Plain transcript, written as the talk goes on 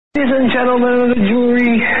Ladies and gentlemen of the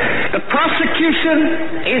jury, the prosecution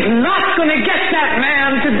is not going to get that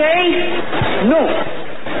man today. No,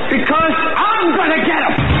 because I'm going to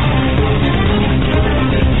get him.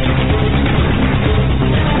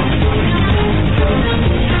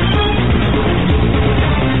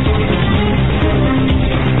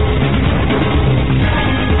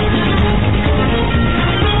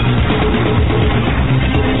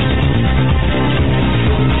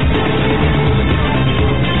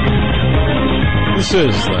 This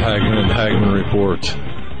is the Hagmann and Hagmann Report.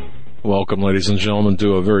 Welcome, ladies and gentlemen,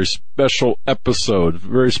 to a very special episode,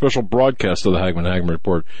 very special broadcast of the Hagmann and Hagmann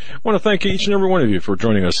Report. I want to thank each and every one of you for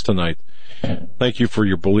joining us tonight. Thank you for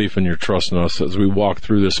your belief and your trust in us as we walk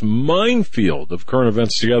through this minefield of current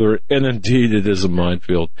events together, and indeed it is a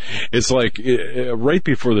minefield. It's like, right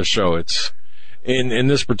before the show, it's, in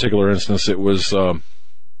this particular instance, it was,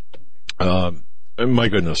 my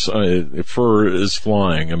goodness, fur is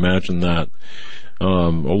flying, imagine that. A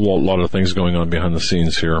lot of things going on behind the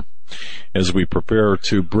scenes here as we prepare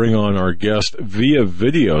to bring on our guest via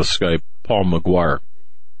video Skype, Paul McGuire.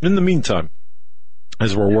 In the meantime,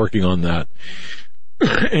 as we're working on that,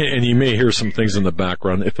 and you may hear some things in the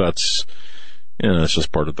background if that's, it's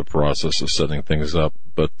just part of the process of setting things up.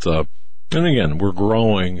 But, and again, we're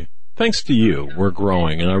growing. Thanks to you, we're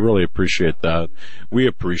growing, and I really appreciate that. We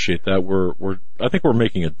appreciate that. I think we're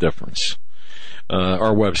making a difference.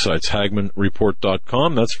 Our website's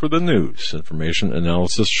HagmannReport.com. That's for the news, information,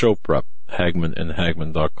 analysis, show prep.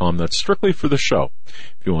 HagmannandHagmann.com. That's strictly for the show.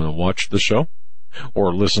 If you want to watch the show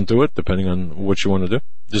or listen to it, depending on what you want to do,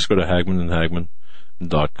 just go to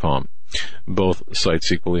HagmannandHagmann.com. Both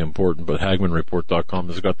sites equally important, but HagmannReport.com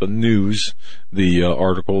has got the news, the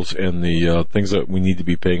articles, and the things that we need to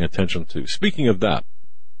be paying attention to. Speaking of that,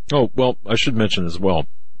 I should mention as well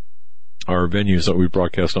our venues that we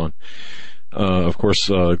broadcast on. Of course,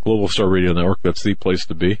 Global Star Radio Network, that's the place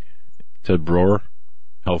to be. Ted Broer,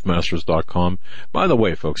 healthmasters.com. By the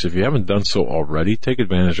way, folks, if you haven't done so already, take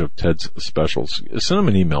advantage of Ted's specials. Send him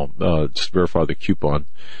an email, just verify the coupon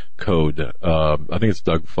code. I think it's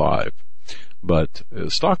Doug5. But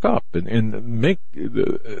stock up and make,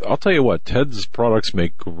 I'll tell you what, Ted's products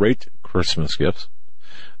make great Christmas gifts.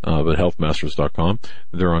 But healthmasters.com.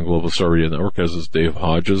 They're on Global Star Radio Network, as is Dave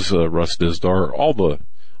Hodges, Russ Dizdar, all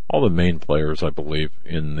the main players, I believe,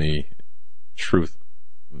 in the truth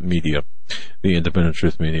media, the independent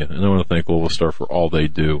truth media. And I want to thank Global Star for all they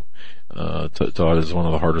do. Todd is one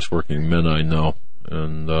of the hardest working men I know.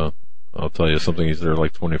 And, I'll tell you something, he's there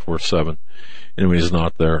like 24/7. And when he's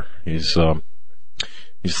not there, he's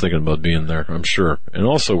thinking about being there, I'm sure. And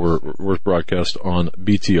also we're broadcast on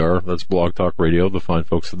BTR, that's Blog Talk Radio, the fine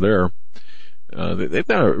folks there. They've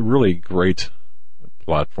got a really great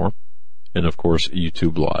platform. And, of course,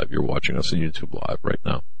 YouTube Live. You're watching us on YouTube Live right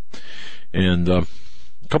now. And a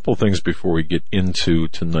couple of things before we get into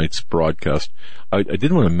tonight's broadcast. I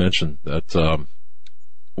did want to mention that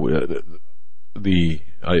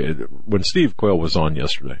when Steve Quayle was on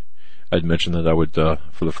yesterday, I'd mentioned that I would,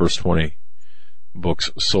 for the first 20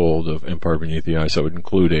 books sold of Empire Beneath the Ice, I would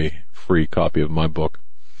include a free copy of my book.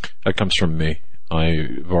 That comes from me.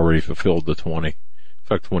 I've already fulfilled the 20. In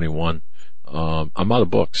fact, 21. I'm out of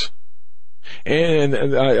books. And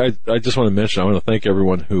I just want to mention, I want to thank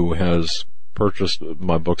everyone who has purchased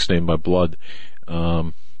my book, Stained by Blood,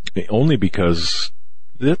 only because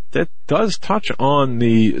that does touch on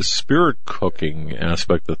the spirit cooking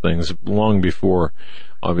aspect of things long before,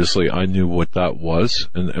 obviously, I knew what that was,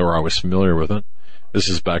 or I was familiar with it. This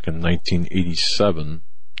is back in 1987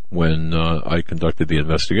 when I conducted the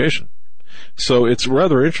investigation. So it's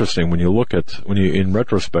rather interesting when you in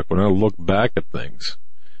retrospect, when I look back at things,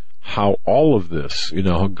 how all of this,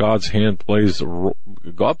 how God's hand plays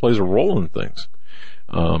God plays a role in things.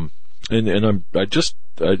 I just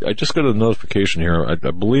got a notification here. I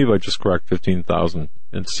believe I just cracked 15,000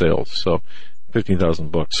 in sales. So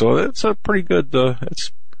 15,000 books. So it's a pretty good,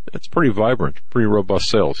 it's pretty vibrant, pretty robust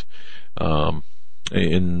sales.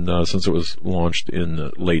 Since it was launched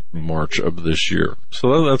in late March of this year.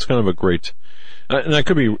 So that's kind of a great, and I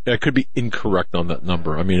could be incorrect on that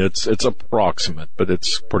number. I mean, it's approximate, but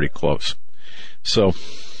it's pretty close. So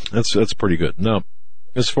that's pretty good. Now,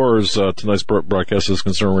 as far as tonight's broadcast is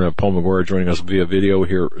concerned, we're going to have Paul McGuire joining us via video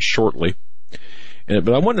here shortly.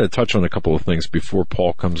 But I wanted to touch on a couple of things before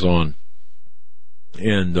Paul comes on.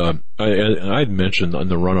 And I'd mentioned on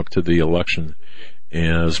the run-up to the election,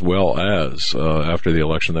 as well as after the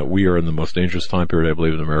election, that we are in the most dangerous time period, I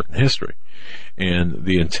believe, in American history. And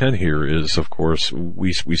the intent here is, of course,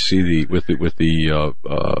 we see with the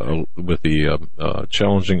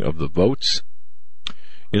challenging of the votes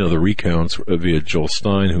the recounts via Jill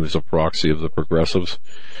Stein, who is a proxy of the progressives,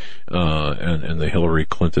 and the Hillary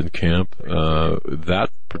Clinton camp. That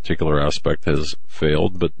particular aspect has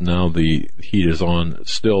failed, but now the heat is on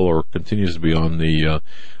still, or continues to be on, the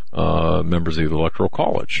members of the Electoral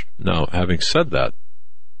College. Now, having said that,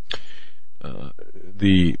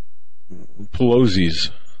 the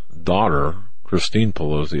Pelosi's daughter, Christine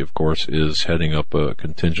Pelosi, of course, is heading up a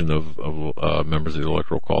contingent of members of the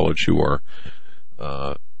Electoral College who are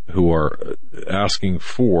asking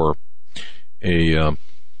for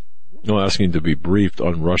asking to be briefed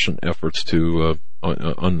on Russian efforts to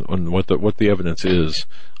on what the evidence is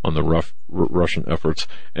on the Russian efforts,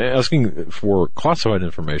 asking for classified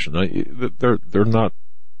information. Now, they're not,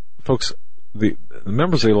 folks. The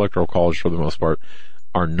members of the Electoral College, for the most part,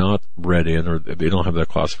 are not read in, or they don't have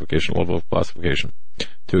that level of classification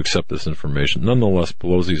to accept this information. Nonetheless,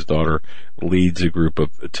 Pelosi's daughter leads a group of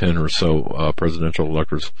 10 or so presidential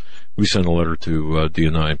electors. We sent a letter to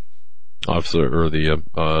DNI officer, or the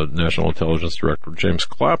National Intelligence Director, James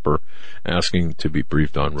Clapper, asking to be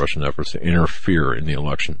briefed on Russian efforts to interfere in the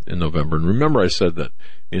election in November. And remember, I said that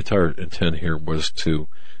the entire intent here was to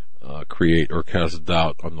create or cast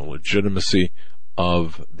doubt on the legitimacy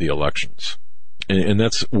of the elections. And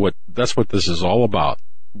that's what this is all about.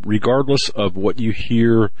 Regardless of what you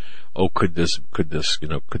hear, could the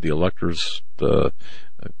electors,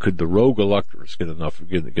 could the rogue electors get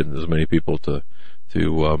as many people to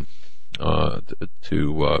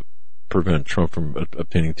prevent Trump from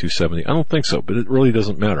obtaining 270? I don't think so, but it really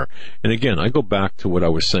doesn't matter. And again, I go back to what I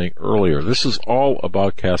was saying earlier. This is all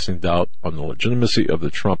about casting doubt on the legitimacy of the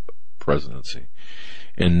Trump presidency.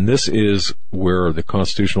 And this is where the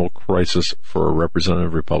constitutional crisis for a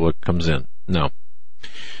representative republic comes in. Now,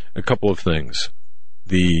 a couple of things.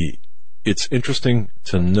 It's interesting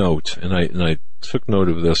to note, and I took note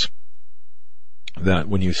of this, that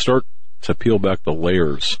when you start to peel back the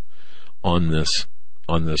layers on this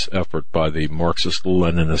effort by the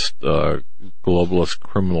Marxist-Leninist globalist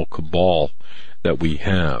criminal cabal that we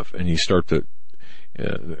have, and you start to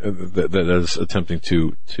that is attempting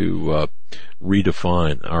to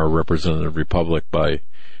redefine our representative republic by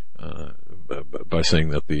saying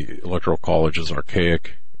that the Electoral College is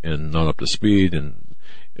archaic and not up to speed and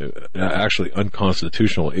actually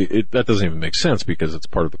unconstitutional. That doesn't even make sense because it's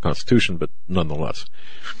part of the Constitution, but nonetheless.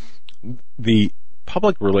 The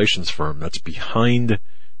public relations firm that's behind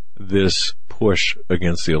this push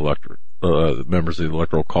against the electorate, members of the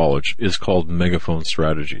Electoral College, is called Megaphone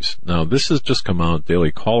Strategies. Now, this has just come out.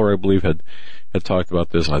 Daily Caller, I believe, had talked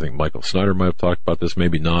about this. I think Michael Snyder might have talked about this,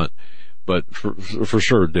 maybe not, but for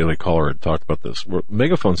sure, Daily Caller had talked about this.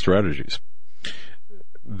 Megaphone Strategies.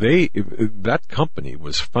 That company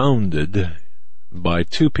was founded by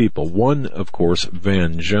two people. One, of course,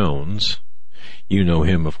 Van Jones. You know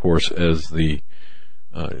him, of course, as the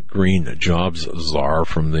green jobs czar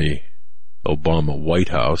from the Obama White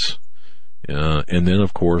House. And then,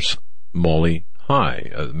 of course, Molly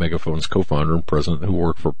High, Megaphone's co-founder and president, who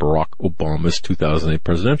worked for Barack Obama's 2008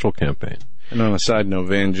 presidential campaign. And on a side note,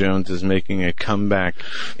 Van Jones is making a comeback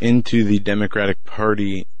into the Democratic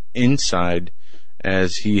Party inside,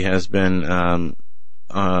 as he has been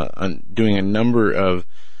doing a number of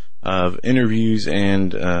interviews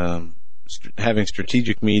and having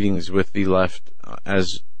strategic meetings with the left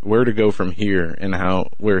as where to go from here and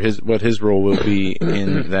what his role will be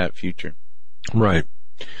in that future. Right.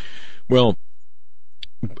 Well,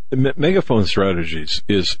 Megaphone Strategies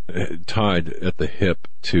is tied at the hip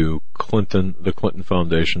to the Clinton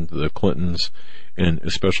Foundation, to the Clintons, and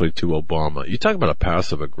especially to Obama. You talk about a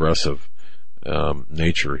passive-aggressive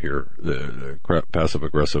nature here, the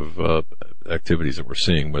passive-aggressive activities that we're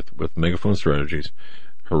seeing with Megaphone Strategies,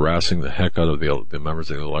 harassing the heck out of the members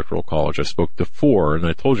of the Electoral College. I spoke to 4, and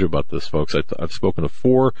I told you about this, folks. I've spoken to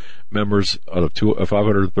 4 members out of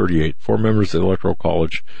 538, 4 members of the Electoral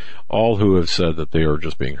College, all who have said that they are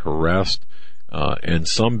just being harassed, and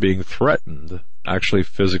some being threatened, actually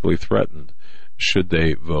physically threatened, should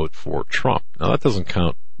they vote for Trump. Now, that doesn't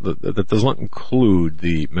count. That does not include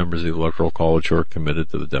the members of the Electoral College who are committed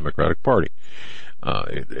to the Democratic Party.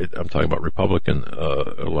 I'm talking about Republican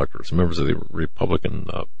electors, members of the Republican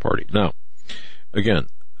Party. Now, again,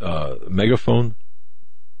 Megaphone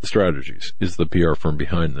Strategies is the PR firm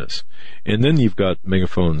behind this. And then you've got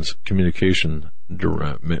Megaphone's communication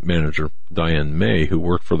manager, Diane May, who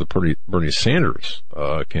worked for the Bernie Sanders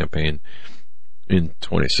campaign in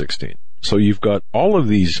 2016. So you've got all of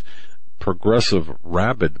these progressive,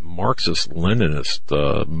 rabid,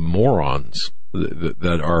 Marxist-Leninist morons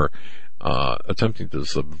that are attempting to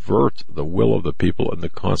subvert the will of the people and the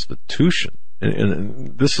Constitution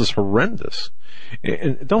And this is horrendous.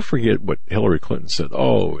 And don't forget what Hillary Clinton said.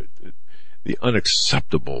 The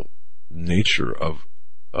unacceptable nature of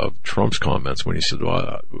Trump's comments when he said,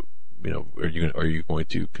 well, are you going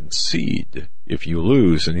to concede if you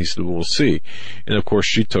lose? And he said, well, we'll see. And of course,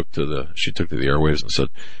 she took to the airwaves and said,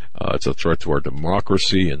 it's a threat to our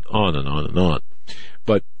democracy, and on and on and on.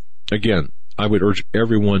 But again, I would urge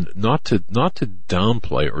everyone not to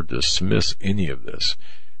downplay or dismiss any of this.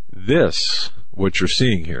 This, what you're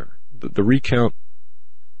seeing here, the recount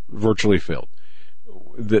virtually failed.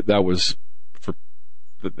 That was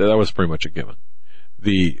pretty much a given.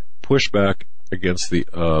 The pushback against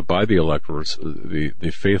by the electors,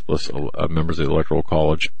 the faithless members of the Electoral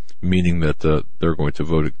College, meaning that they're going to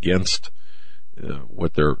vote against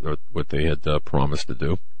what they had promised to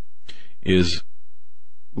do, is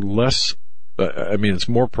less. It's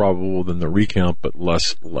more probable than the recount, but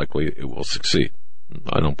less likely it will succeed.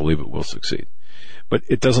 I don't believe it will succeed. But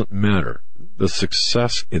it doesn't matter. The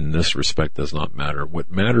success in this respect does not matter.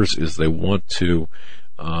 What matters is they want to,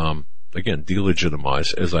 again,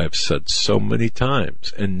 delegitimize, as I've said so many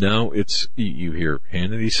times. And now you hear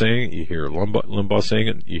Hannity saying it, you hear Limbaugh saying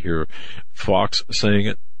it, you hear Fox saying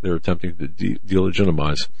it. They're attempting to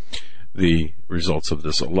delegitimize the results of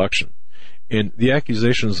this election. And the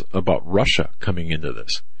accusations about Russia coming into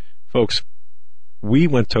this. Folks, we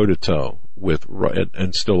went toe-to-toe with,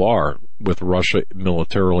 and still are, with Russia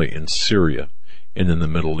militarily in Syria and in the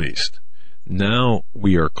Middle East. Now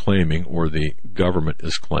we are claiming, or the government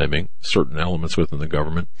is claiming, certain elements within the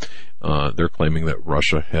government, they're claiming that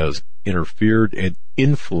Russia has interfered and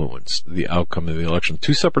influenced the outcome of the election.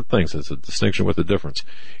 Two separate things. It's a distinction with a difference.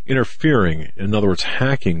 Interfering, in other words,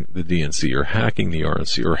 hacking the DNC or hacking the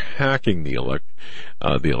RNC or hacking the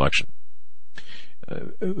election.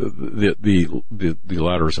 The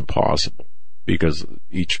latter is impossible because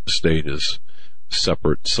each state is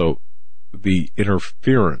separate. So the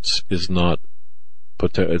interference is not.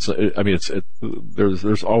 There's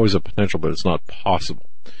always a potential, but it's not possible.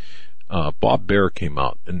 Bob Baer came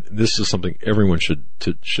out, and this is something everyone should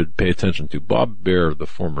pay attention to. Bob Baer, the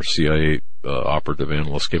former CIA operative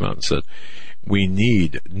analyst, came out and said, "We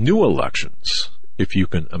need new elections, if you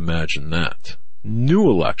can imagine that. New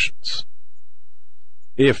elections.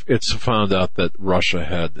 If it's found out that Russia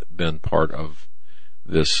had been part of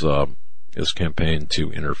this campaign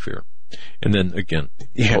to interfere." And then again,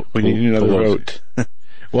 we need another vote.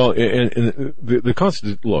 Well, and the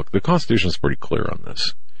Constitution is pretty clear on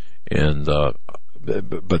this. And,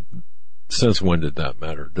 but since when did that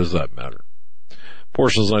matter? Does that matter?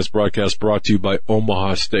 Portions of Night's broadcast brought to you by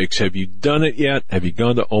Omaha Steaks. Have you done it yet? Have you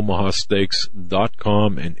gone to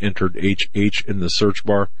omahasteaks.com and entered HH in the search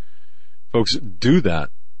bar? Folks, do that.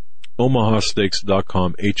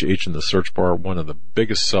 omahasteaks.com, HH in the search bar, one of the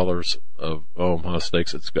biggest sellers of Omaha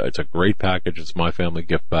Steaks. It's a great package. It's my family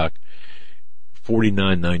gift back.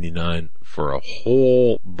 $49.99 for a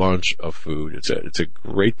whole bunch of food. It's a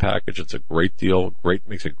great package. It's a great deal.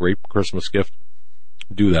 Makes a great Christmas gift.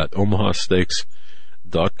 Do that.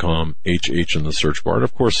 omahasteaks.com, HH in the search bar. And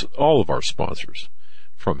of course, all of our sponsors,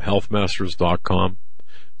 from healthmasters.com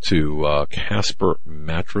to Casper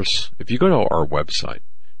Mattress. If you go to our website,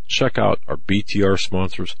 check out our BTR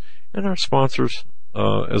sponsors and our sponsors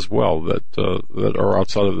as well that are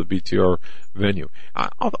outside of the BTR venue.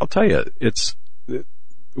 I'll tell you,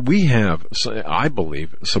 we have, I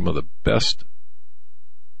believe, some of the best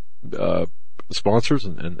sponsors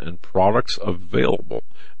and products available.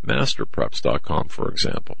 Masterpreps.com, for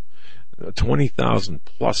example. 20,000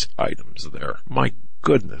 plus items there. My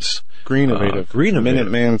goodness. Greennovative.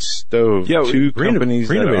 Minuteman Stove. Yeah, two companies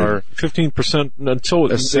that are 15%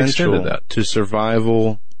 until it's essential that. to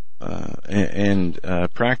survival and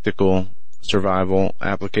practical survival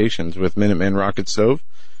applications with Minuteman Rocket Stove,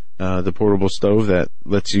 the portable stove that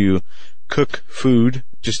lets you cook food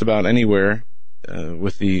just about anywhere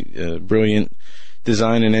with the brilliant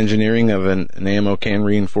design and engineering of an ammo can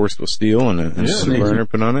reinforced with steel and a burner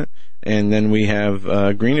put on it. And then we have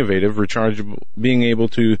Greennovative, rechargeable, being able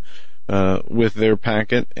to, with their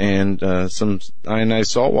packet and some ionized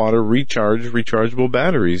salt water, rechargeable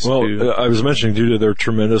batteries. Well, I was mentioning, due to their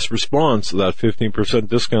tremendous response, that 15%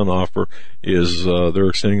 discount offer is they're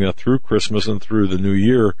extending that through Christmas and through the New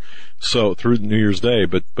Year, so through New Year's Day.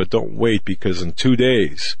 But don't wait, because in 2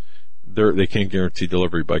 days they can't guarantee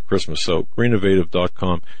delivery by Christmas. So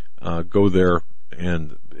greennovative.com, go there,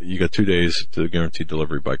 and you got 2 days to guarantee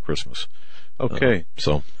delivery by Christmas. Okay.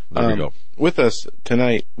 So there we go. With us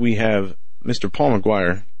tonight, we have Mr. Paul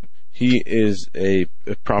McGuire. He is a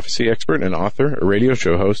prophecy expert, an author, a radio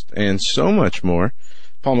show host, and so much more.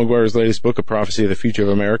 Paul McGuire's latest book, A Prophecy of the Future of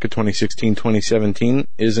America, 2016-2017,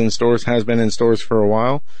 is in stores, has been in stores for a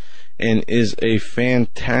while, and is a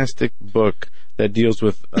fantastic book that deals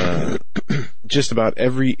with just about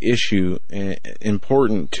every issue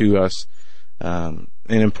important to us and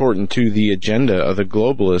important to the agenda of the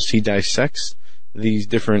globalists. He dissects these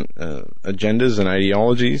different agendas and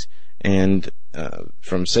ideologies, and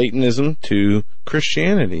from Satanism to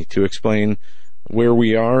Christianity, to explain where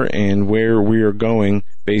we are and where we are going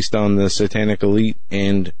based on the satanic elite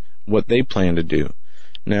and what they plan to do.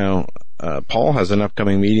 Now, Paul has an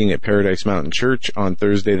upcoming meeting at Paradise Mountain Church on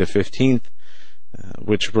Thursday the 15th,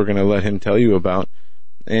 which we're going to let him tell you about.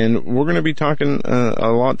 And we're going to be talking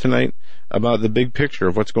a lot tonight about the big picture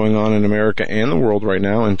of what's going on in America and the world right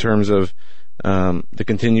now in terms of the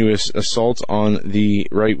continuous assaults on the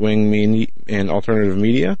right-wing and alternative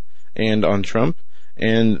media and on Trump,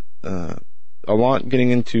 and a lot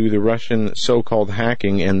getting into the Russian so-called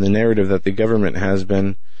hacking and the narrative that the government has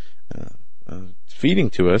been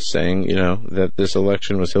feeding to us, saying, that this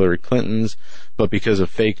election was Hillary Clinton's, but because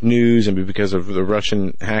of fake news and because of the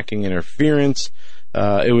Russian hacking interference,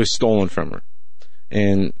 it was stolen from her.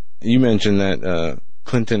 And you mentioned that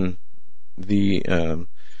Clinton's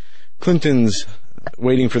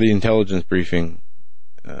waiting for the intelligence briefing,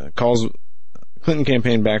 Clinton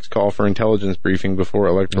campaign backs call for intelligence briefing before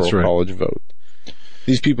electoral college vote.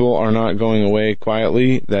 These people are not going away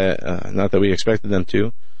quietly, not that we expected them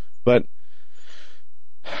to, but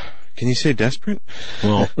can you say desperate?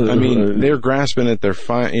 Well, I mean, they're grasping at their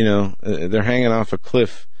they're hanging off a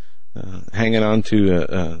cliff, hanging on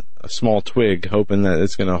to a small twig, hoping that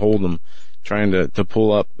it's going to hold them, trying to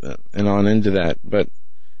pull up and on into that. But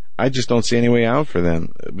I just don't see any way out for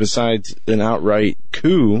them besides an outright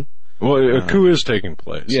coup. Well, a coup is taking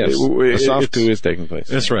place. Yes, a soft coup is taking place.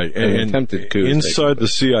 That's right. An attempted coup inside the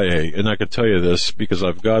CIA, and I can tell you this because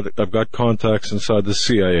I've got contacts inside the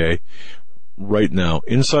CIA right now.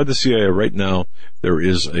 Inside the CIA right now, there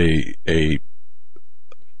is a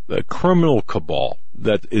criminal cabal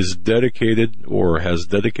that is dedicated or has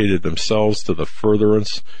dedicated themselves to the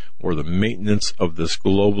furtherance or the maintenance of this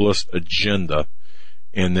globalist agenda.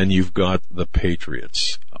 And then you've got the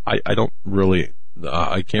patriots. I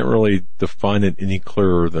can't really define it any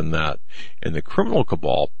clearer than that. And the criminal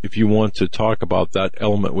cabal, if you want to talk about that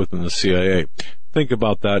element within the CIA, think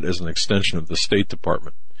about that as an extension of the State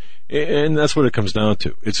Department. And that's what it comes down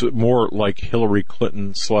to. It's more like Hillary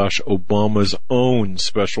Clinton / Obama's own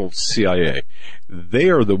special CIA. They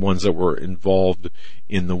are the ones that were involved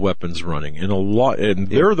in the weapons running, and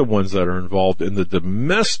they're the ones that are involved in the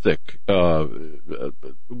domestic,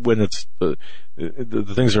 when it's the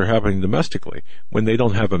things are happening domestically, when they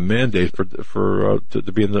don't have a mandate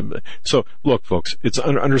to be in the. So look, folks,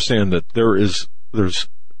 understand that there's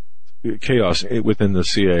chaos within the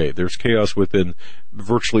CIA. There's chaos within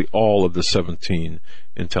virtually all of the 17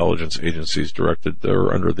 intelligence agencies directed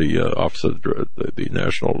or under the office of the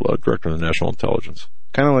national director of the national intelligence.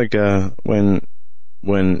 Kind of like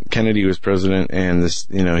when Kennedy was president, and this,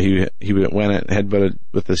 he went at headbutted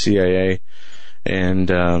with the CIA, and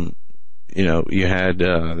you had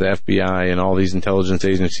the FBI and all these intelligence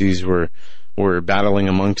agencies were battling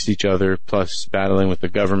amongst each other, plus battling with the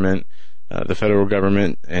government. The federal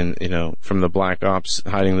government, and from the black ops,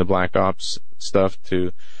 hiding the black ops stuff,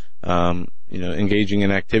 to engaging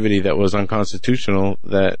in activity that was unconstitutional,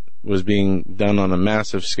 that was being done on a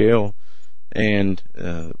massive scale, and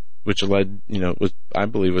which led, I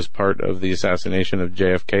believe was part of the assassination of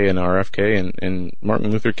JFK and RFK and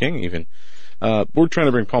Martin Luther King even. We're trying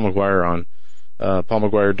to bring Paul McGuire on.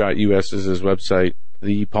 PaulMcGuire.us is his website.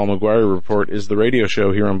 The Paul McGuire Report is the radio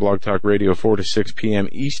show here on Blog Talk Radio, 4 to 6 p.m.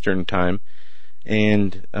 Eastern Time.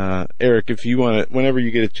 And Eric, if you want to, whenever you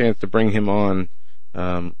get a chance to bring him on,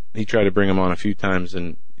 he tried to bring him on a few times,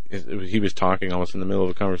 and he was talking almost in the middle of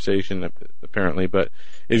a conversation, apparently. But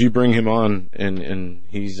if you bring him on and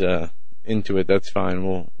he's into it, that's fine.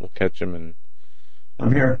 We'll catch him. And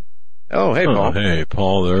I'm here. Oh, hey, Paul. Hey,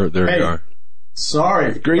 Paul. There you are.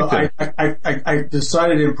 Sorry. Great thing. I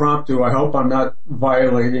decided impromptu. I hope I'm not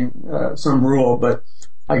violating some rule, but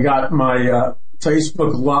I got my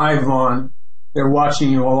Facebook Live on. They're watching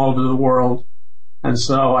you all over the world, and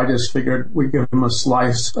so I just figured we'd give them a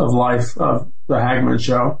slice of life of the Hagmann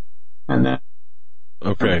show, and then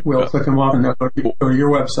we'll click them off and they'll go to your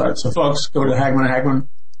website. So folks, go to Hagmann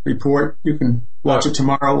Report. You can watch it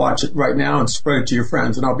tomorrow, watch it right now, and spread it to your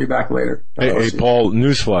friends, and I'll be back later. Hey, Paul,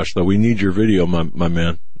 newsflash, though. We need your video, my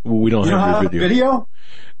man. We don't have your video.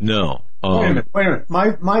 No. Wait a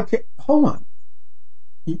minute. Hold on.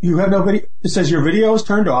 You have no video? It says your video is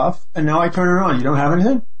turned off, and now I turn it on. You don't have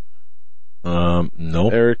anything? No.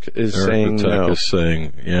 Eric is saying the tech no. is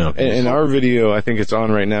saying, yeah. And our video, I think it's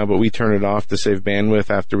on right now, but we turn it off to save bandwidth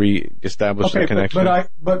after we establish the connection.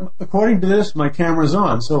 But according to this, my camera's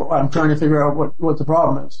on, so I'm trying to figure out what the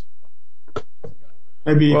problem is.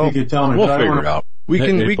 Maybe if you could tell me. We'll figure it out. We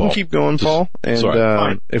can keep going, Paul.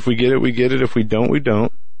 And if we get it, we get it. If we don't, we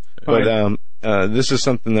don't. But this is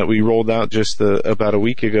something that we rolled out just about a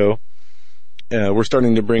week ago. We're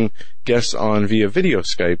starting to bring guests on via video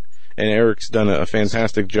Skype, and Eric's done a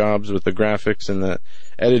fantastic job with the graphics and the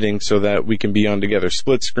editing so that we can be on together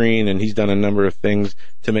split screen, and he's done a number of things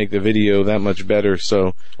to make the video that much better.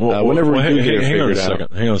 So whenever we do get it figured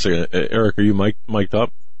out. Hang on a second. Eric, are you mic'd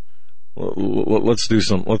up? Well, let's do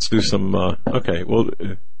some, okay. Well,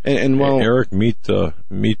 Eric, meet Paul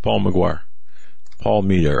McGuire. Paul,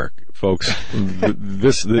 meet Eric. Folks,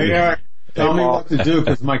 Hey, Eric, tell me what to do,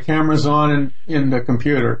 because my camera's on in the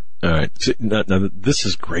computer. All right. Now, this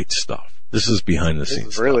is great stuff. This is behind the scenes.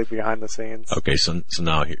 This is really behind the scenes. Okay, so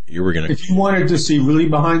now you were going to... If you wanted to see really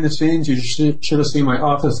behind the scenes, you should have seen my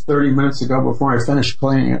office 30 minutes ago before I finished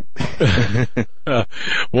cleaning it.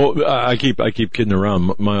 Well, I keep kidding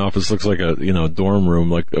around. My office looks like a dorm room,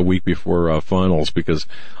 like a week before finals, because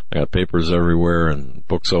I got papers everywhere and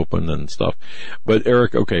books open and stuff. But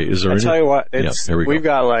Eric, okay, is there? I'll tell you what. We've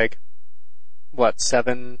got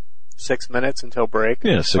 6 minutes until break.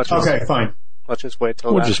 Yeah, 6 minutes. Okay, fine. Let's just wait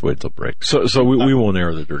till We'll just wait till break. So we won't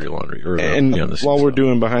air the dirty laundry. While we're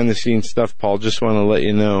doing behind the scenes stuff, Paul, just want to let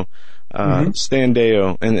you know, Stan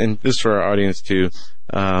Deo, and this for our audience too,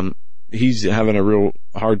 he's having a real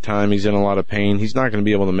hard time. He's in a lot of pain. He's not going to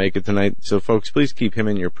be able to make it tonight. So folks, please keep him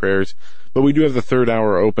in your prayers. But we do have the third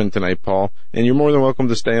hour open tonight, Paul, and you're more than welcome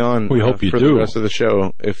to stay on. We hope you for do the rest of the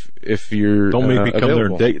show if you're don't make me come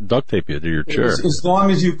available. there and duct tape you to your chair. As long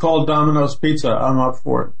as you call Domino's Pizza, I'm up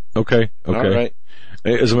for it. Okay. All right.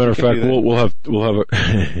 As a matter of fact, we'll have a.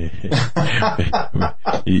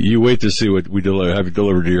 You wait to see what we have you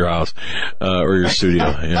delivered to your house or your studio.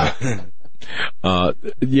 Yeah. Well,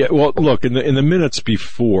 look, in the minutes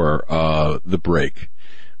before the break,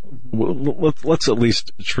 let's at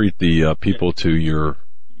least treat the people to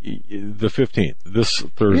the 15th, this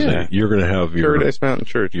Thursday. Yeah. You're going to have your Paradise Mountain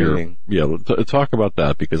Church meeting. Yeah, talk about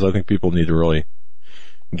that, because I think people need to really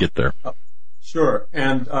get there. Sure,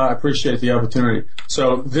 and I appreciate the opportunity.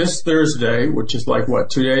 So this Thursday, which is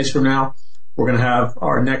 2 days from now, we're going to have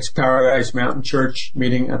our next Paradise Mountain Church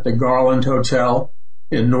meeting at the Garland Hotel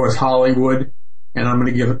in North Hollywood, and I'm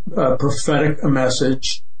going to give a prophetic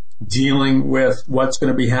message dealing with what's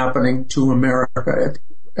going to be happening to America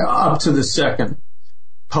up to the second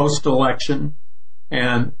post-election,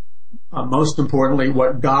 and most importantly,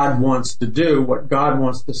 what God wants to do, what God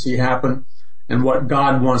wants to see happen, and what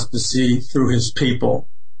God wants to see through His people.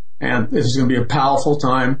 And this is going to be a powerful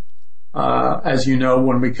time. As you know,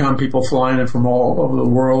 when we come, people flying in from all over the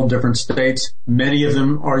world, different states. Many of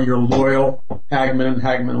them are your loyal Hagmann and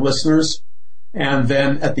Hagmann listeners. And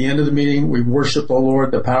then at the end of the meeting, we worship the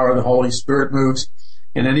Lord. The power of the Holy Spirit moves.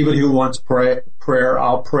 And anybody who wants prayer,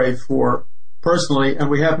 I'll pray for personally. And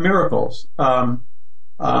we have miracles,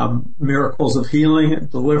 miracles of healing,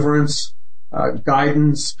 deliverance,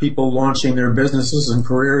 guidance, people launching their businesses and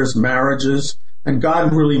careers, marriages, and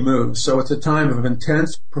God really moves. So it's a time of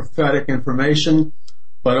intense prophetic information,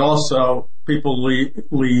 but also people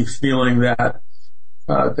leave feeling that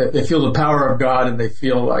they feel the power of God, and they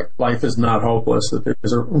feel like life is not hopeless, that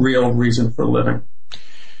there's a real reason for living.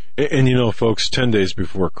 And folks, 10 days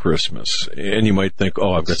before Christmas, and you might think,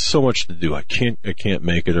 oh, I've got so much to do, I can't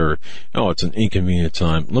make it, or, oh, it's an inconvenient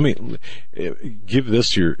time. Let me give this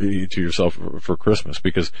to yourself for Christmas,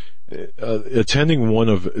 because attending one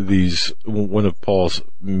of Paul's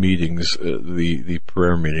meetings, the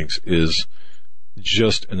prayer meetings, is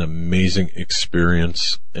just an amazing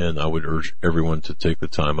experience, and I would urge everyone to take the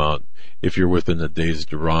time out. If you're within a day's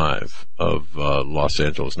drive of Los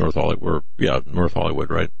Angeles, North Hollywood, North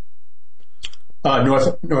Hollywood, right?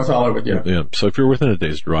 North Hollywood, yeah. Yeah. So if you're within a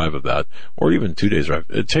day's drive of that, or even 2 days drive,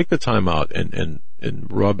 take the time out and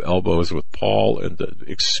rub elbows with Paul and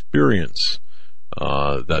experience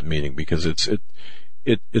that meeting, because it's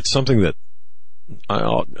something that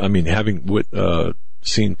I mean, having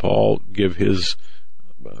seen Paul give his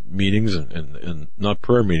meetings and not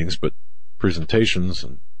prayer meetings, but presentations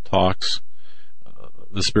and talks,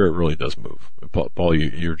 the Spirit really does move. Paul,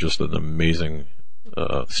 you're just an amazing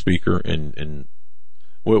speaker, and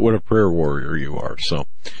what a prayer warrior you are. So,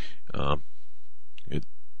 I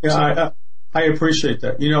appreciate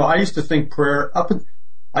that. I used to think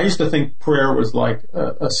prayer was like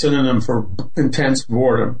a synonym for intense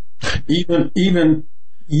boredom. Even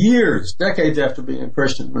years, decades after being a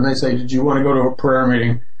Christian, when they say, did you want to go to a prayer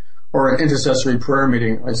meeting or an intercessory prayer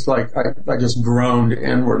meeting? It's like I just groaned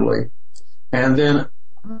inwardly. And then,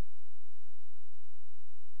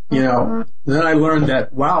 then I learned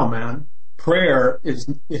that, wow, man, prayer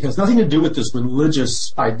it has nothing to do with this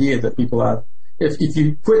religious idea that people have. If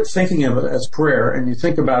you quit thinking of it as prayer and you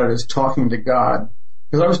think about it as talking to God,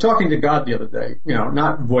 because I was talking to God the other day,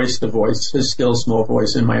 not voice to voice, his still small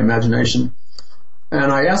voice in my imagination.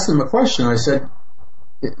 And I asked him a question. I said,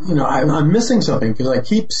 I'm missing something because I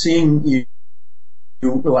keep seeing you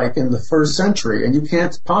like in the first century, and you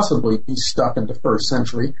can't possibly be stuck in the first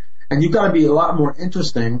century. And you've got to be a lot more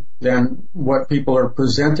interesting than what people are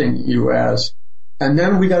presenting you as. And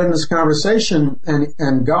then we got in this conversation,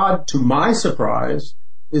 and God, to my surprise,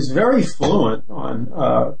 is very fluent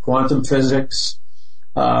on quantum physics,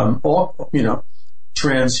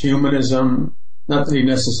 transhumanism. Not that he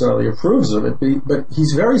necessarily approves of it, but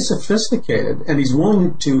he's very sophisticated, and he's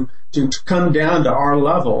willing to come down to our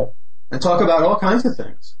level and talk about all kinds of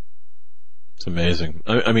things. It's amazing.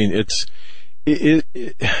 I mean,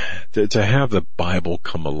 to have the Bible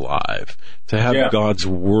come alive, to have God's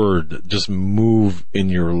Word just move in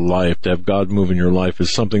your life, to have God move in your life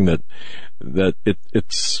is something that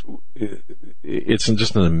it's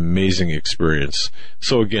just an amazing experience.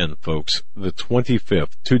 So again, folks, the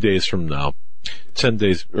 25th, 2 days from now, 10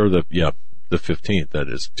 days, or the 15th, that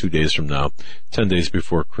is, 2 days from now, 10 days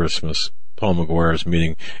before Christmas, Paul McGuire's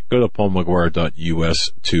meeting. Go to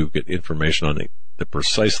paulmcguire.us to get information on the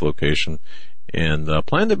precise location and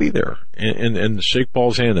plan to be there and shake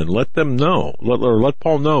Paul's hand and let them know, let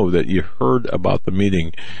Paul know that you heard about the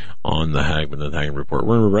meeting on the Hagmann and Hagmann Report.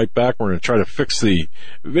 We're going to be right back. We're going to try to fix the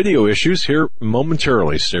video issues here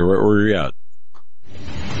momentarily. Stay right where you're at.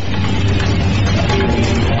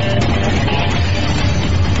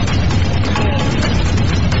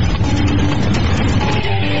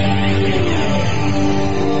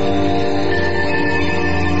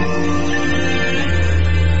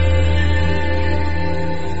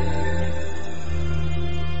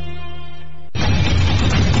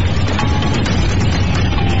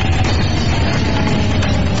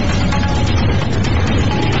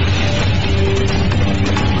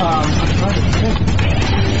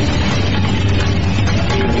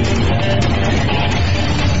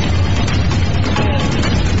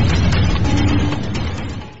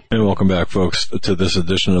 Welcome back, folks, to this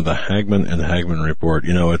edition of the Hagmann and Hagmann Report.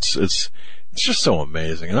 It's just so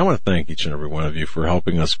amazing, and I want to thank each and every one of you for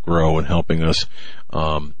helping us grow and helping us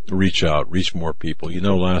reach more people.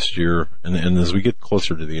 Last year, and as we get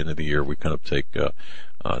closer to the end of the year, we kind of take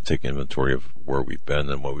inventory of where we've been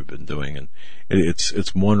and what we've been doing, and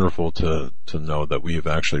it's wonderful to know that we've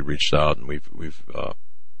actually reached out, and we've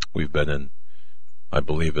been in, I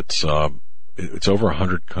believe it's over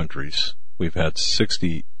 100 countries. We've had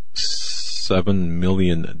 67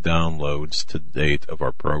 million downloads to date of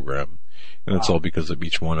our program. And it's all because of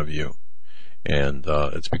each one of you. And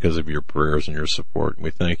it's because of your prayers and your support. And we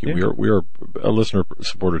thank you. We are a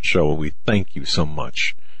listener-supported show, and we thank you so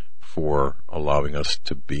much for allowing us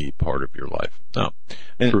to be part of your life. Now,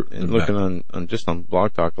 and looking on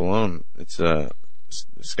Blog Talk alone, it's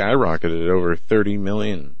skyrocketed over 30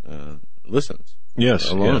 million listens. Yes,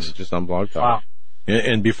 alone, just on Blog Talk. Wow.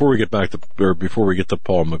 And before we get to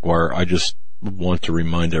Paul McGuire, I just want to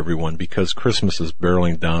remind everyone, because Christmas is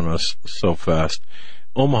barreling down us so fast,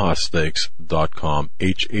 omahasteaks.com,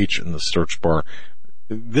 HH in the search bar.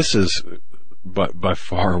 This is by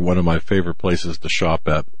far one of my favorite places to shop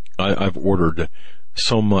at. I've ordered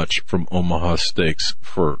so much from Omaha Steaks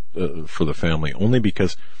for the family, only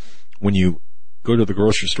because when you go to the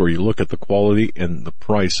grocery store, you look at the quality and the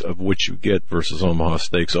price of what you get versus Omaha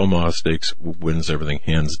Steaks. Omaha Steaks wins everything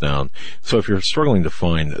hands down. So if you're struggling to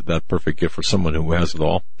find that perfect gift for someone who has it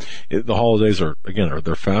all, the holidays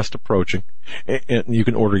they're fast approaching, and you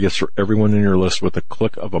can order gifts for everyone in your list with a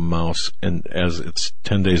click of a mouse. And as it's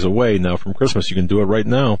 10 days away now from Christmas, you can do it right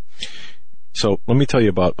now. So let me tell you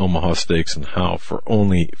about Omaha Steaks and how for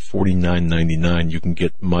only $49.99 you can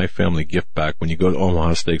get my family gift back when you go to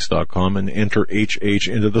omahasteaks.com and enter HH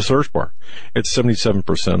into the search bar. It's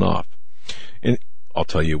 77% off. And I'll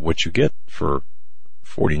tell you what you get for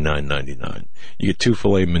 $49.99. You get 2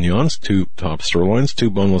 filet mignons, 2 top sirloins, 2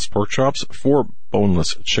 boneless pork chops, 4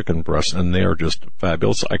 boneless chicken breasts, and they are just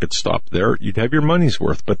fabulous. I could stop there. You'd have your money's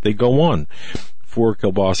worth, but they go on. 4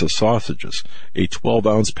 kielbasa sausages, a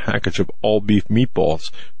 12-ounce package of all-beef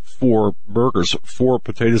meatballs, 4 burgers, 4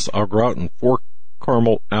 potatoes au gratin, 4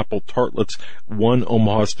 caramel apple tartlets, 1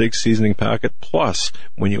 Omaha steak seasoning packet, plus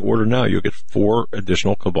when you order now, you'll get 4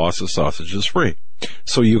 additional kielbasa sausages free.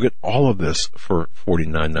 So you get all of this for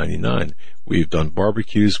 $49.99. We've done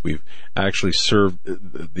barbecues. We've actually served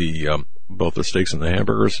the both the steaks and the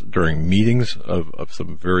hamburgers during meetings of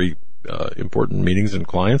some very important meetings and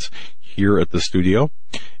clients here at the studio,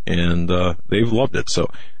 and they've loved it. So,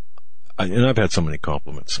 and I've had so many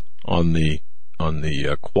compliments on the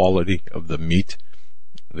quality of the meat,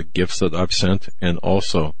 the gifts that I've sent, and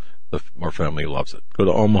also our family loves it. Go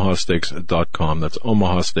to omahasteaks.com. That's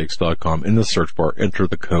omahasteaks.com. In the search bar, enter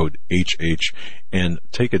the code HH and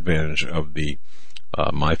take advantage of the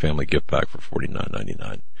My Family gift pack for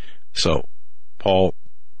 $49.99. So, Paul,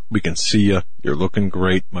 we can see you. You're looking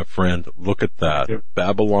great, my friend. Look at that. Yep.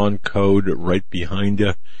 Babylon code right behind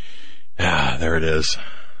you. Ah, there it is.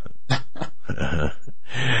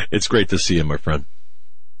 It's great to see you, my friend.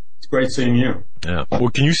 It's great seeing you. Yeah. Well,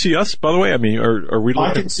 can you see us, by the way? I mean, are we looking?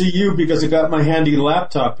 I can see you because I got my handy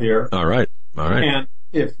laptop here. All right. And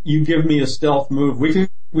if you give me a stealth move,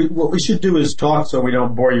 what we should do is talk so we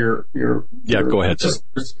don't bore your Yeah, go ahead, sir.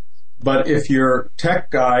 listeners. But if your tech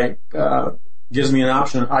guy gives me an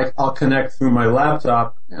option, I'll connect through my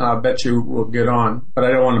laptop, and I'll bet you we'll get on. But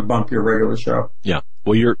I don't want to bump your regular show. Yeah.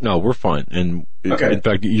 Well, we're fine. And Okay. in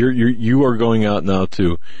fact, you are going out now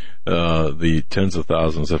to the tens of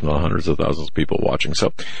thousands, if not hundreds of thousands of people watching.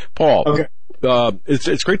 So, Paul, Okay.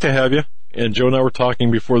 It's great to have you. And Joe and I were talking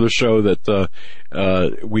before the show that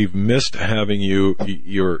we've missed having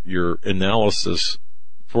your analysis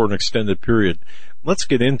for an extended period. Let's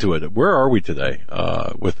get into it. Where are we today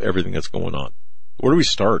with everything that's going on? Where do we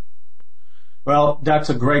start? Well, that's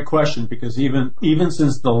a great question because even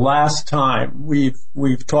since the last time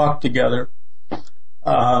we've talked together,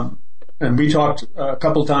 and we talked a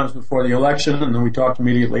couple times before the election, and then we talked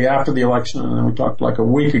immediately after the election, and then we talked like a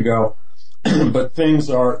week ago. But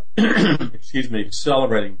things are,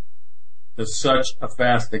 accelerating to such a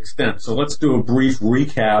fast extent. So let's do a brief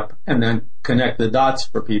recap and then connect the dots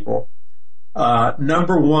for people.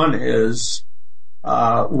 Number one is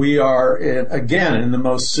we are, again, in the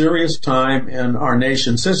most serious time in our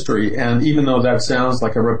nation's history. And even though that sounds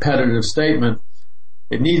like a repetitive statement,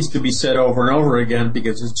 it needs to be said over and over again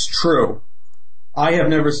because it's true. I have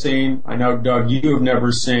never seen, I know, Doug, you have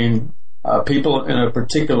never seen, people in a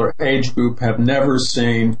particular age group have never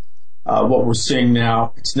seen what we're seeing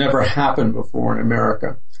now. It's never happened before in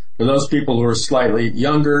America. For those people who are slightly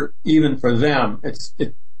younger, even for them,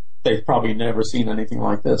 they've probably never seen anything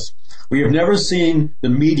like this. We have never seen the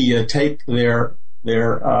media take their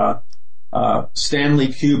Stanley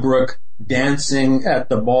Kubrick dancing at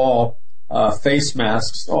the ball face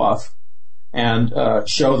masks off and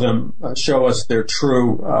show us their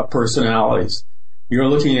true personalities. You're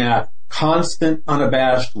looking at constant,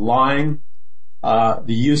 unabashed lying, the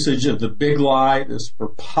usage of the big lie, this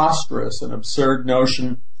preposterous and absurd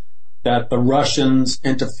notion that the Russians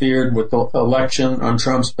interfered with the election on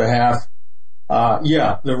Trump's behalf.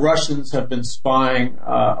 The Russians have been spying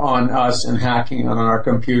on us and hacking on our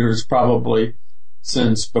computers probably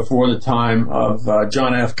since before the time of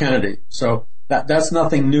John F. Kennedy. So that's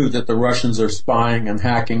nothing new that the Russians are spying and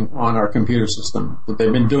hacking on our computer system, that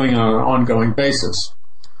they've been doing on an ongoing basis.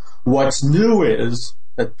 What's new is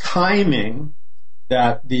the timing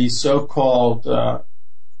that the so-called,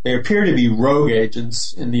 they appear to be rogue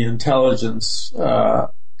agents in the intelligence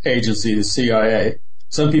agency, the CIA.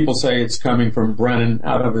 Some people say it's coming from Brennan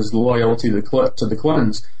out of his loyalty to the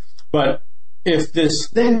Clintons. But if this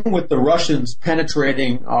thing with the Russians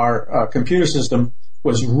penetrating our computer system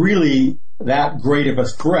was really that great of a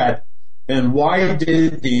threat, then why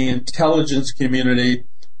did the intelligence community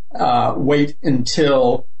wait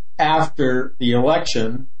until after the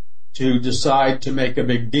election to decide to make a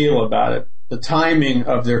big deal about it? The timing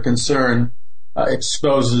of their concern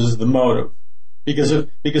exposes the motive. Because if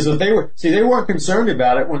they weren't concerned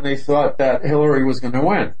about it when they thought that Hillary was going to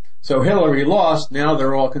win. So Hillary lost, now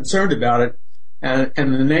they're all concerned about it. And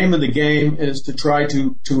the name of the game is to try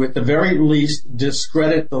to at the very least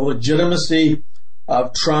discredit the legitimacy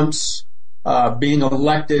of Trump's being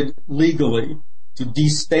elected legally, to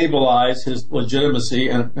destabilize his legitimacy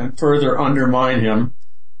and further undermine him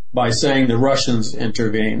by saying the Russians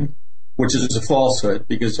intervened, which is a falsehood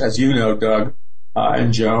because, as you know, Doug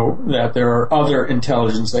and Joe, that there are other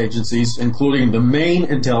intelligence agencies, including the main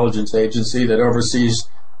intelligence agency that oversees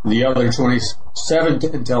the other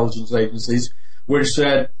 27 intelligence agencies, which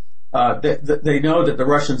said they know that the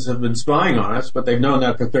Russians have been spying on us, but they've known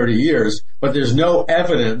that for 30 years. But there's no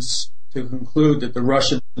evidence to conclude that the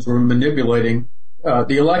Russians were manipulating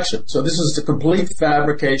the election. So this is a complete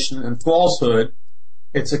fabrication and falsehood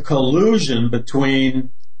it's a collusion between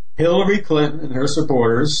Hillary Clinton and her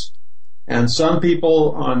supporters and some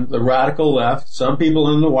people on the radical left, some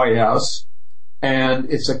people in the White House, and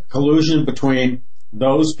it's a collusion between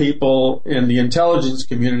those people in the intelligence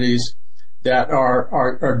communities that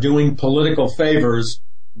are doing political favors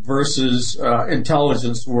versus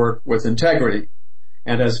intelligence work with integrity.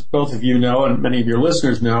 And as both of you know, and many of your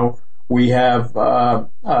listeners know, we have a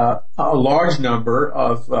large number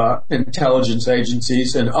of intelligence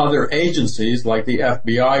agencies and other agencies, like the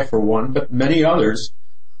FBI for one, but many others,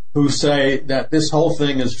 who say that this whole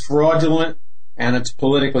thing is fraudulent and it's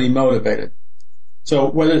politically motivated. So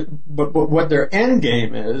what their end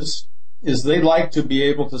game is they like to be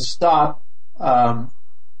able to stop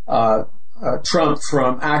Trump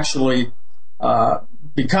from actually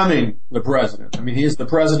becoming the president. I mean, he is the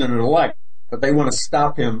president-elect, but they want to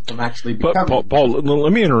stop him from actually becoming. Paul,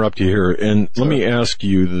 let me interrupt you here, and Sure. Let me ask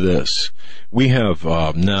you this. We have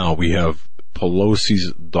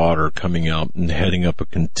Pelosi's daughter coming out and heading up a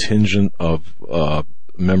contingent of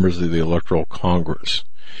members of the Electoral Congress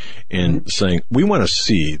and saying, we want to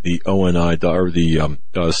see the ONI or the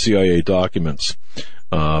CIA documents.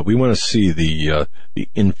 We want to see the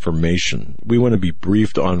information. We want to be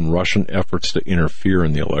briefed on Russian efforts to interfere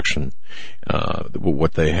in the election,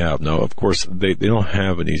 what they have. Now, of course, they don't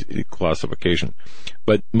have any classification.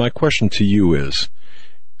 But my question to you is,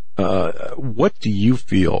 what do you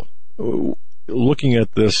feel, looking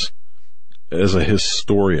at this as a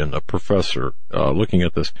historian, a professor, looking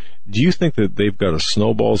at this, do you think that they've got a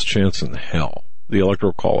snowball's chance in hell, the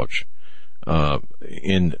Electoral College,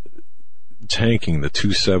 in tanking the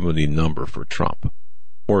 270 number for Trump?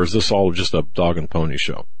 Or is this all just a dog and pony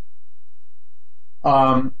show?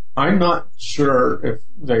 I'm not sure if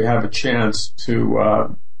they have a chance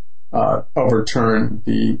to overturn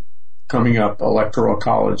the coming up Electoral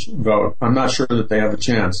College vote. I'm not sure that they have a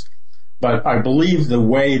chance. But I believe the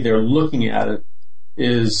way they're looking at it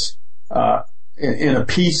is in a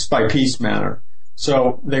piece-by-piece manner.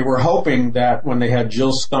 So they were hoping that when they had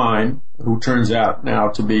Jill Stein, who turns out now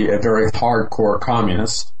to be a very hardcore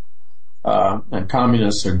communist, and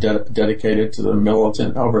communists are dedicated to the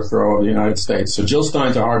militant overthrow of the United States. So Jill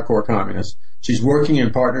Stein's a hardcore communist. She's working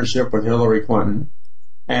in partnership with Hillary Clinton.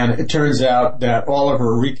 And it turns out that all of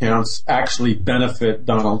her recounts actually benefit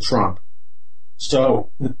Donald Trump.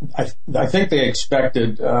 So I think they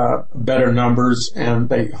expected better numbers, and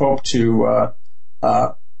they hope to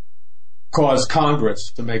cause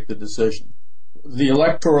Congress to make the decision. The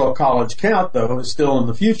Electoral College count, though, is still in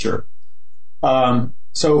the future.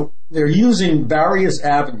 So they're using various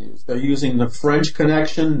avenues. They're using the French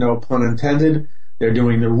connection, no pun intended. They're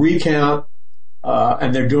doing the recount,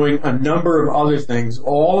 and they're doing a number of other things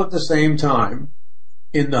all at the same time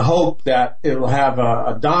in the hope that it'll have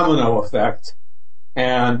a domino effect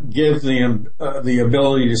and give the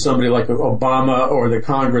ability to somebody like Obama or the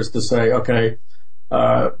Congress to say, okay,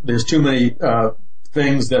 there's too many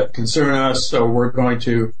things that concern us, so we're going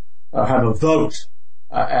to have a vote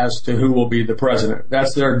as to who will be the president.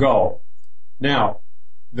 That's their goal. Now,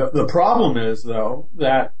 the problem is, though,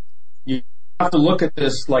 that you have to look at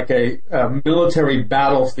this like a military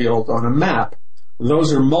battlefield on a map.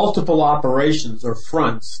 Those are multiple operations or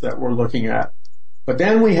fronts that we're looking at. But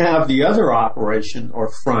then we have the other operation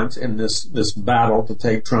or front in this battle to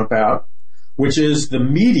take Trump out, which is the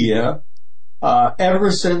media,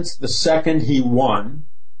 ever since the second he won,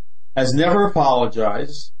 has never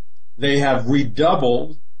apologized. They have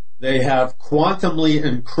redoubled. They have quantumly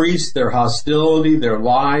increased their hostility, their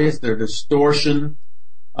lies, their distortion,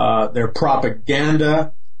 their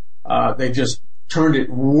propaganda. They just turned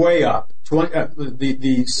it way up.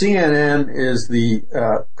 The CNN is the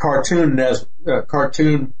cartoon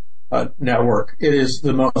network. It is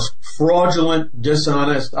the most fraudulent,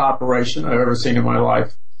 dishonest operation I've ever seen in my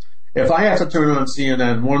life. If I have to turn on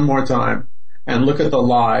CNN one more time and look at the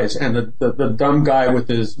lies and the dumb guy with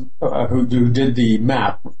his who did the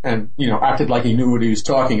map and acted like he knew what he was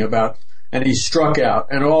talking about, and he struck out,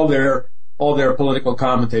 and all their political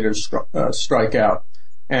commentators strike out,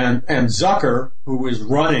 and Zucker, who is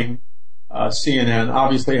running CNN,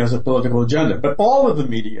 obviously has a political agenda. But all of the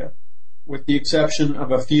media, with the exception of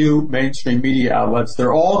a few mainstream media outlets,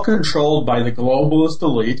 they're all controlled by the globalist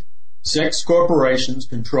elite. 6 corporations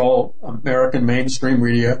control American mainstream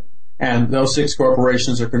media, and those 6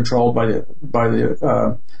 corporations are controlled by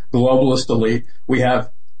the globalist elite. We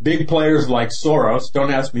have big players like Soros.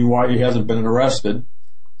 Don't ask me why he hasn't been arrested,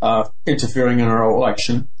 interfering in our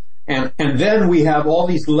election. And then we have all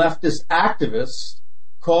these leftist activists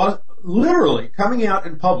literally coming out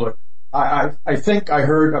in public. I think I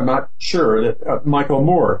heard, I'm not sure, that Michael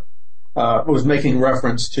Moore was making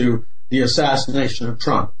reference to the assassination of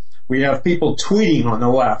Trump. We have people tweeting on the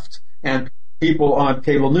left and people on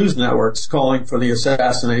cable news networks calling for the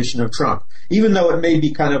assassination of Trump. Even though it may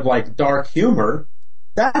be kind of like dark humor,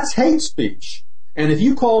 that's hate speech. And if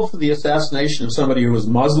you called for the assassination of somebody who was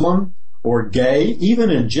Muslim or gay, even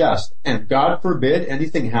in jest, and God forbid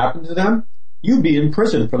anything happened to them, you'd be in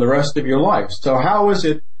prison for the rest of your life. So how is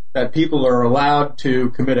it that people are allowed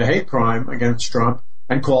to commit a hate crime against Trump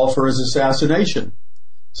and call for his assassination?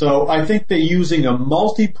 So I think they're using a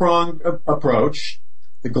multi-pronged approach.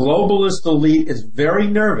 The globalist elite is very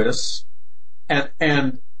nervous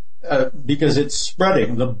and because it's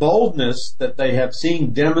spreading. The boldness that they have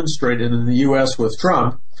seen demonstrated in the U.S. with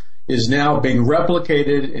Trump is now being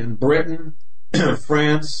replicated in Britain,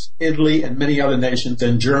 France, Italy, and many other nations,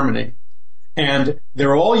 and Germany. And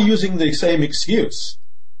they're all using the same excuse,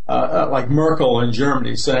 like Merkel in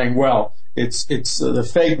Germany saying, well, it's the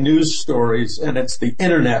fake news stories and it's the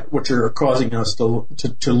internet which are causing us to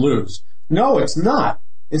lose. No, it's not.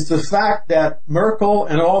 It's the fact that Merkel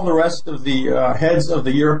and all the rest of the heads of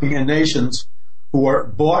the European nations who are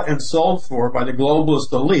bought and sold for by the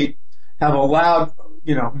globalist elite have allowed,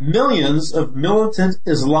 millions of militant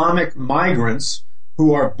Islamic migrants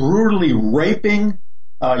who are brutally raping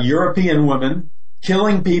European women,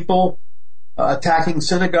 killing people, attacking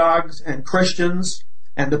synagogues and Christians,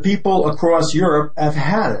 and the people across Europe have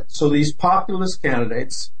had it. So these populist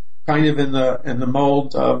candidates, kind of in the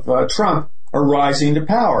mold of Trump, are rising to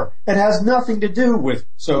power. It has nothing to do with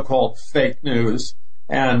so-called fake news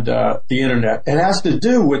and the internet. It has to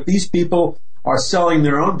do with these people are selling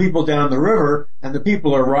their own people down the river, and the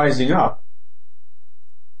people are rising up.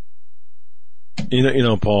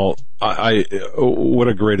 Paul, I what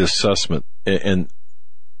a great assessment. And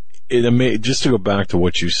just to go back to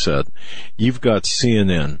what you said, you've got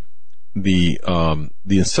CNN, the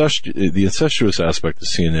incestuous aspect of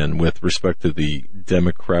CNN with respect to the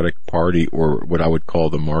Democratic Party, or what I would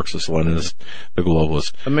call the Marxist-Leninist, the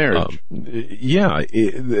globalists. A marriage.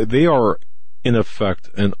 They are in effect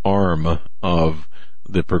an arm of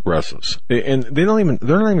the progressives, and they're not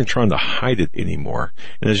even trying to hide it anymore.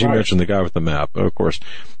 And as you mentioned, the guy with the map, of course.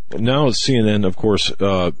 Now CNN, of course,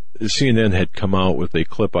 CNN had come out with a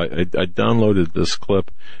clip. I downloaded this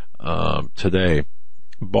clip today.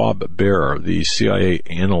 Bob Baer, the CIA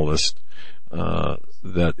analyst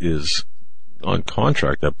that is on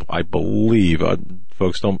contract, I believe,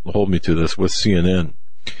 folks don't hold me to this, with CNN,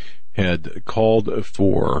 had called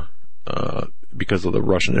for, because of the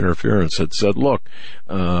Russian interference, had said, look,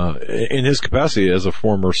 in his capacity as a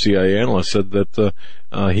former CIA analyst, said that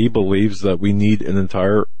he believes that we need an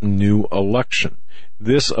entire new election.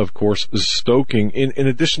 This, of course, is stoking, in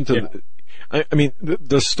addition to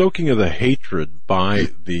the stoking of the hatred by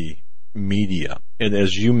the media, and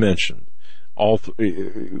as you mentioned,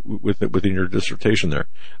 within your dissertation there,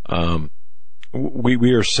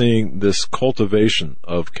 we are seeing this cultivation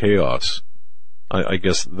of chaos. I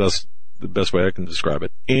guess that's the best way I can describe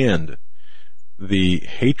it, and the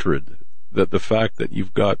hatred, that the fact that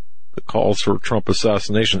you've got the calls for Trump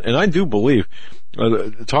assassination, and I do believe,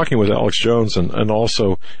 talking with Alex Jones and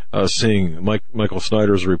also seeing Michael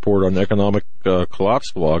Snyder's report on Economic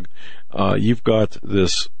Collapse blog, you've got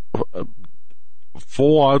this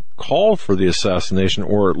full-out call for the assassination,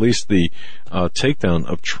 or at least the takedown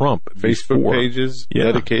of Trump. Facebook pages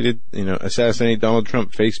dedicated, assassinate Donald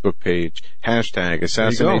Trump Facebook page, hashtag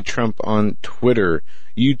assassinate Trump on Twitter,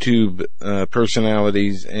 YouTube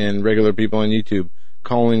personalities and regular people on YouTube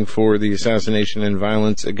calling for the assassination and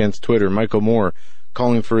violence against Twitter. Michael Moore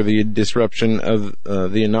calling for the disruption of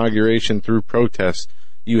the inauguration through protests.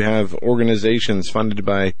 You have organizations funded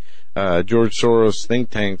by George Soros think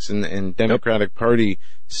tanks and Democratic Party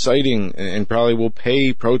citing, and probably will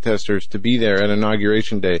pay protesters to be there at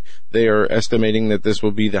Inauguration Day. They are estimating that this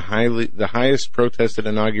will be the highest protested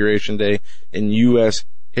Inauguration Day in U.S.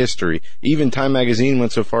 history. Even Time Magazine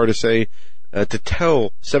went so far to say to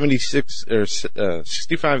tell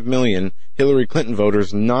 65 million Hillary Clinton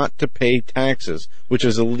voters not to pay taxes, which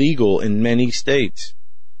is illegal in many states.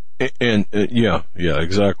 And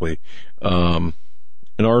exactly. An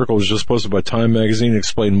article was just posted by Time Magazine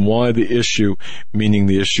explaining why the issue, meaning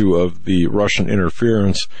the issue of the Russian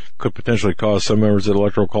interference, could potentially cause some members of the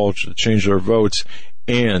Electoral College to change their votes,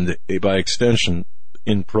 and by extension,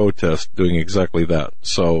 in protest, doing exactly that.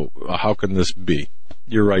 So how can this be?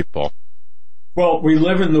 You're right, Paul. Well, we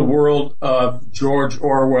live in the world of George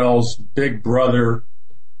Orwell's Big Brother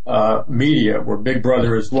media, where Big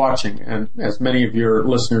Brother is watching. And as many of your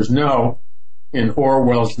listeners know, in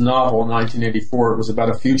Orwell's novel, 1984, it was about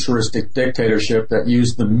a futuristic dictatorship that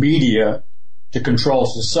used the media to control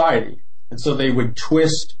society. And so they would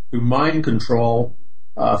twist through mind control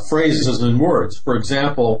phrases and words. For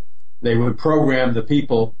example, they would program the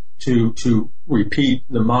people to repeat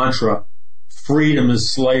the mantra, freedom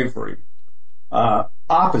is slavery.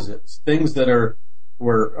 Opposites, things that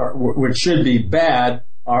which should be bad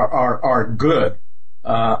are good.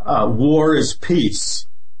 War is peace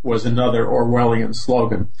was another Orwellian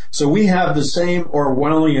slogan. So we have the same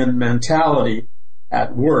Orwellian mentality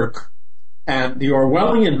at work, and the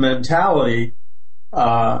Orwellian mentality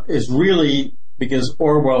is really because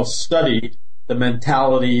Orwell studied the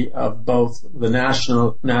mentality of both the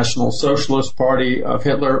National Socialist Party of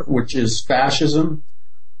Hitler, which is fascism,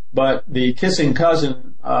 but the kissing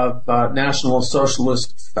cousin of National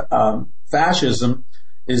Socialist fascism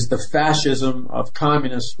is the fascism of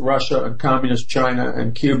communist Russia and communist China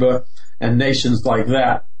and Cuba and nations like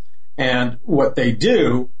that. And what they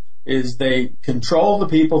do is they control the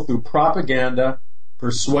people through propaganda,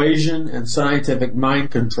 persuasion, and scientific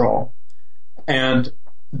mind control. And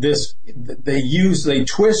they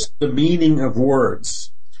twist the meaning of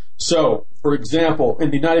words. So, for example,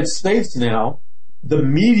 in the United States now, the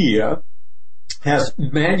media has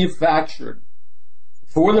manufactured,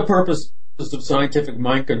 for the purpose of scientific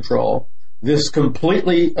mind control, this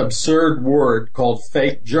completely absurd word called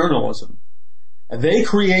fake journalism. They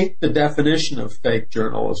create the definition of fake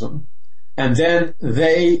journalism, and then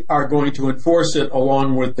they are going to enforce it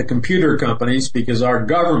along with the computer companies, because our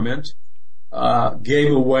government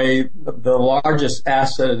gave away the largest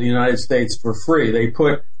asset of the United States for free. They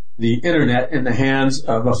put the internet in the hands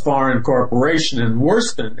of a foreign corporation, and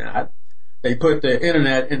worse than that, they put the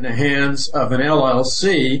internet in the hands of an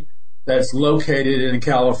LLC that's located in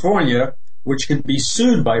California, which can be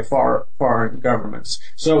sued by foreign governments.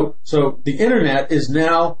 So the internet is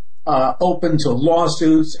now open to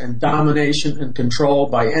lawsuits and domination and control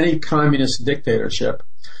by any communist dictatorship.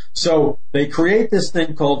 So they create this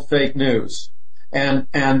thing called fake news. And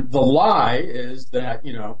the lie is that,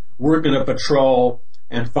 we're going to patrol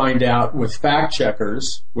and find out with fact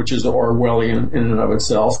checkers, which is Orwellian in and of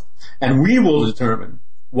itself, and we will determine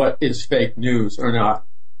what is fake news or not.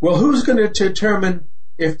 Well, who's going to determine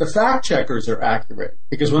if the fact checkers are accurate?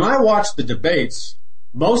 Because when I watch the debates,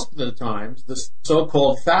 most of the times the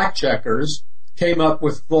so-called fact checkers came up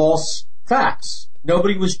with false facts.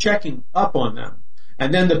 Nobody was checking up on them.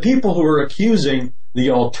 And then the people who are accusing the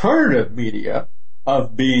alternative media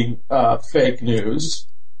of being fake news,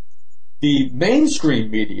 the mainstream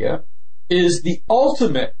media, is the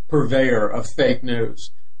ultimate purveyor of fake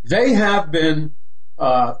news. They have been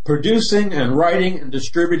producing and writing and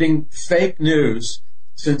distributing fake news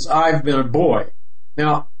since I've been a boy.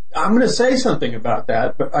 Now, I'm going to say something about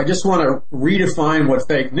that, but I just want to redefine what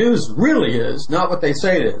fake news really is, not what they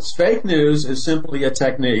say it is. Fake news is simply a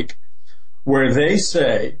technique where they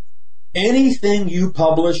say anything you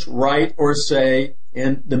publish, write, or say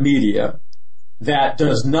in the media that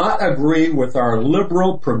does not agree with our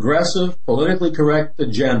liberal, progressive, politically correct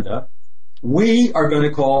agenda, we are going to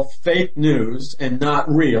call fake news and not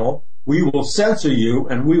real. We will censor you,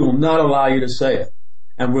 and we will not allow you to say it.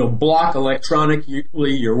 And we'll block electronically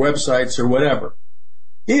your websites or whatever.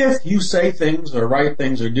 If you say things or write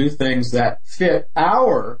things or do things that fit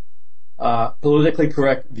our politically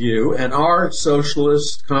correct view and our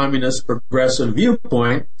socialist, communist, progressive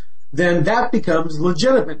viewpoint, then that becomes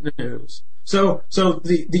legitimate news. So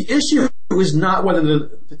the issue is not whether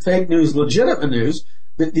the fake news is legitimate news.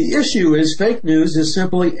 The issue is fake news is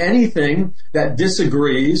simply anything that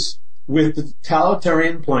disagrees with the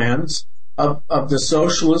totalitarian plans of the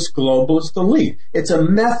socialist globalist elite. It's a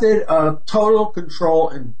method of total control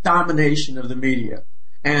and domination of the media.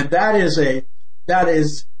 And that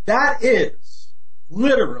is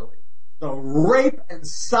literally the rape and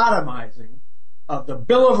sodomizing of the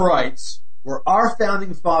Bill of Rights, where our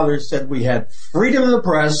founding fathers said we had freedom of the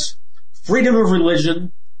press, freedom of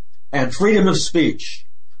religion, and freedom of speech.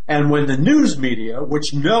 And when the news media,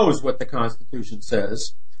 which knows what the Constitution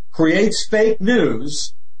says, creates fake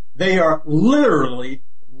news, they are literally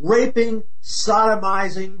raping,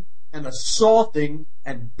 sodomizing, and assaulting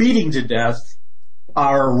and beating to death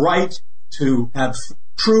our right to have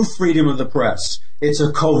true freedom of the press. It's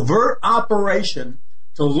a covert operation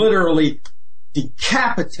to literally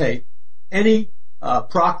decapitate any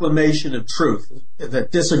proclamation of truth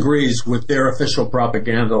that disagrees with their official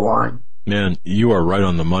propaganda line. Man, you are right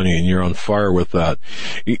on the money, and you're on fire with that.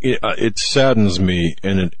 It saddens me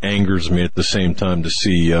and it angers me at the same time to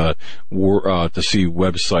see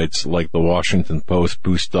websites like the Washington Post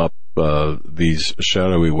boost up these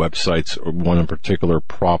shadowy websites, one in particular,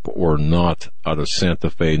 Prop or Not, out of Santa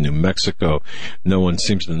Fe, New Mexico. No one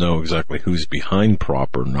seems to know exactly who's behind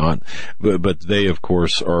Prop or Not, but they, of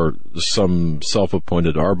course, are some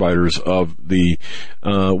self-appointed arbiters of the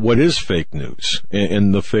what is fake news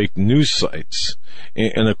and the fake news sites.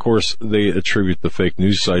 And of course, they attribute the fake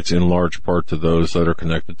news sites in large part to those that are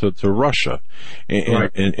connected to Russia.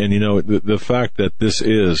 And you know, the fact that this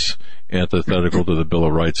is antithetical to the Bill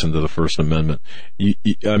of Rights and to the First Amendment,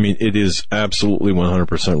 I mean, it is absolutely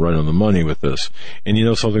 100% right on the money with this. And you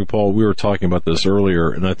know something, Paul, we were talking about this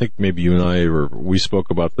earlier, and I think maybe you and we spoke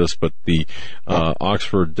about this, but the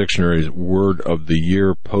Oxford Dictionary's Word of the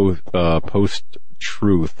Year post-truth,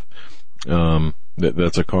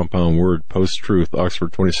 that's a compound word, post-truth,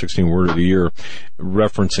 Oxford 2016 Word of the Year,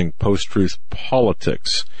 referencing post-truth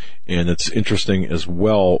politics. And it's interesting as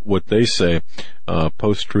well what they say.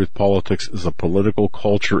 Post-truth politics is a political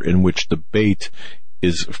culture in which debate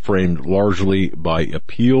is framed largely by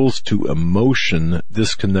appeals to emotion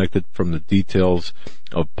disconnected from the details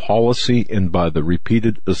of policy and by the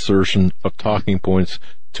repeated assertion of talking points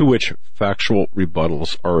to which factual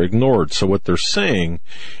rebuttals are ignored. So what they're saying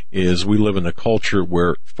is we live in a culture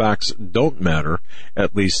where facts don't matter,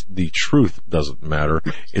 at least the truth doesn't matter.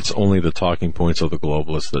 It's only the talking points of the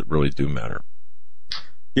globalists that really do matter.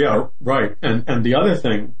 Yeah, right. And the other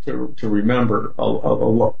thing to remember,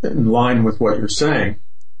 in line with what you're saying,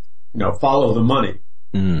 you know, follow the money.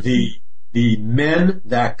 Mm. The men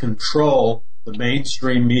that control the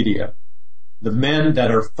mainstream media, the men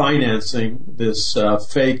that are financing this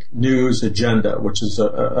fake news agenda, which is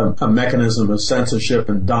a mechanism of censorship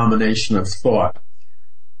and domination of thought,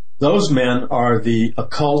 those men are the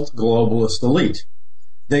occult globalist elite.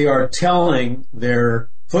 They are telling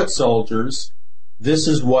their foot soldiers, this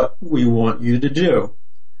is what we want you to do.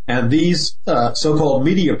 And these so-called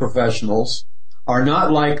media professionals are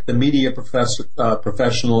not like the media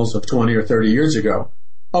professionals of 20 or 30 years ago.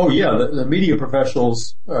 Oh, yeah, the media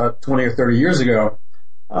professionals 20 or 30 years ago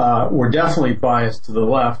were definitely biased to the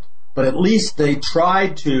left, but at least they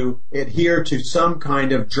tried to adhere to some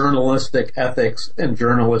kind of journalistic ethics and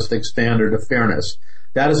journalistic standard of fairness.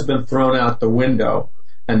 That has been thrown out the window.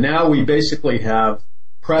 And now we basically have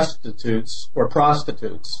prostitutes who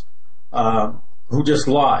just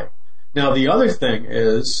lie. Now, the other thing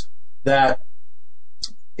is that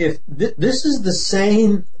if these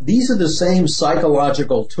are the same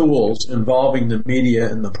psychological tools involving the media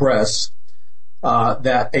and the press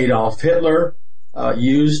that Adolf Hitler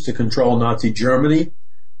used to control Nazi Germany,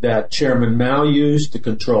 that Chairman Mao used to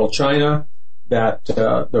control China, that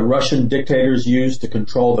the Russian dictators used to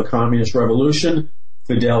control the communist revolution,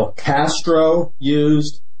 Fidel Castro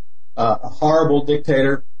used, a horrible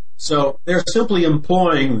dictator. So they're simply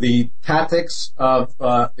employing the tactics of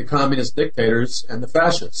the communist dictators and the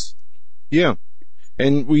fascists. Yeah.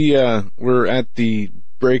 And we're at the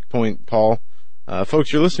break point, Paul.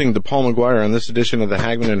 Folks, you're listening to Paul McGuire on this edition of the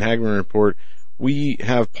Hagmann and Hagmann Report. We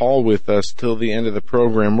have Paul with us till the end of the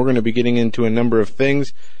program. We're going to be getting into a number of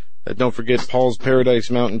things. Don't forget Paul's Paradise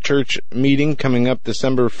Mountain Church meeting coming up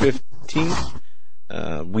December 15th.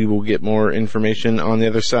 We will get more information on the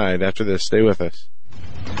other side after this. Stay with us.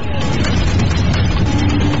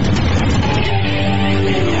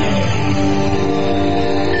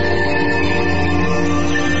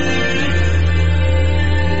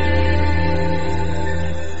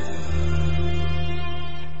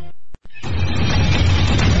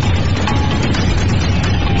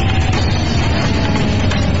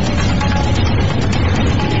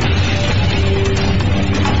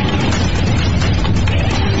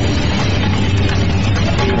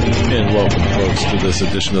 To this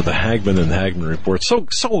edition of the Hagmann and Hagmann Report. So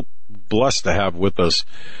blessed to have with us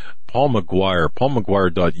Paul McGuire,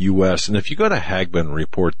 paulmcguire.us. And if you go to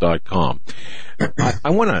hagmannreport.com,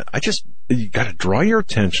 you got to draw your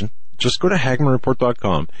attention. Just go to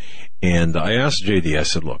hagmannreport.com. And I asked JD, I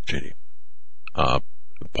said, look, JD,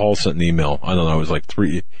 Paul sent an email. I don't know, it was like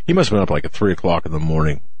 3, he must have been up like at 3 o'clock in the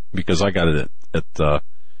morning because I got it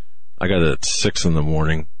at 6 in the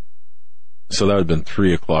morning. So that would have been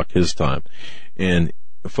 3 o'clock his time. And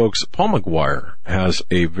folks, Paul McGuire has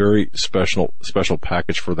a very special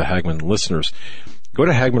package for the Hagmann listeners. Go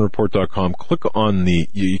to hagmannreport.com, click on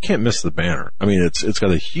you can't miss the banner. I mean, it's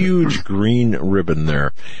got a huge green ribbon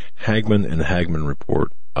there. Hagmann and Hagmann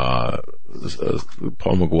Report, Paul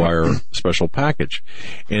McGuire special package.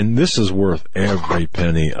 And this is worth every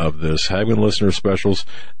penny of this. Hagmann listener specials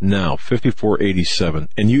now, $54.87.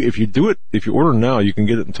 And if you order now, you can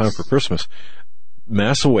get it in time for Christmas.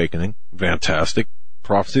 Mass Awakening, fantastic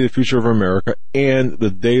Prophecy of the Future of America, and The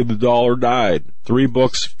Day the Dollar Died. 3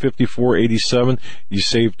 books, $54.87. You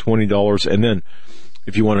save $20. And then,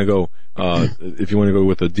 if you want to go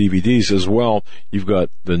with the DVDs as well, you've got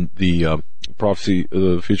the Prophecy of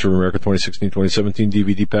the Future of America 2016-2017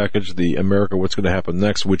 DVD package, the America What's Going to Happen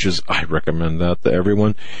Next, which is, I recommend that to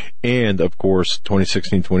everyone. And of course,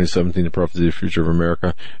 2016-2017, the Prophecy of the Future of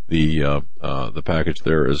America, the package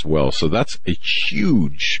there as well. So that's a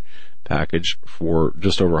huge package for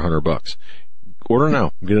just over $100. Order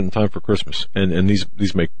now. Get it in time for Christmas. And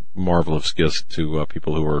these make marvelous gifts to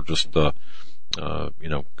people who are just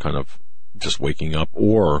kind of just waking up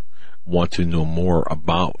or want to know more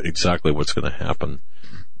about exactly what's going to happen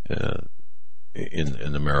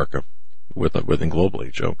in America within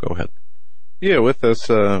globally. Joe, go ahead. Yeah, with us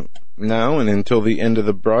now and until the end of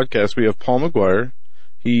the broadcast, we have Paul McGuire.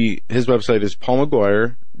 His website is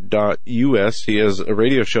paulmcguire.us. He has a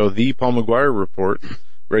radio show, The Paul McGuire Report,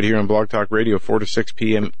 right here on Blog Talk Radio, 4 to 6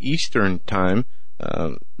 p.m. Eastern Time,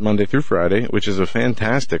 Monday through Friday, which is a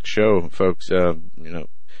fantastic show, folks.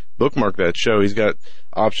 Bookmark that show. He's got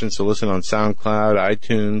options to listen on SoundCloud,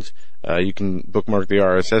 iTunes. You can bookmark the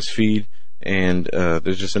RSS feed, and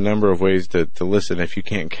there's just a number of ways to listen if you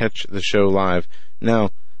can't catch the show live.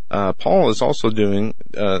 Now, Paul is also doing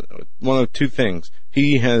one of two things.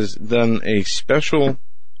 He has done a special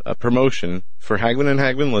promotion for Hagmann and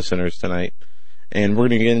Hagmann listeners tonight, and we're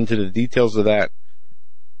going to get into the details of that.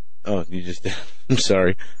 Oh, you just did. I'm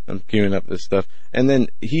sorry. I'm queuing up this stuff. And then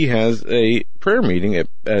he has a prayer meeting at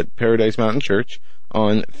Paradise Mountain Church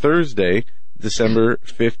on Thursday, December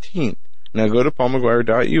 15th. Now go to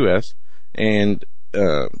paulmcguire.us, and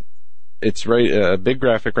it's right, a big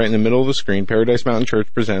graphic right in the middle of the screen. Paradise Mountain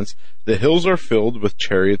Church presents The Hills Are Filled with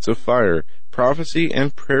Chariots of Fire, Prophecy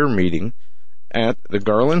and Prayer Meeting at the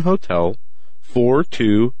Garland Hotel,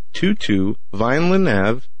 4222 Vineland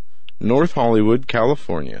Ave, North Hollywood,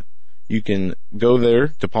 California. You can go there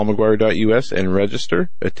to paulmcguire.us and register.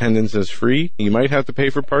 Attendance is free. You might have to pay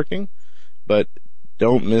for parking, but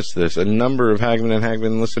don't miss this. A number of Hagmann and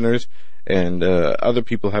Hagmann listeners and other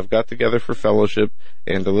people have got together for fellowship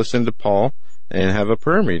and to listen to Paul and have a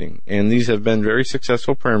prayer meeting. And these have been very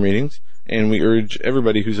successful prayer meetings, and we urge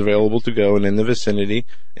everybody who's available to go and in the vicinity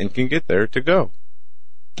and can get there to go.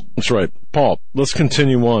 That's right. Paul, let's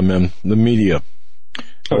continue on, man. The media.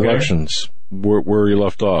 Okay. Elections. Where you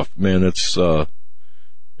left off, man, it's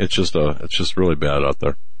just really bad out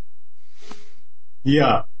there.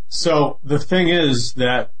 Yeah. So the thing is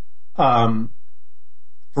that,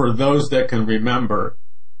 for those that can remember,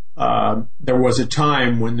 there was a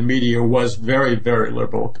time when the media was very, very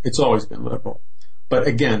liberal. It's always been liberal. But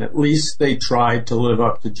again, at least they tried to live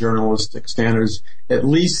up to journalistic standards. At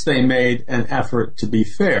least they made an effort to be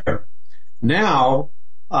fair. Now,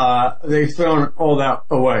 they've thrown all that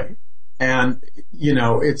away. And,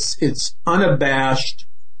 it's unabashed,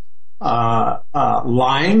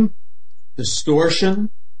 lying,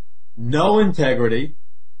 distortion, no integrity.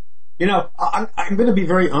 I'm going to be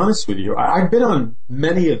very honest with you. I've been on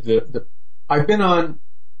many of I've been on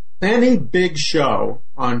any big show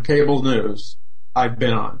on cable news I've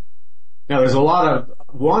been on. Now, there's a lot of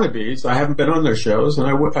wannabes. I haven't been on their shows, and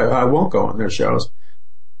I won't go on their shows.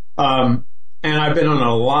 And I've been on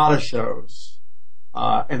a lot of shows.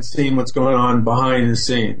 And seeing what's going on behind the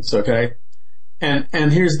scenes, okay? And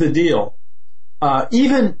here's the deal.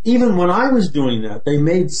 Even when I was doing that, they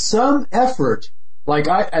made some effort. Like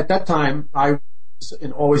at that time, I was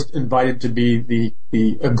always invited to be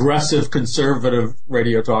the aggressive conservative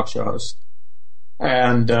radio talk show host.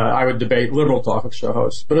 And, I would debate liberal talk show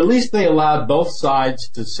hosts. But at least they allowed both sides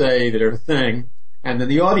to say their thing, and then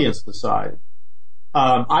the audience decided.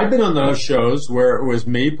 I've been on those shows where it was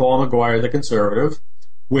me, Paul McGuire, the conservative,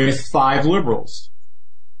 with 5 liberals,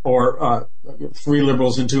 or 3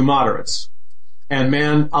 liberals and 2 moderates. And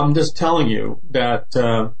man, I'm just telling you that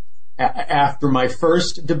after my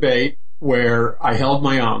first debate, where I held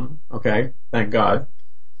my own, okay, thank God,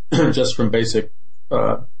 just from basic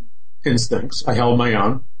instincts, I held my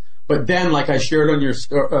own. But then, like I shared on your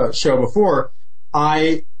show before,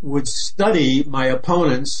 I would study my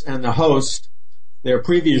opponents and the host, their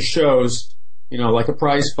previous shows, like a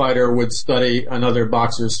prize fighter would study another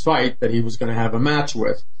boxer's fight that he was going to have a match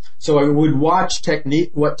with. So I would watch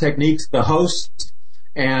what techniques the host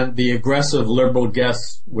and the aggressive liberal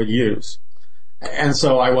guests would use. And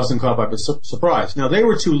so I wasn't caught by surprise. Now, they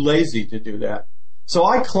were too lazy to do that. So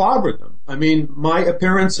I clobbered them. I mean, my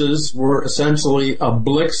appearances were essentially a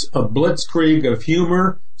blitzkrieg of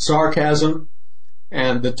humor, sarcasm,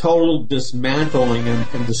 and the total dismantling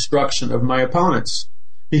and destruction of my opponents.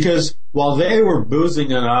 Because while they were boozing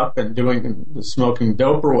it up and smoking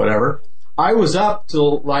dope or whatever, I was up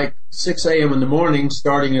till like 6 a.m. in the morning,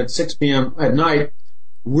 starting at 6 p.m. at night,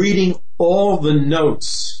 reading all the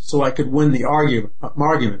notes so I could win the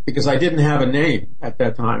argument, because I didn't have a name at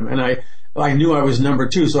that time, and I knew I was number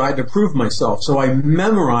 2, so I had to prove myself. So I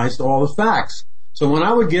memorized all the facts. So when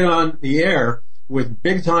I would get on the air with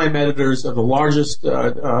big-time editors of the largest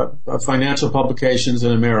financial publications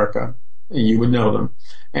in America, you would know them,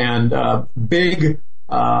 and big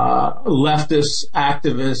leftists,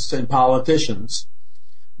 activists, and politicians,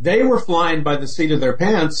 they were flying by the seat of their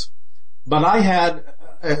pants, but I had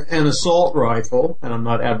an assault rifle, and I'm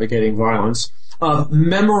not advocating violence, of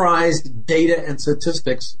memorized data and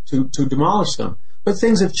statistics to demolish them. But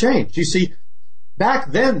things have changed. You see,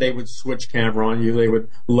 back then they would switch camera on you, they would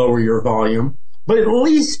lower your volume, but at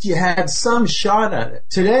least you had some shot at it.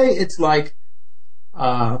 Today it's like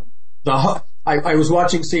I was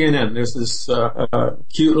watching CNN. There's this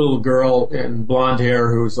cute little girl in blonde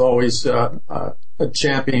hair who's always a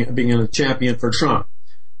champion, being a champion for Trump.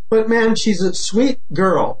 But man, she's a sweet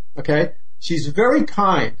girl, okay? She's very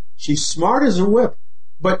kind. She's smart as a whip.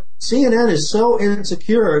 But CNN is so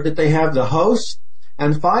insecure that they have the host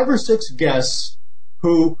and 5 or 6 guests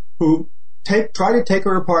who try to take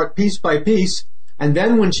her apart piece by piece, and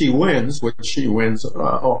then when she wins, which she wins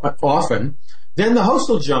often, then the host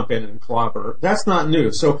will jump in and clobber her. That's not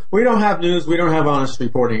news. So we don't have news. We don't have honest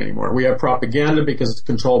reporting anymore. We have propaganda because it's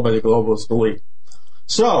controlled by the globalist elite.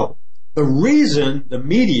 So the reason the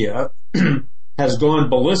media has gone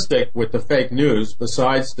ballistic with the fake news,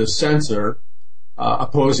 besides to censor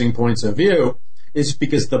opposing points of view, is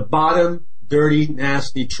because the bottom, dirty,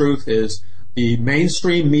 nasty truth is the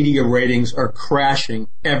mainstream media ratings are crashing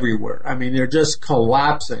everywhere. I mean, they're just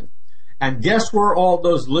collapsing. And guess where all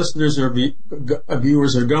those listeners or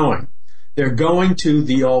viewers are going? They're going to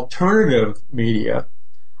the alternative media,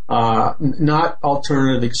 not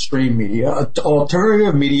alternative extreme media,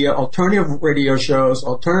 alternative radio shows,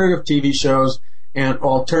 alternative TV shows, and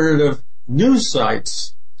alternative news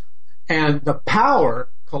sites. And the power,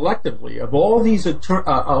 collectively, of all these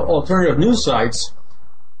alternative news sites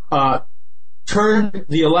turned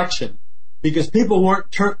the election, because people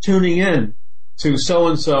weren't tuning in to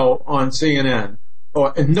so-and-so on CNN,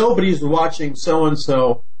 and nobody's watching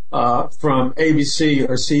so-and-so from ABC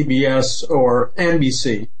or CBS or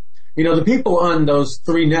NBC. You know, the people on those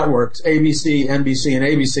 3 networks, ABC, NBC, and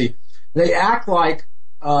ABC, they act like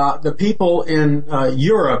the people in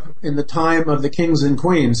Europe in the time of the kings and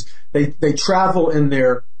queens. They travel in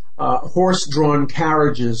their horse-drawn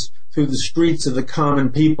carriages through the streets of the common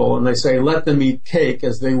people, and they say, let them eat cake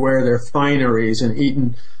as they wear their fineries and eat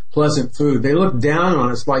pleasant food. They look down on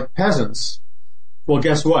us like peasants. Well,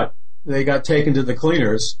 guess what? They got taken to the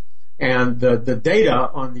cleaners, and the data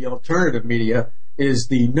on the alternative media is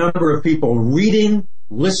the number of people reading,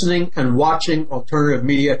 listening, and watching alternative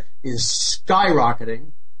media is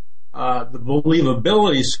skyrocketing. The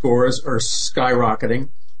believability scores are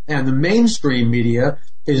skyrocketing, and the mainstream media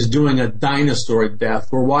is doing a dinosaur death.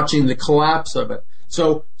 We're watching the collapse of it.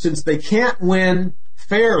 So since they can't win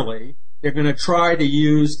fairly, they're going to try to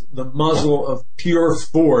use the muzzle of pure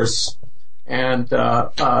force and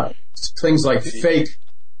things like fake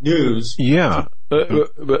news. Yeah,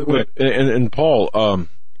 and Paul,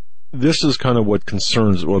 this is kind of what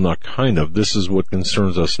concerns. Well, not kind of. This is what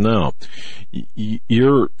concerns us now.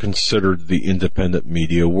 You're considered the independent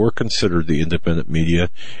media. We're considered the independent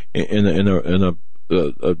media, and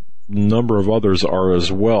a number of others are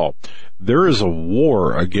as well. There is a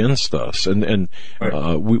war against us, and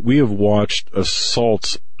right. We have watched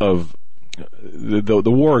assaults of the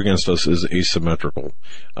war against us is asymmetrical.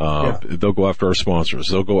 They'll go after our sponsors.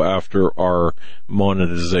 They'll go after our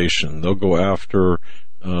monetization. They'll go after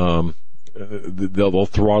they'll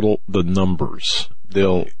throttle the numbers.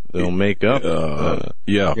 They'll make up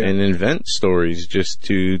and invent stories just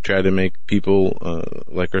to try to make people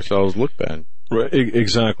like ourselves look bad. Right,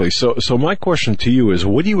 exactly. So my question to you is,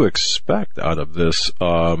 what do you expect out of this?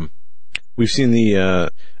 We've seen the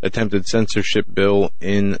attempted censorship bill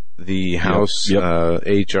in the House,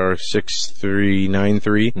 H.R.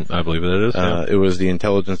 6393. I believe it is. It was the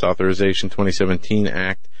Intelligence Authorization 2017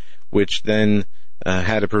 Act, which then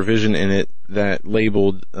had a provision in it that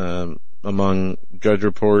labeled, among Drudge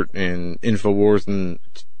Report and InfoWars and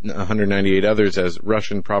 198 others, as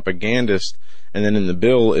Russian propagandists. And then in the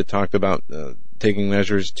bill, it talked about taking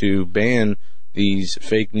measures to ban these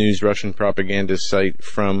fake news Russian propagandist site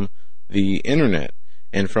from the internet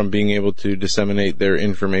and from being able to disseminate their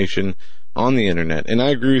information on the internet. And I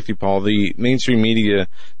agree with you, Paul. The mainstream media,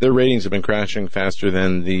 their ratings have been crashing faster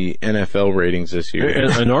than the NFL ratings this year.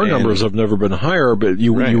 And our numbers have never been higher, but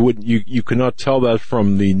you cannot tell that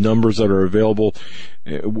from the numbers that are available.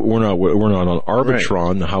 We're not on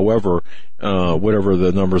Arbitron. Right. However, whatever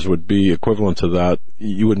the numbers would be equivalent to that,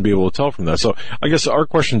 you wouldn't be able to tell from that. So I guess our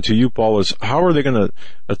question to you, Paul, is how are they going to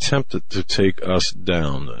attempt to take us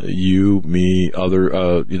down? You, me, other,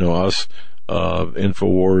 us,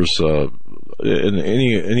 InfoWars, and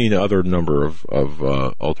any other number of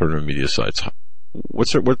alternative media sites.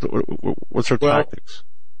 What's their tactics?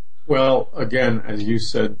 Well, again, as you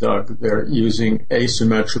said, Doug, they're using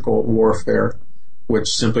asymmetrical warfare, which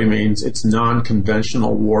simply means it's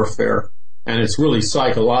non-conventional warfare, and it's really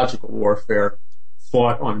psychological warfare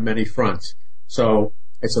fought on many fronts. So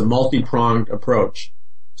it's a multi-pronged approach.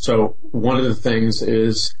 So one of the things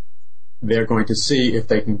is they're going to see if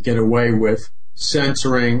they can get away with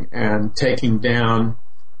censoring and taking down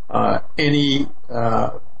any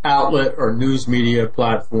outlet or news media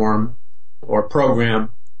platform or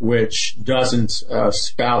program which doesn't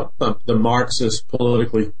spout the Marxist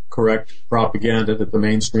politically correct propaganda that the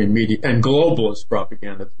mainstream media and globalist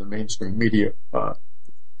propaganda that the mainstream media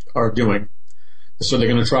are doing. So they're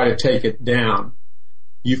going to try to take it down.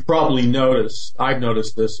 You've probably noticed, I've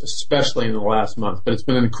noticed this, especially in the last month, but it's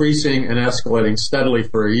been increasing and escalating steadily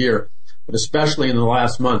for a year, but especially in the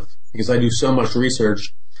last month, because I do so much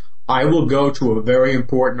research, I will go to a very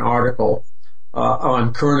important article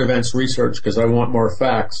on current events research because I want more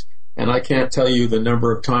facts, and I can't tell you the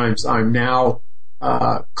number of times I'm now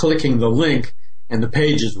clicking the link and the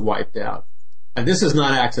page is wiped out. And this is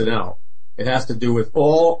not accidental. It has to do with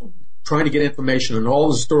all trying to get information on all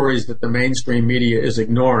the stories that the mainstream media is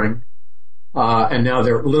ignoring, and now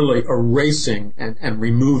they're literally erasing and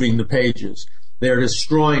removing the pages. They're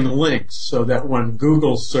destroying links so that when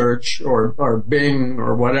Google search or Bing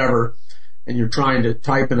or whatever, and you're trying to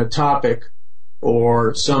type in a topic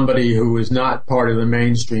or somebody who is not part of the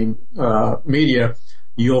mainstream media,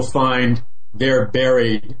 you'll find they're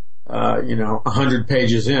buried, 100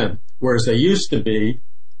 pages in, whereas they used to be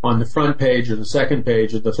on the front page or the second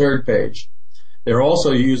page or the third page. They're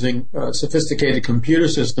also using sophisticated computer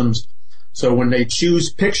systems, so when they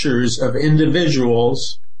choose pictures of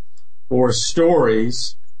individuals or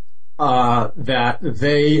stories that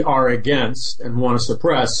they are against and want to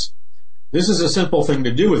suppress, this is a simple thing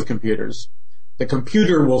to do with computers. The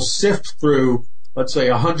computer will sift through, let's say,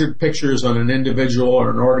 100 pictures on an individual or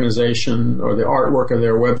an organization or the artwork of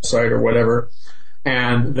their website or whatever,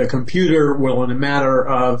 and the computer will, in a matter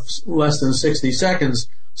of less than 60 seconds,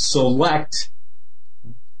 select,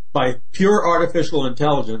 by pure artificial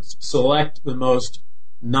intelligence, select the most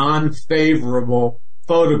non-favorable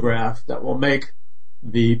photograph that will make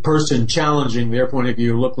the person challenging their point of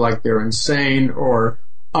view look like they're insane or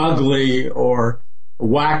ugly or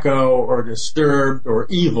wacko or disturbed or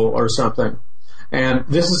evil or something. And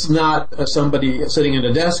this is not somebody sitting at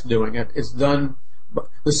a desk doing it. It's done.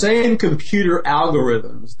 The same computer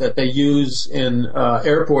algorithms that they use in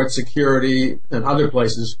airport security and other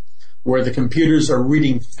places where the computers are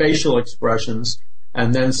reading facial expressions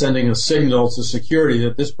and then sending a signal to security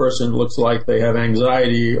that this person looks like they have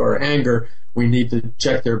anxiety or anger. We need to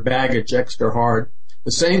check their baggage extra hard.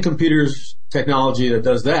 The same computer's technology that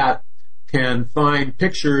does that can find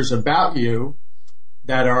pictures about you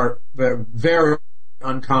that are very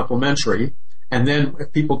uncomplimentary. And then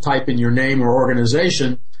if people type in your name or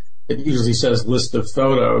organization, it usually says list of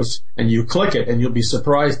photos, and you click it, and you'll be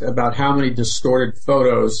surprised about how many distorted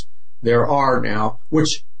photos there are now,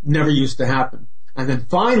 which never used to happen. And then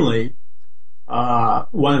finally,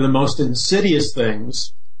 one of the most insidious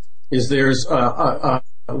things is there's a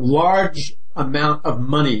large amount of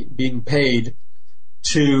money being paid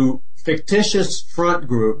to fictitious front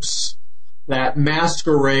groups that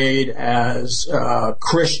masquerade as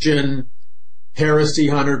Christian heresy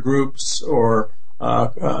hunter groups or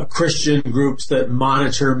Christian groups that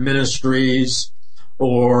monitor ministries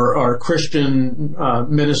or Christian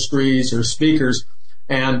ministries or speakers,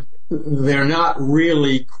 and they're not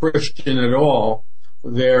really Christian at all.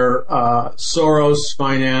 They're Soros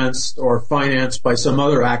financed or financed by some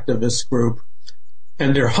other activist group,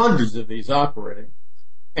 and there are hundreds of these operating.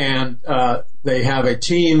 And they have a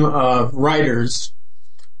team of writers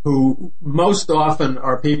who most often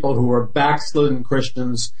are people who are backslidden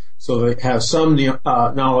Christians, so they have some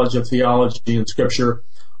knowledge of theology and scripture,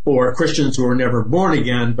 or Christians who were never born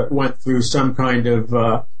again but went through some kind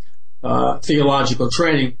of theological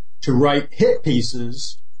training to write hit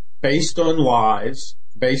pieces based on lies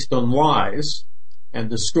and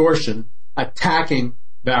distortion, attacking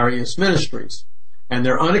various ministries. and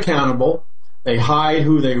they're unaccountable. They hide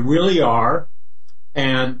who they really are,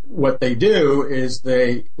 and what they do is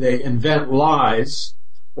they invent lies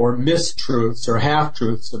or mistruths or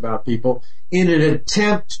half-truths about people in an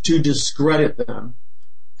attempt to discredit them.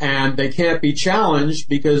 And they can't be challenged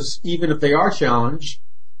because even if they are challenged,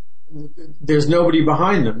 there's nobody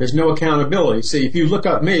behind them. There's no accountability. See, if you look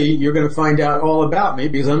up me, you're going to find out all about me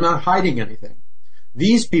because I'm not hiding anything.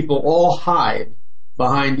 These people all hide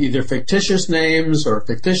behind either fictitious names or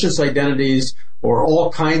fictitious identities or all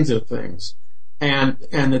kinds of things. And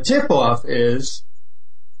the tip-off is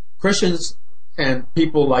Christians and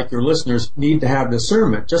people like your listeners need to have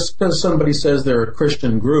discernment. Just because somebody says they're a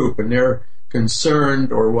Christian group and they're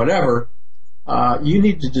concerned or whatever, you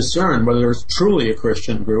need to discern whether it's truly a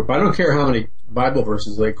Christian group. I don't care how many Bible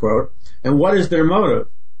verses they quote, and what is their motive.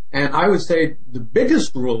 And I would say the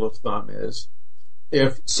biggest rule of thumb is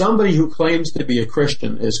if somebody who claims to be a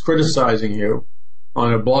Christian is criticizing you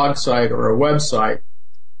on a blog site or a website,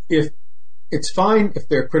 if it's fine if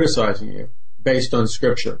they're criticizing you based on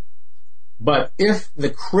Scripture. But if the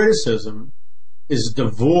criticism is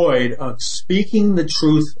devoid of speaking the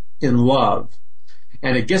truth in love,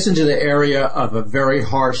 and it gets into the area of a very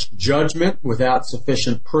harsh judgment without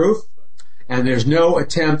sufficient proof, and there's no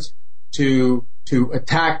attempt to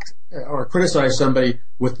attack or criticize somebody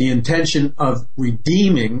with the intention of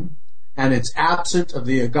redeeming, and it's absent of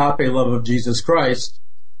the agape love of Jesus Christ,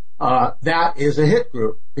 that is a hit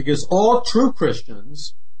group. Because all true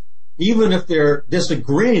Christians, even if they're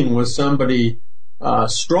disagreeing with somebody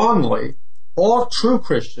strongly, all true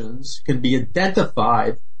Christians can be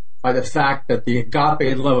identified by the fact that the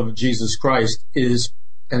agape love of Jesus Christ is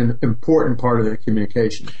an important part of their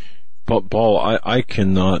communication. But Paul, I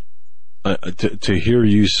cannot to hear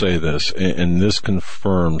you say this, and this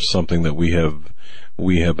confirms something that we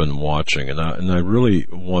have been watching, and I really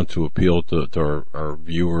want to appeal to our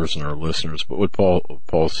viewers and our listeners. But what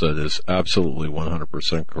Paul said is absolutely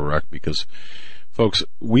 100% correct, because folks,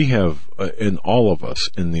 we have in all of us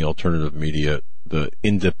in the alternative media, the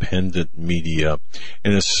independent media,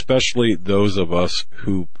 and especially those of us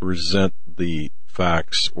who present the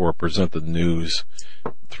facts or present the news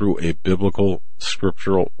through a biblical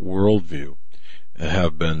scriptural worldview,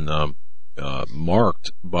 have been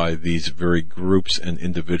marked by these very groups and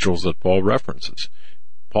individuals that Paul references.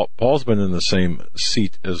 Paul's been in the same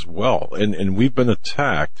seat as well, and we've been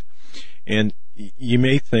attacked. And you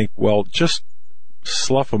may think, well, just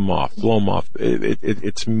slough them off, blow them off.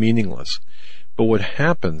 It's meaningless. But what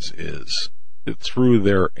happens is that through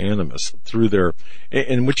their animus,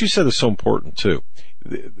 and what you said is so important too,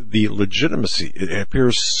 the legitimacy, it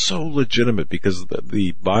appears so legitimate because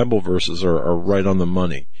the Bible verses are right on the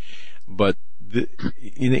money. But,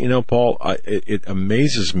 Paul, it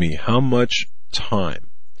amazes me how much time,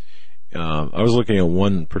 I was looking at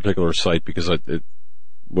one particular site because I'm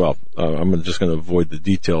just going to avoid the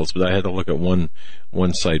details, but I had to look at one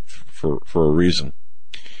site for a reason.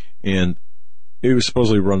 And it was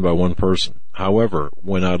supposedly run by one person. However,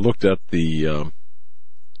 when I looked at the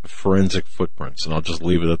forensic footprints, and I'll just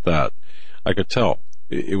leave it at that, I could tell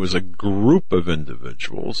it was a group of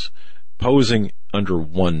individuals posing under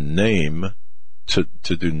one name to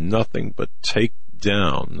do nothing but take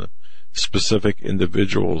down specific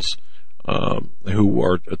individuals who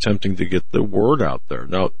are attempting to get the word out there.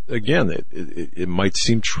 Now, again, it might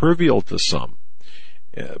seem trivial to some,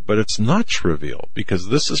 but it's not trivial, because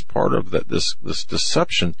this is part of this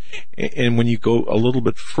deception. And when you go a little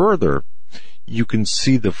bit further, you can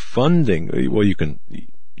see the funding.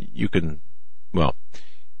 Well,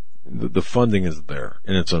 the funding is there,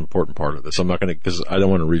 and it's an important part of this. I'm not going to, because I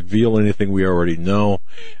don't want to reveal anything we already know,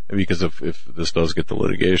 because if this does get to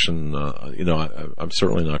litigation, I'm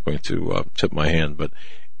certainly not going to tip my hand. But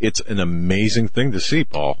it's an amazing thing to see,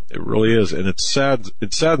 Paul. It really is, and it's sad.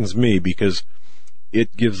 It saddens me because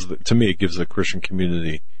it gives the Christian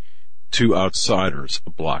community, to outsiders,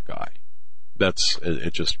 a black eye.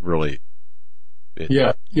 It just really.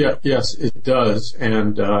 Yes, it does.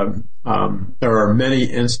 And there are many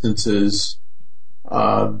instances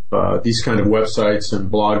of these kind of websites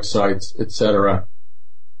and blog sites, etc.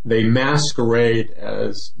 They masquerade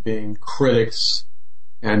as being critics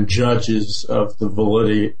and judges of the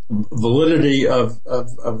validity of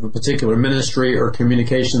a particular ministry or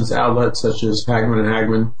communications outlet, such as Hagmann and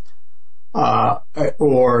Hagmann,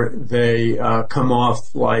 or they come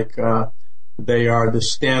off like they are the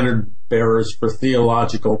standard bearers for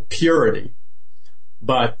theological purity.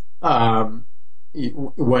 But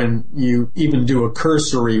when you even do a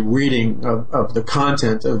cursory reading of the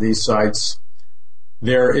content of these sites,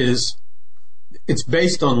 it's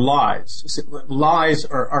based on lies. Lies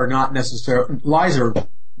are not necessarily, lies are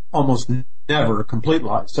almost never complete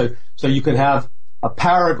lies. So you could have a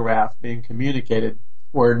paragraph being communicated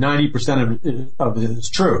where 90% of it is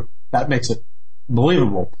true. That makes it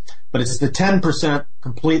believable. But it's the 10%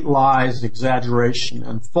 complete lies, exaggeration,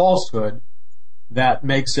 and falsehood that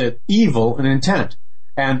makes it evil in intent.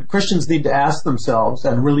 And Christians need to ask themselves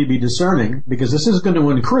and really be discerning, because this is going to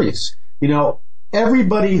increase. You know,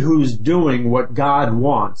 everybody who's doing what God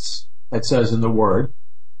wants, it says in the Word,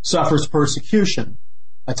 suffers persecution,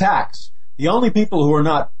 attacks. The only people who are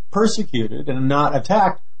not persecuted and not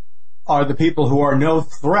attacked are the people who are no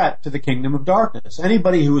threat to the kingdom of darkness.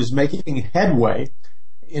 Anybody who is making headway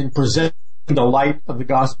in presenting the light of the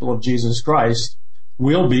gospel of Jesus Christ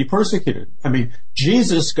will be persecuted. I mean,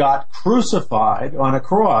 Jesus got crucified on a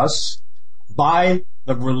cross by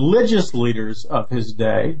the religious leaders of his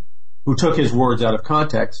day, who took his words out of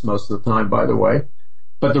context most of the time, by the way.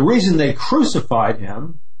 But the reason they crucified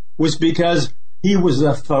him was because he was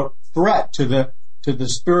a threat to the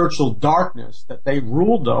spiritual darkness that they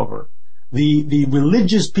ruled over. The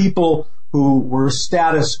religious people who were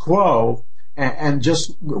status quo and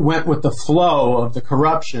just went with the flow of the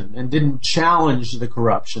corruption and didn't challenge the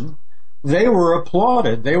corruption, they were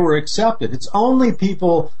applauded, they were accepted. It's only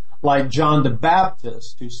people like John the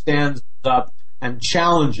Baptist who stands up and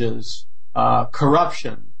challenges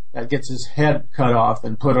corruption that gets his head cut off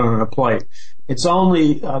and put on a plate. It's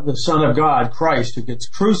only the Son of God, Christ, who gets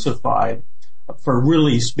crucified for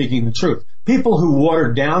really speaking the truth. People who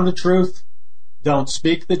water down the truth, don't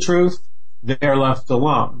speak the truth, they're left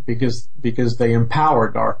alone because they empower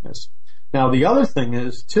darkness. Now, the other thing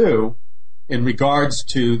is, too, in regards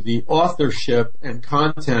to the authorship and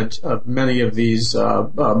content of many of these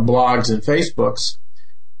blogs and Facebooks,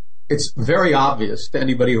 it's very obvious to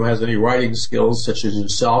anybody who has any writing skills, such as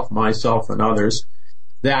yourself, myself, and others,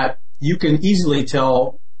 that you can easily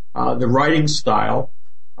tell the writing style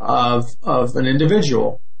of an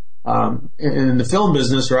individual. In the film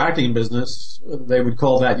business or acting business, they would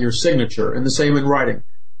call that your signature, and the same in writing.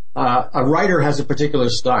 A writer has a particular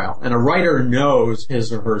style, and a writer knows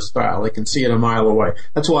his or her style. They can see it a mile away.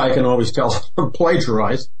 That's why I can always tell I'm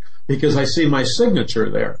plagiarized, because I see my signature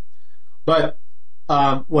there. But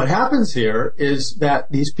what happens here is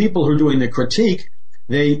that these people who are doing the critique,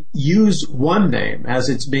 they use one name as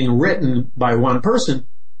it's being written by one person,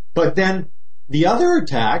 but then the other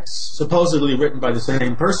attacks, supposedly written by the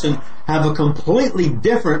same person, have a completely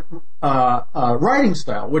different writing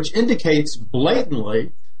style, which indicates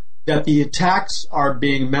blatantly that the attacks are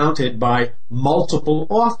being mounted by multiple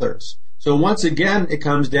authors. So once again, it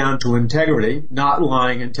comes down to integrity, not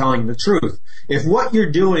lying and telling the truth. If what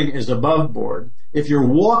you're doing is above board, if you're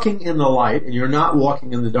walking in the light and you're not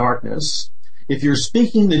walking in the darkness, if you're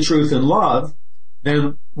speaking the truth in love,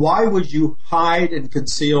 then why would you hide and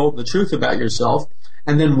conceal the truth about yourself?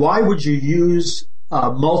 And then why would you use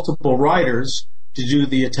multiple writers to do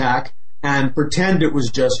the attack and pretend it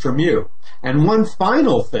was just from you? And one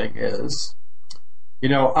final thing is, you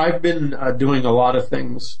know, I've been doing a lot of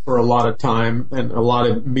things for a lot of time and a lot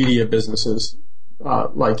of media businesses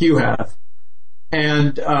like you have.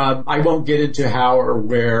 And I won't get into how or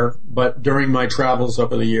where, but during my travels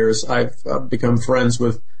over the years, I've become friends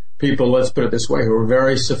with people, let's put it this way, who are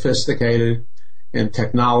very sophisticated in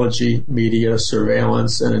technology, media,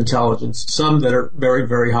 surveillance, and intelligence, some that are very,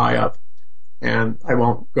 very high up. And I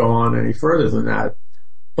won't go on any further than that.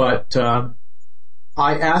 But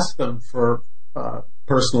I ask them for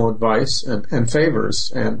personal advice and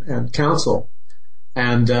favors and counsel.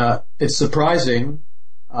 And it's surprising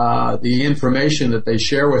the information that they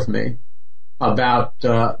share with me about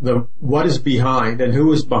what is behind and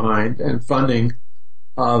who is behind and funding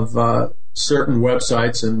of certain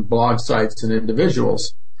websites and blog sites and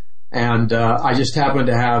individuals. And I just happen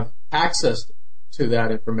to have access to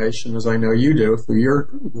that information, as I know you do,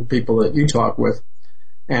 through the people that you talk with.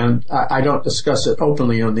 And I don't discuss it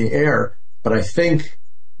openly on the air, but I think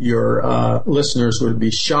your listeners would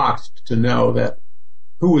be shocked to know that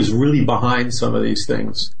who is really behind some of these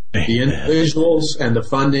things. The individuals and the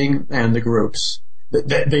funding and the groups.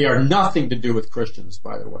 They are nothing to do with Christians,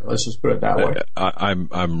 by the way. Let's just put it that way.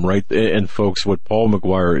 I'm right. And folks, what Paul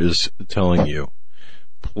McGuire is telling you,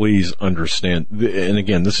 please understand. And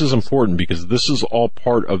again, this is important because this is all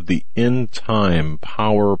part of the end time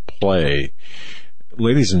power play.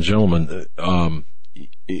 Ladies and gentlemen,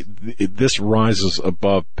 this rises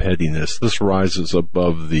above pettiness. This rises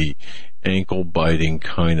above the ankle-biting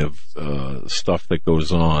kind of stuff that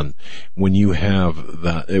goes on. When you have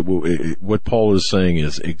that, what Paul is saying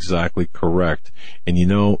is exactly correct. And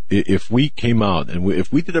if we came out and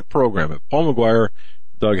if we did a program, if Paul McGuire,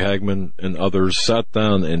 Doug Hagmann, and others sat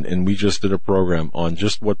down and we just did a program on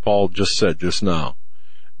just what Paul just said just now,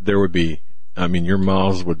 there would be, your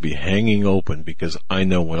mouths would be hanging open, because I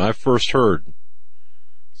know when I first heard,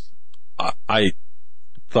 I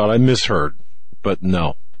thought I misheard, but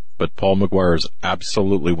no. But Paul McGuire is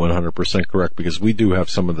absolutely 100% correct, because we do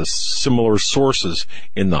have some of the similar sources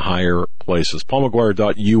in the higher places.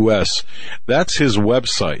 PaulMcGuire.us, that's his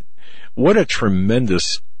website. What a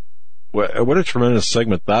tremendous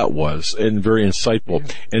segment that was, and very insightful.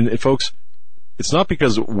 And folks, it's not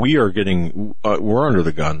because we're under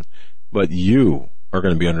the gun, but you are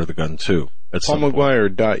going to be under the gun too.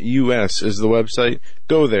 PaulMcGuire.us is the website.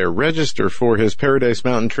 Go there, register for his Paradise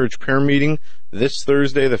Mountain Church prayer meeting this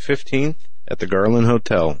Thursday, the 15th, at the Garland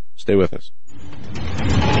Hotel. Stay with us.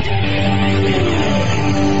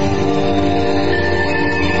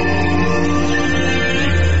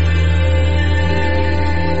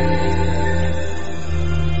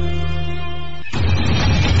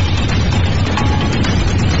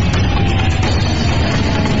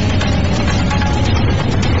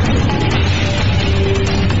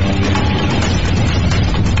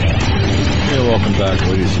 Welcome back,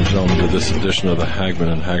 ladies and gentlemen, to this edition of the Hagmann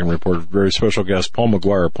and Hagmann Report. Very special guest, Paul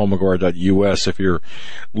McGuire, PaulMcGuire.us. If you're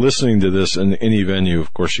listening to this in any venue,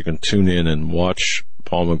 of course, you can tune in and watch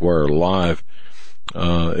Paul McGuire live.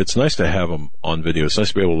 It's nice to have him on video. It's nice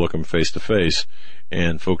to be able to look him face to face.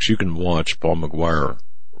 And folks, you can watch Paul McGuire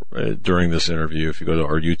during this interview if you go to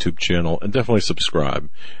our YouTube channel, and definitely subscribe,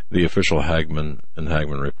 the official Hagmann and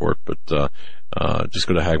Hagmann Report. But just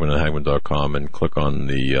go to HagmannandHagmann.com and click on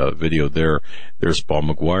the video there. There's Paul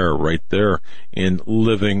McGuire right there in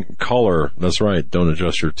living color. That's right. Don't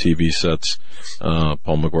adjust your TV sets. Paul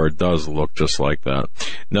McGuire does look just like that.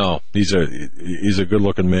 No, he's a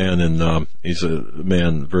good-looking man, and he's a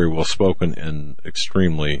man very well-spoken and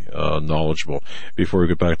extremely knowledgeable. Before we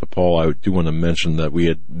get back to Paul, I do want to mention that we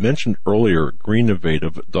had mentioned earlier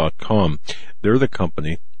greeninnovative.com. They're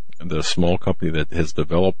the small company that has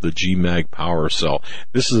developed the G-Mag power cell.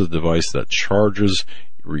 This is a device that charges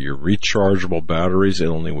your rechargeable batteries. It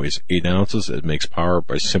only weighs 8 ounces. It makes power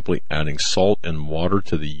by simply adding salt and water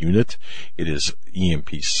to the unit. It is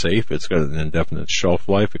EMP safe. It's got an indefinite shelf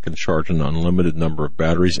life. It can charge an unlimited number of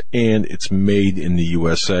batteries, and it's made in the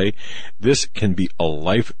USA. This can be a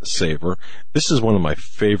lifesaver. This is one of my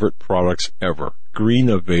favorite products ever.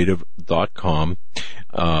 greeninnovative.com.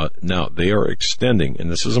 Now they are extending,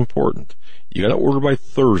 and this is important. You got to order by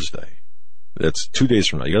Thursday. That's 2 days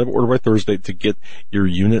from now. You got to order by Thursday to get your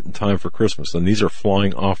unit in time for Christmas. And these are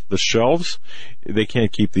flying off the shelves. They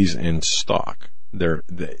can't keep these in stock.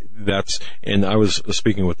 And I was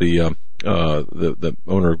speaking with the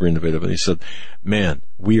owner of Green Innovative, and he said, "Man,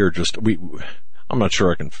 I'm not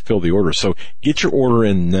sure I can fill the order. So get your order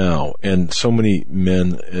in now." And so many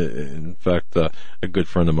men, in fact, a good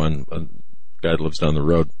friend of mine, a guy that lives down the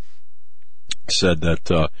road, said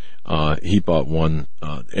that he bought one,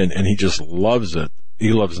 and he just loves it.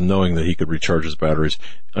 He loves knowing that he could recharge his batteries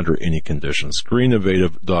under any conditions.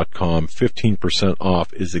 greeninnovative.com, 15%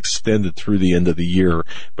 off is extended through the end of the year.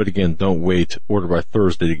 But again, don't wait. Order by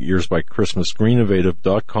Thursday to get yours by Christmas.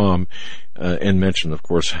 greeninnovative.com, and mention, of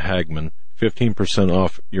course, Hagmann. 15%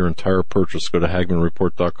 off your entire purchase. Go to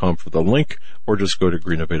HagmannReport.com for the link, or just go to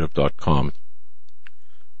greeninnovative.com.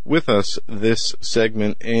 With us this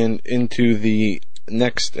segment and into the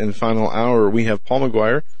next and final hour, we have Paul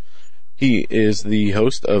McGuire. He is the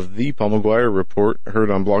host of the Paul McGuire Report,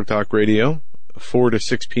 heard on Blog Talk Radio, 4 to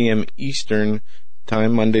 6 p.m. Eastern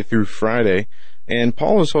Time, Monday through Friday. And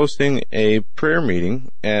Paul is hosting a prayer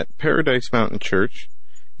meeting at Paradise Mountain Church.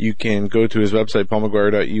 You can go to his website,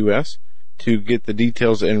 PaulMcGuire.us, to get the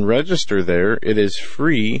details and register there. It is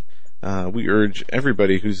free. We urge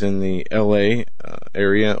everybody who's in the LA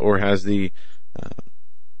area or can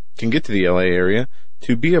get to the LA area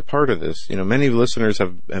to be a part of this. Many listeners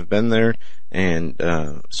have been there, and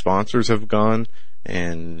sponsors have gone,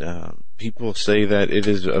 and people say that it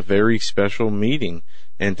is a very special meeting.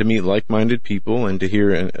 And to meet like-minded people and to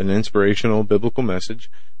hear an inspirational biblical message,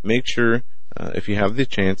 make sure, if you have the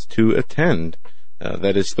chance, to attend.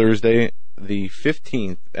 That is Thursday, the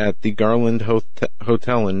 15th, at the Garland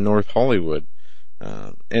Hotel in North Hollywood.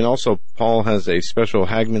 And also, Paul has a special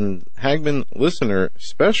Hagmann listener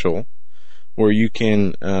special, where you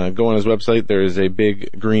can go on his website. There is a big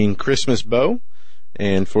green Christmas bow,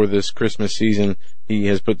 And for this Christmas season, he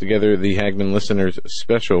has put together the Hagmann Listeners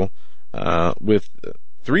Special with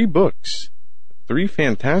 3 books, 3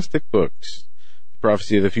 fantastic books. The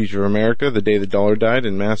Prophecy of the Future of America, The Day the Dollar Died,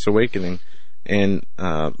 and Mass Awakening, and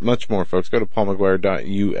much more, folks. Go to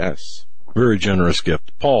paulmcguire.us. Very generous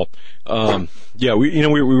gift. Paul, we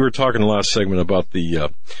were talking in the last segment about the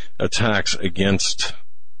attacks against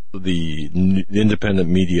the independent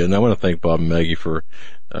media, and I want to thank Bob and Maggie for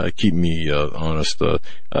keeping me honest.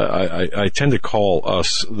 I tend to call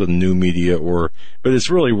us the new media, but it's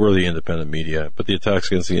really we're the independent media. But the attacks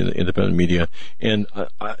against the independent media, and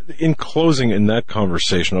in closing in that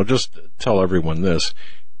conversation, I'll just tell everyone this: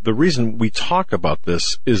 the reason we talk about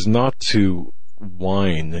this is not to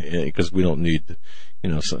whine, because we don't need,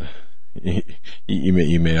 so you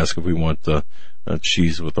may ask if we want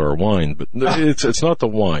cheese with our wine, but it's not to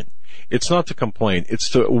whine. It's not to complain. It's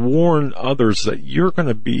to warn others that you're going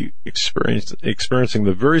to be experiencing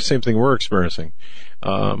the very same thing we're experiencing.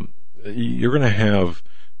 You're going to have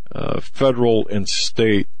federal and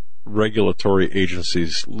state regulatory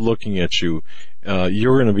agencies looking at you.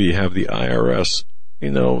 You're going to have the IRS,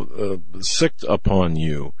 sicked upon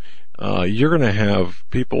you. You're going to have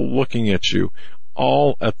people looking at you,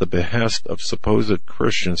 all at the behest of supposed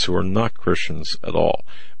Christians who are not Christians at all.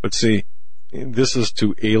 But see, this is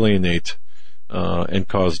to alienate and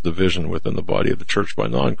cause division within the body of the church by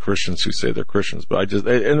non-Christians who say they're Christians. But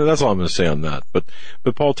and that's all I'm going to say on that. But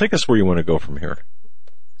Paul, take us where you want to go from here.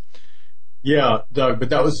 Yeah, Doug, but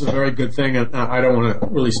that was a very good thing, and I don't want to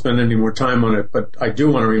really spend any more time on it, but I do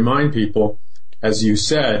want to remind people, as you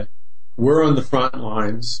said, we're on the front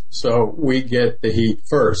lines, so we get the heat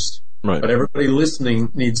first. Right. But everybody listening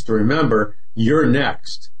needs to remember, you're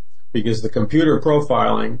next, because the computer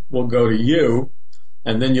profiling will go to you,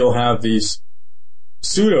 and then you'll have these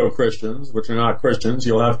pseudo-Christians, which are not Christians.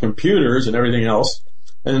 You'll have computers and everything else.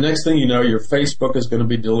 And the next thing you know, your Facebook is going to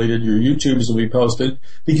be deleted, your YouTubes will be posted,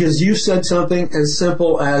 because you said something as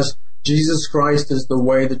simple as, Jesus Christ is the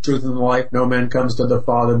way, the truth, and the life. No man comes to the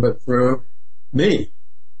Father but through me.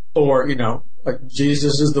 Or,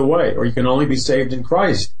 Jesus is the way, or you can only be saved in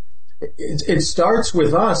Christ. It starts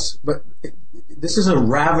with us, but this is a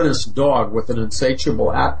ravenous dog with an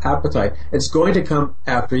insatiable appetite. It's going to come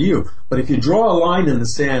after you. But if you draw a line in the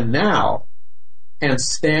sand now and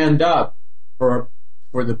stand up for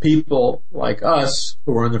the people like us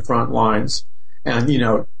who are in the front lines, and,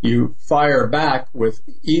 you fire back with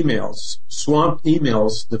emails, swamped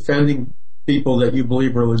emails defending people that you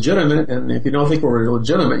believe are legitimate, and if you don't think we're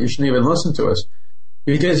legitimate, you shouldn't even listen to us,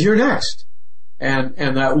 because you're next. And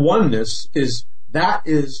that oneness is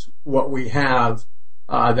what we have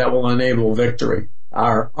that will enable victory.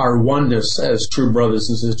 Our oneness as true brothers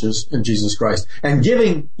and sisters in Jesus Christ, and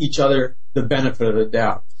giving each other the benefit of the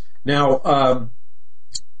doubt. Now,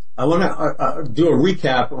 I want to do a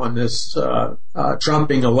recap on this Trump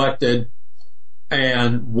being elected,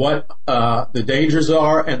 and what the dangers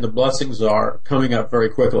are and the blessings are coming up very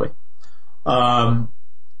quickly.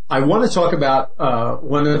 I want to talk about I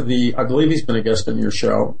believe he's been a guest on your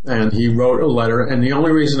show, and he wrote a letter, and the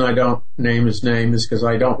only reason I don't name his name is because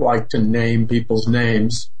I don't like to name people's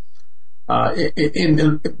names unless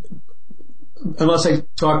I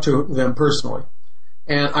talk to them personally.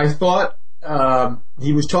 And I thought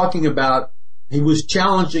he was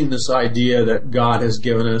challenging this idea that God has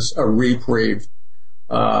given us a reprieve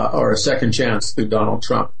or a second chance through Donald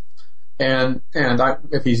Trump. And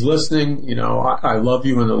if he's listening, I love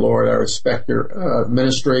you in the Lord. I respect your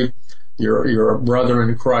ministry. You're a brother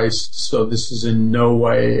in Christ. So this is in no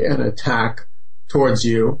way an attack towards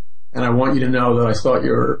you. And I want you to know that I thought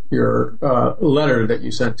your letter that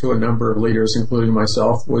you sent to a number of leaders, including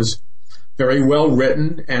myself, was very well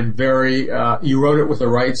written and you wrote it with the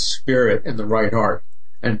right spirit and the right heart.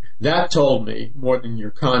 And that told me, more than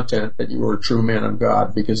your content, that you were a true man of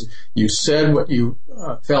God, because you said what you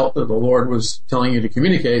felt that the Lord was telling you to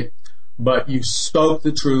communicate, but you spoke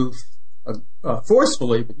the truth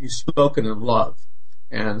forcefully, but you spoke it in love.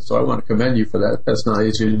 And so I want to commend you for that. That's not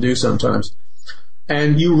easy to do sometimes.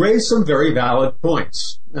 And you raised some very valid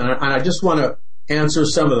points. And I just want to answer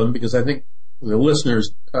some of them, because I think the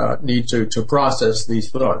listeners need to process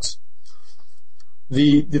these thoughts.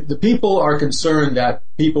 The people are concerned that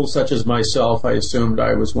people such as myself, I assumed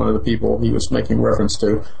I was one of the people he was making reference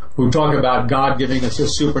to, who talk about God giving us a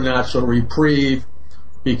supernatural reprieve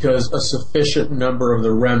because a sufficient number of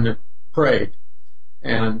the remnant prayed.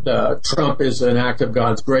 And Trump is an act of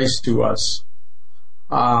God's grace to us.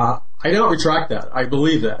 I don't retract that. I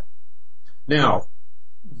believe that. Now,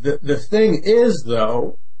 the thing is,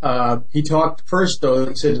 though, he talked first, though,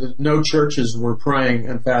 he said that no churches were praying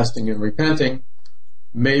and fasting and repenting.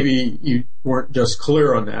 maybe you weren't just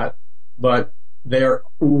clear on that, but there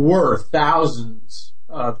were thousands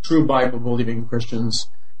of true Bible-believing Christians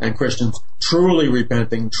and Christians truly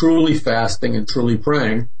repenting, truly fasting, and truly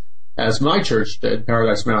praying, as my church did,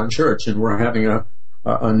 Paradise Mountain Church, and we're having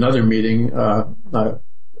another meeting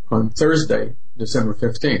on Thursday, December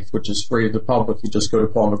 15th, which is free to the public. You just go to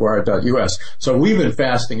paulmcguire.us. So we've been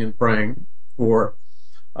fasting and praying for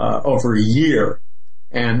over a year,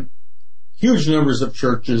 and huge numbers of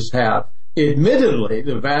churches have. Admittedly,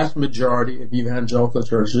 the vast majority of evangelical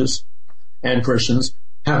churches and Christians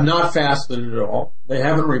have not fasted at all. They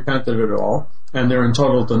haven't repented at all, and they're in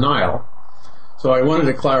total denial. So I wanted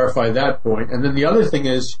to clarify that point. And then the other thing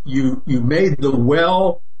is you made the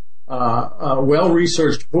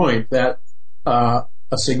well-researched point that a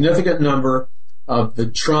significant number of the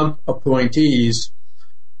Trump appointees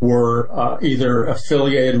were either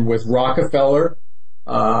affiliated with Rockefeller,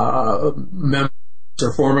 members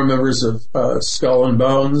or former members of Skull and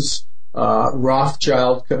Bones,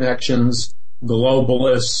 Rothschild connections,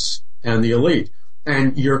 globalists, and the elite.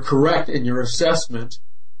 And you're correct in your assessment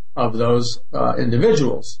of those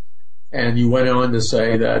individuals. And you went on to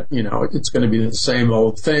say that, it's going to be the same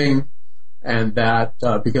old thing, and that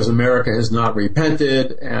because America has not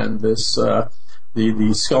repented, and this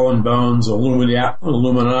the Skull and Bones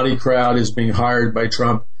Illuminati crowd is being hired by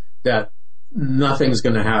Trump, that nothing's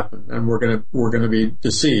going to happen, and we're going to be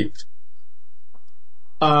deceived.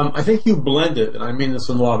 I think you blended, and I mean this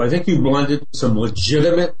in love, I think you blended some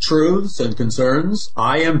legitimate truths and concerns.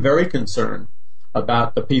 I am very concerned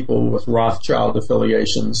about the people with Rothschild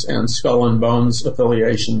affiliations and Skull and Bones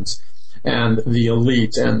affiliations and the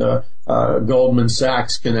elite and the Goldman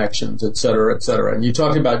Sachs connections, et cetera, et cetera. And you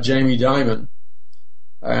talked about Jamie Dimon.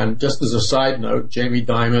 And just as a side note, Jamie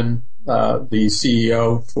Dimon, the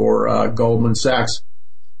CEO for Goldman Sachs,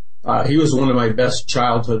 he was one of my best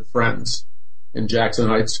childhood friends in Jackson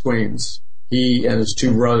Heights, Queens. He and his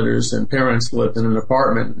two brothers and parents lived in an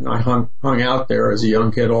apartment, and I hung out there as a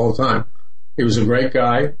young kid all the time. He was a great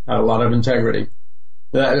guy, had a lot of integrity.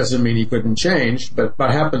 That doesn't mean he couldn't change, but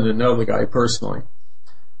I happen to know the guy personally.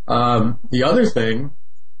 The other thing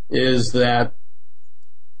is that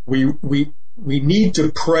we need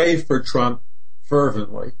to pray for Trump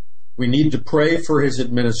fervently. We need to pray for his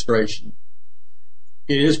administration.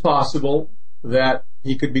 It is possible that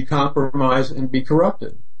he could be compromised and be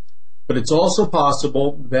corrupted. But it's also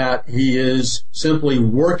possible that he is simply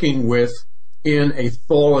working in a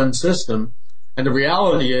fallen system. And the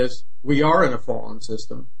reality is we are in a fallen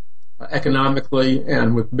system, economically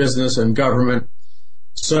and with business and government.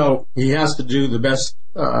 So he has to do the best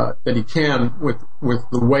that he can with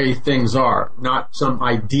the way things are, not some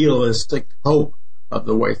idealistic hope of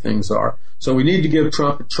the way things are. So we need to give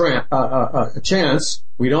Trump a chance.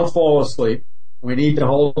 We don't fall asleep. We need to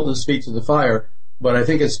hold his feet to the fire, but I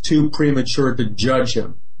think it's too premature to judge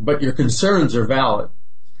him. But your concerns are valid.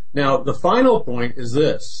 Now, the final point is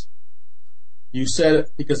this. You said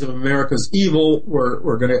because of America's evil,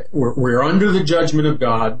 we're under the judgment of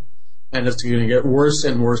God, and it's going to get worse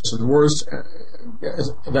and worse and worse.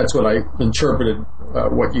 That's what I interpreted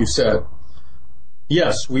what you said.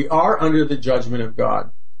 Yes, we are under the judgment of God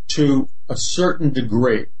to a certain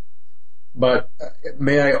degree. But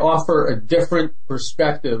may I offer a different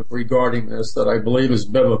perspective regarding this that I believe is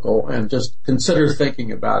biblical, and just consider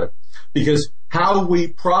thinking about it. Because how we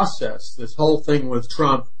process this whole thing with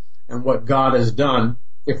Trump and what God has done,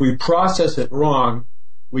 if we process it wrong,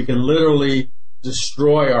 we can literally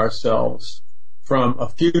destroy ourselves from a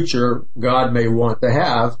future God may want to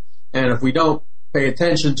have. And if we don't pay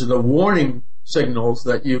attention to the warning signals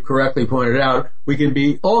that you correctly pointed out, we can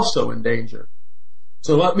be also in danger.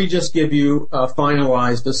 So let me just give you a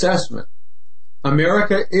finalized assessment.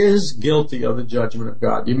 America is guilty of the judgment of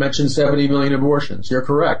God. You mentioned 70 million abortions. You're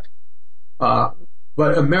correct.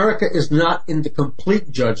 But America is not in the complete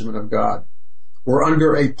judgment of God. We're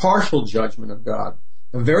under a partial judgment of God.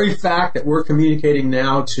 The very fact that we're communicating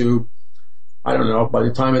now to, I don't know, by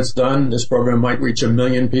the time it's done, this program might reach 1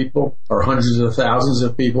 million people or hundreds of thousands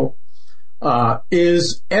of people,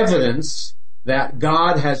 is evidence that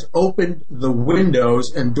God has opened the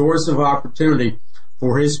windows and doors of opportunity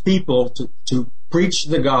for his people to preach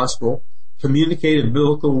the gospel, communicate a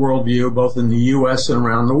biblical worldview both in the U.S. and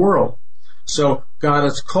around the world. So God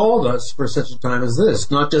has called us for such a time as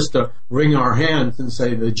this, not just to wring our hands and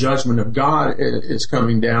say the judgment of God is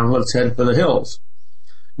coming down, let's head for the hills.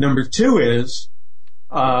 Number two is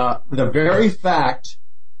the very fact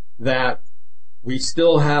that we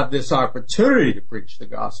still have this opportunity to preach the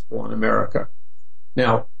gospel in America.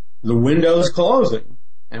 Now, the window is closing,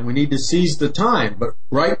 and we need to seize the time. But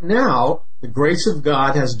right now, the grace of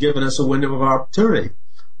God has given us a window of opportunity.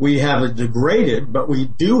 We have it degraded, but we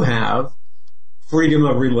do have freedom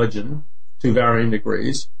of religion to varying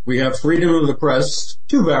degrees. We have freedom of the press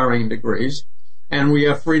to varying degrees. And we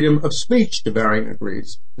have freedom of speech to varying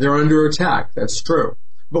degrees. They're under attack, that's true.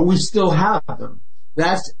 But we still have them.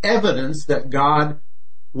 That's evidence that God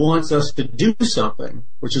wants us to do something,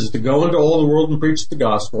 which is to go into all the world and preach the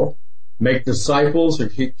gospel, make disciples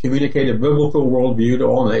and communicate a biblical worldview to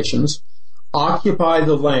all nations, occupy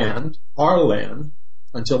the land, our land,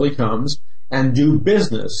 until he comes, and do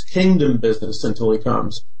business, kingdom business, until he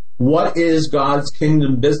comes. What is God's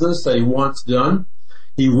kingdom business that he wants done?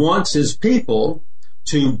 He wants his people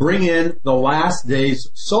to bring in the last day's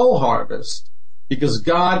soul harvest, because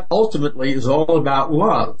God ultimately is all about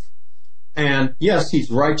love. And yes,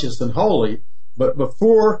 he's righteous and holy, but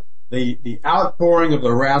before the outpouring of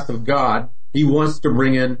the wrath of God, he wants to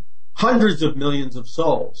bring in hundreds of millions of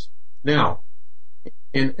souls. Now,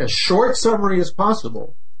 in as short summary as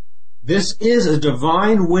possible, this is a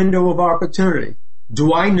divine window of opportunity.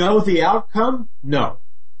 Do I know the outcome? No.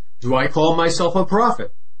 Do I call myself a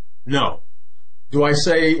prophet? No. Do I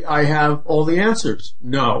say I have all the answers?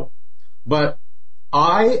 No. But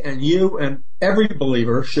I and you and every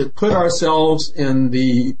believer should put ourselves in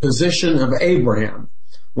the position of Abraham.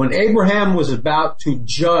 When Abraham was about to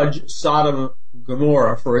judge Sodom and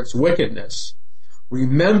Gomorrah for its wickedness,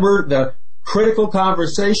 remember the critical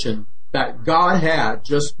conversation that God had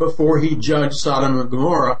just before he judged Sodom and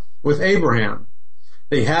Gomorrah with Abraham.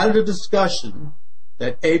 They had a discussion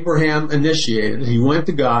that Abraham initiated. He went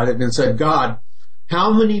to God and said, God,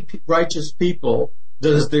 how many righteous people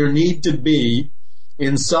does there need to be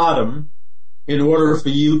in Sodom in order for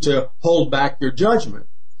you to hold back your judgment?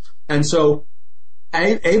 And so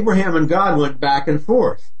Abraham and God went back and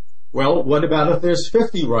forth. Well, what about if there's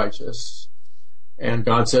 50 righteous? And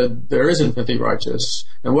God said, there isn't 50 righteous.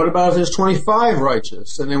 And what about if there's 25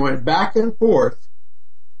 righteous? And they went back and forth.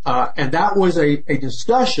 And that was a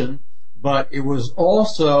discussion, but it was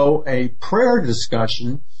also a prayer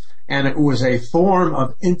discussion, and it was a form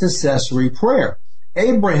of intercessory prayer.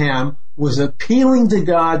 Abraham was appealing to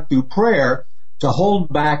God through prayer to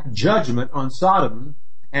hold back judgment on Sodom,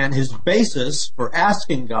 and his basis for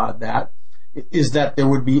asking God that is that there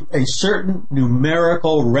would be a certain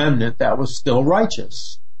numerical remnant that was still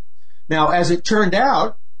righteous. Now, as it turned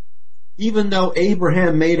out, even though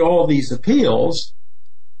Abraham made all these appeals,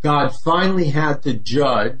 God finally had to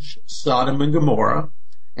judge Sodom and Gomorrah,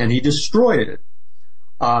 and he destroyed it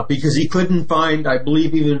because he couldn't find, I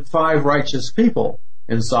believe, even 5 righteous people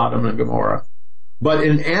in Sodom and Gomorrah. But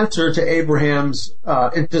in answer to Abraham's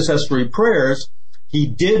intercessory prayers, he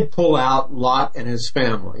did pull out Lot and his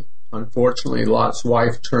family. Unfortunately, Lot's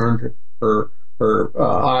wife turned her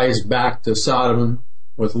eyes back to Sodom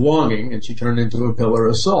with longing, and she turned into a pillar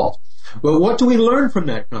of salt. But what do we learn from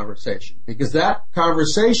that conversation? Because that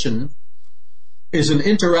conversation is an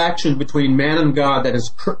interaction between man and God that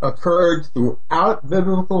has occurred throughout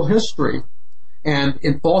biblical history and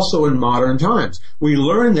also in modern times. We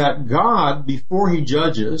learn that God, before he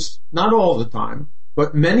judges, not all the time,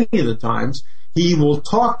 but many of the times, he will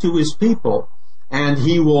talk to his people and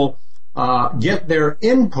he will get their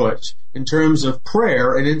input in terms of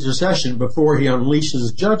prayer and intercession before he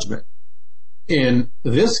unleashes judgment. In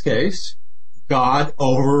this case, God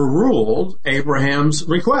overruled Abraham's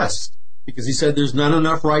request because he said there's not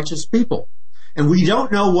enough righteous people. And we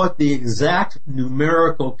don't know what the exact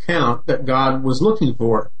numerical count that God was looking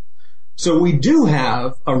for. So we do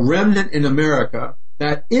have a remnant in America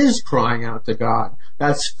that is crying out to God,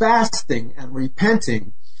 that's fasting and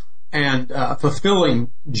repenting and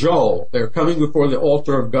fulfilling Joel. They're coming before the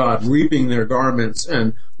altar of God, reaping their garments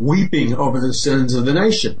and weeping over the sins of the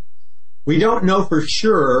nation. We don't know for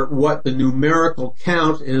sure what the numerical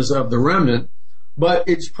count is of the remnant, but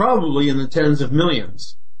it's probably in the tens of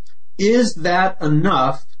millions. Is that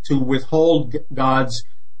enough to withhold God's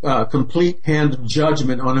complete hand of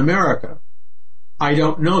judgment on America? I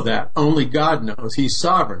don't know that. Only God knows. He's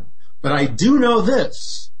sovereign. But I do know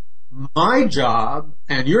this. My job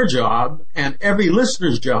and your job and every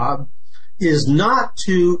listener's job is not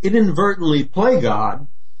to inadvertently play God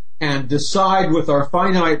and decide with our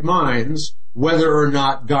finite minds whether or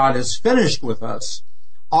not God is finished with us.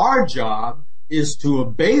 Our job is to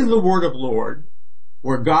obey the word of Lord,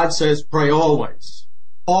 where God says, pray always.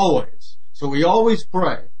 Always. So we always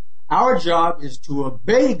pray. Our job is to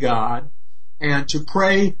obey God and to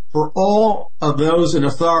pray for all of those in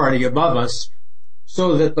authority above us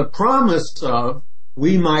so that the promise of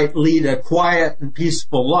we might lead a quiet and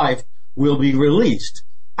peaceful life will be released.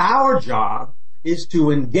 Our job is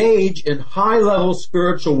to engage in high-level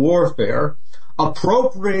spiritual warfare,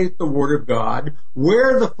 appropriate the Word of God,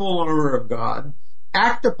 wear the full armor of God,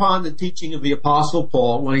 act upon the teaching of the Apostle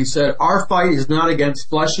Paul when he said, our fight is not against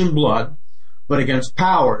flesh and blood, but against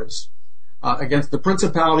powers, against the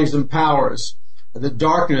principalities and powers, the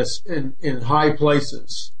darkness in high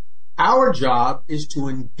places. Our job is to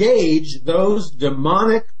engage those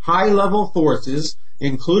demonic high-level forces,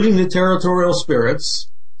 including the territorial spirits,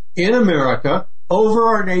 in America, over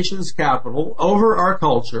our nation's capital, over our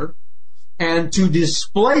culture, and to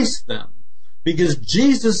displace them. Because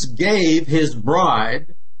Jesus gave his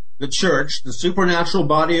bride, the church, the supernatural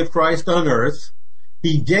body of Christ on earth,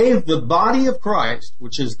 he gave the body of Christ,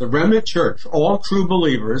 which is the remnant church, all true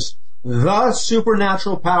believers, the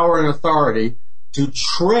supernatural power and authority to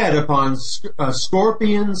tread upon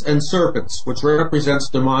scorpions and serpents, which represents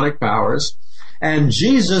demonic powers. And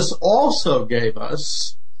Jesus also gave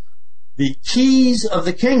us the keys of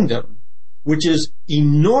the kingdom, which is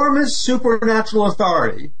enormous supernatural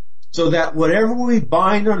authority, so that whatever we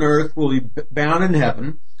bind on earth will be bound in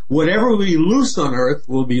heaven, whatever we loose on earth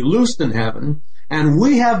will be loosed in heaven, and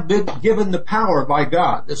we have been given the power by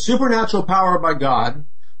God, the supernatural power by God,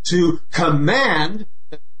 to command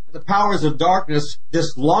the powers of darkness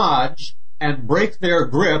dislodge and break their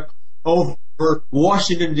grip over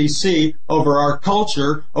Washington, D.C., over our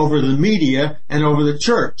culture, over the media, and over the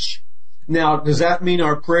church. Now, does that mean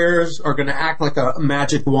our prayers are going to act like a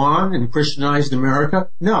magic wand in Christianized America?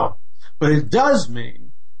 No. But it does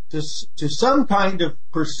mean, to some kind of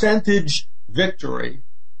percentage victory,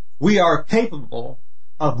 we are capable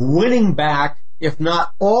of winning back, if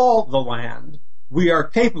not all the land. We are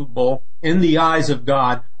capable, in the eyes of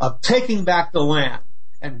God, of taking back the land.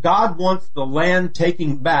 And God wants the land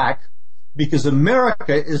taking back because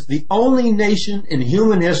America is the only nation in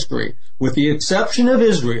human history, with the exception of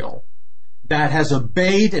Israel, that has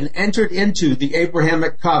obeyed and entered into the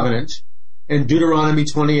Abrahamic covenant in Deuteronomy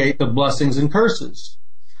 28, the blessings and curses.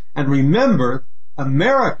 And remember,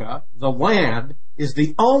 America, the land, is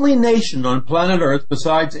the only nation on planet Earth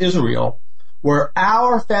besides Israel where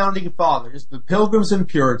our founding fathers, the Pilgrims and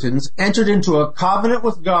Puritans, entered into a covenant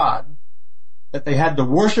with God that they had to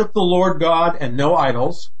worship the Lord God and no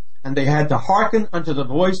idols, and they had to hearken unto the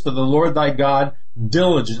voice of the Lord thy God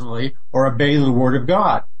diligently, or obey the word of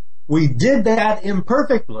God. We did that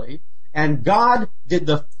imperfectly, and God did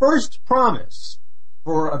the first promise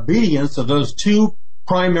for obedience of those two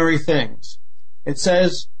primary things. It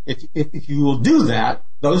says, if you will do that,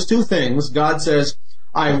 those two things, God says,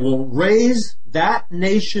 I will raise that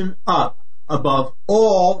nation up above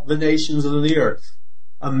all the nations of the earth.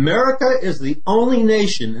 America is the only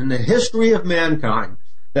nation in the history of mankind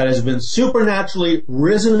that has been supernaturally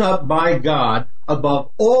risen up by God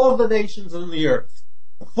above all the nations on the earth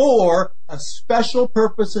for a special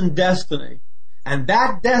purpose and destiny. And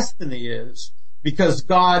that destiny is because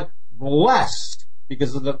God blessed,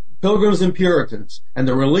 because of the Pilgrims and Puritans and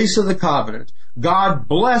the release of the covenant, God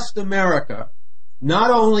blessed America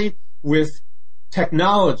not only with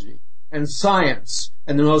technology and science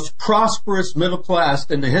and the most prosperous middle class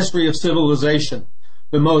in the history of civilization,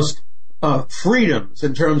 the most freedoms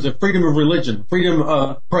in terms of freedom of religion, freedom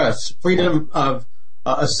of press, freedom of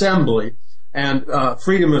assembly, and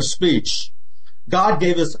freedom of speech. God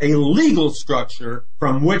gave us a legal structure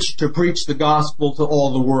from which to preach the gospel to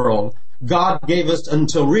all the world. God gave us,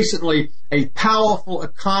 until recently, a powerful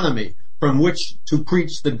economy from which to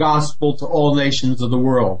preach the gospel to all nations of the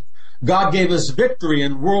world. God gave us victory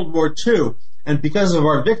in World War II, and because of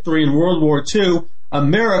our victory in World War II,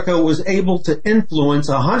 America was able to influence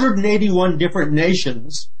 181 different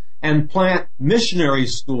nations and plant missionary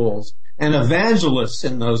schools and evangelists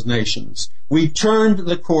in those nations. We turned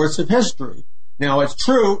the course of history. Now, it's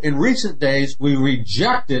true, in recent days, we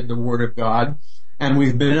rejected the Word of God, and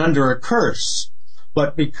we've been under a curse.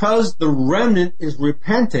 But because the remnant is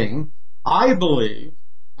repenting, I believe,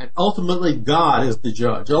 and ultimately God is the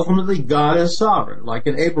judge, ultimately God is sovereign, like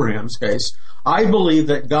in Abraham's case, I believe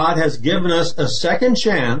that God has given us a second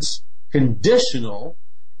chance, conditional,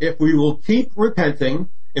 if we will keep repenting,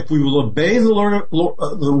 if we will obey the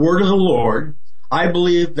word of the Lord. I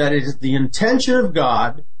believe that it is the intention of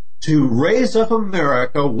God to raise up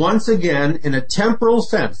America once again in a temporal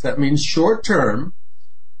sense, that means short term,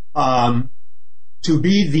 to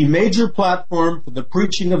be the major platform for the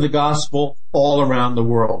preaching of the gospel all around the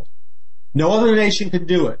world. No other nation can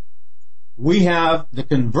do it. We have the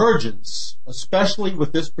convergence, especially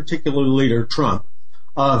with this particular leader, Trump,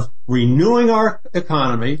 of renewing our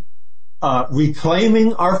economy,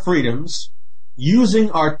 reclaiming our freedoms,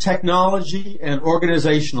 using our technology and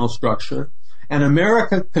organizational structure, and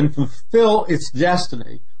America can fulfill its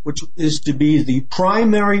destiny, which is to be the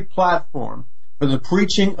primary platform for the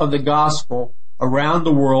preaching of the gospel around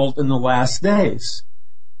the world in the last days.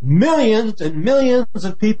 Millions and millions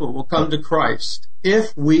of people will come to Christ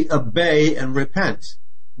if we obey and repent.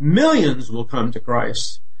 Millions will come to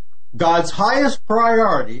Christ. God's highest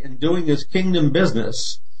priority in doing his kingdom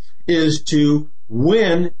business is to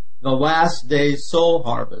win the last day's soul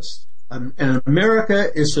harvest. And America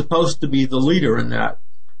is supposed to be the leader in that.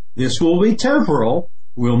 This will be temporal.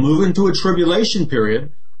 We'll move into a tribulation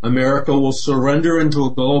period. America will surrender into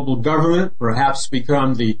a global government, perhaps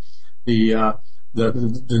become the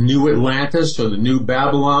new Atlantis or the new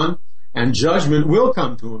Babylon, and judgment will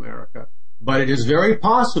come to America. But it is very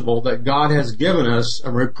possible that God has given us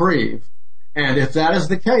a reprieve. And if that is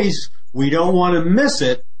the case, we don't want to miss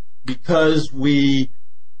it because we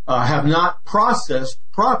have not processed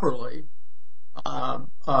properly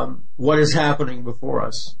what is happening before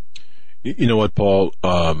us. You know what, Paul?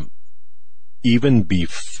 Even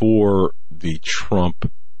before the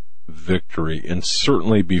Trump victory, and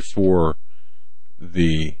certainly before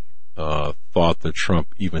the thought that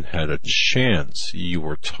Trump even had a chance, you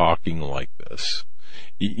were talking like this.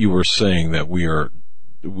 You were saying that we are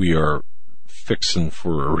fixing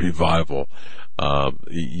for a revival,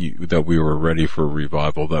 that we were ready for a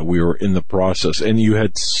revival, that we were in the process, and you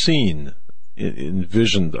had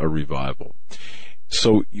envisioned a revival.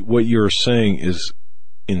 So what you're saying is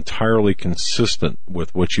entirely consistent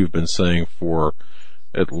with what you've been saying for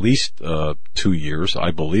at least 2 years.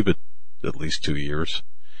 I believe it, at least 2 years.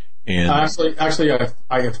 And actually,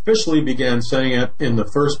 I officially began saying it in the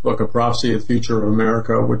first book, A Prophecy of the Future of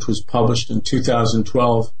America, which was published in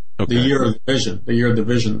 2012, okay. the year of the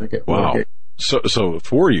vision. Wow. So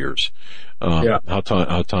 4 years. Yeah. How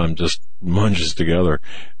time just munges together.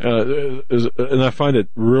 And I find it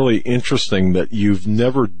really interesting that you've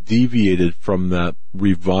never deviated from that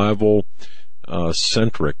revival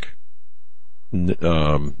centric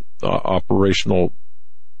operational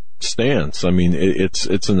stance. I mean,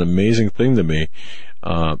 it's an amazing thing to me.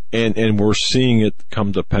 And we're seeing it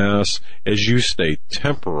come to pass, as you state,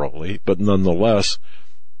 temporarily, but nonetheless,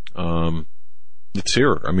 it's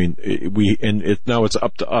here. I mean, now it's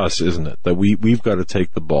up to us, isn't it? That we've got to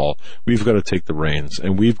take the ball, we've got to take the reins,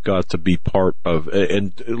 and we've got to be part of.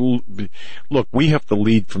 And look, we have to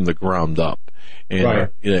lead from the ground up. And, right.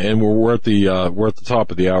 And we're at the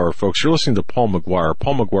top of the hour, folks. You're listening to Paul McGuire,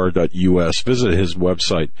 paulmcguire.us. Visit his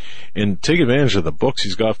website and take advantage of the books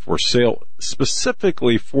he's got for sale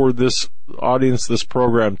specifically for this audience, this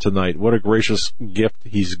program tonight. What a gracious gift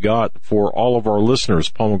he's got for all of our listeners,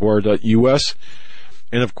 paulmcguire.us.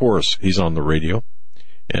 And of course, he's on the radio,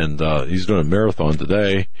 and he's doing a marathon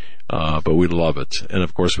today, but we love it. And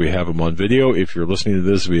of course, we have him on video. If you're listening to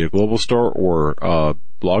this via Global Star or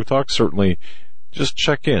Blog Talk, certainly just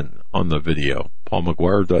check in on the video.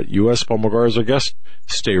 paulmcguire.us. Paul McGuire is our guest.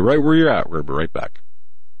 Stay right where you're at. We'll be right back.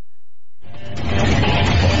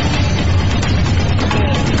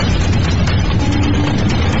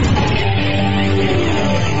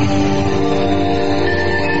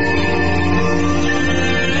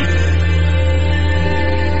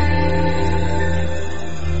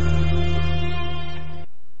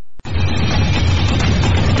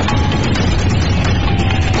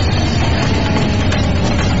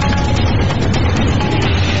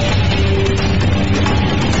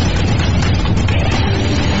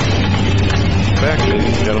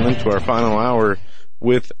 To our final hour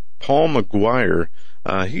with Paul McGuire.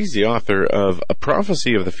 He's the author of A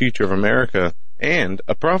Prophecy of the Future of America and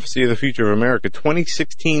A Prophecy of the Future of America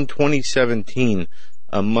 2016-2017,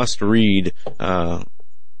 a must-read. That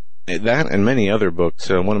and many other books.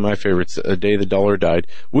 One of my favorites, A Day the Dollar Died,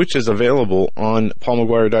 which is available on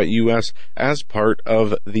paulmcguire.us as part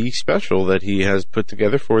of the special that he has put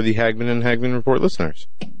together for the Hagmann and Hagmann Report listeners.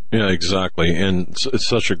 Yeah, exactly. And it's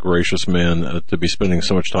such a gracious man to be spending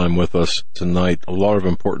so much time with us tonight. A lot of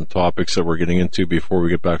important topics that we're getting into before we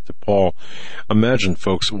get back to Paul. Imagine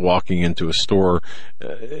folks walking into a store,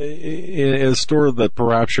 a store that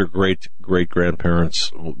perhaps your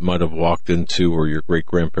great-grandparents might have walked into, or your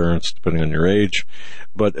great-grandparents, depending on your age,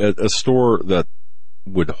 but a store that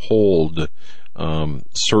would hold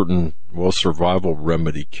certain, survival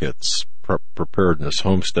remedy kits, preparedness,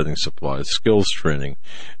 homesteading supplies, skills training,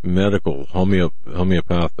 medical,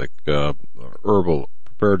 homeopathic, herbal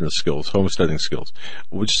preparedness skills, homesteading skills,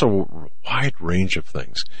 just a wide range of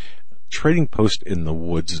things.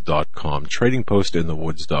 TradingPostInTheWoods.com,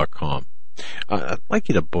 TradingPostInTheWoods.com. I'd like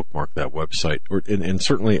you to bookmark that website, and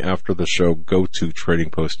certainly after the show, go to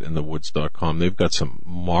TradingPostInTheWoods.com. They've got some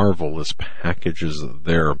marvelous packages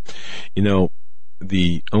there. You know,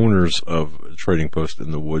 the owners of Trading Post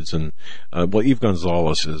in the Woods, and Eve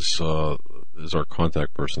Gonzalez is our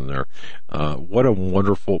contact person there. What a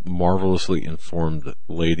wonderful, marvelously informed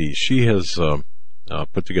lady. She has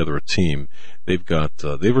put together a team.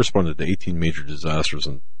 They've responded to 18 major disasters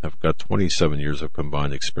and have got 27 years of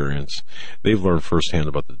combined experience. They've learned firsthand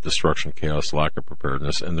about the destruction, chaos, lack of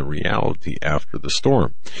preparedness, and the reality after the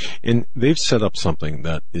storm. And they've set up something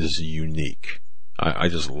that is unique. I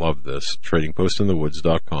just love this.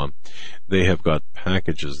 TradingPostInTheWoods.com. They have got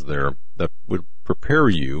packages there that would prepare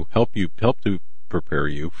you, help to prepare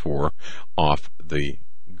you for off the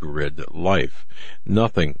grid life.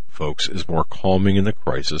 Nothing, folks, is more calming in a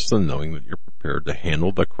crisis than knowing that you're prepared to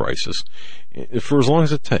handle the crisis for as long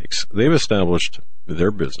as it takes. They've established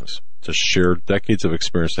their business to share decades of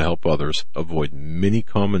experience to help others avoid many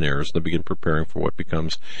common errors and to begin preparing for what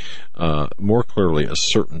becomes more clearly a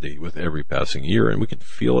certainty with every passing year, and we can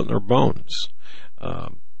feel it in our bones.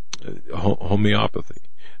 Homeopathy,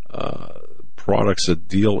 products that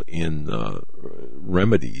deal in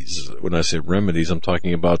remedies. When I say remedies, I'm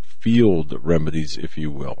talking about field remedies, if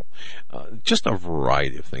you will. Just a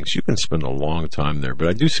variety of things. You can spend a long time there, but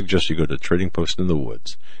I do suggest you go to Trading Post in the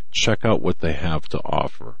Woods. Check out what they have to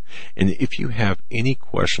offer. And if you have any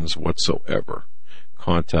questions whatsoever,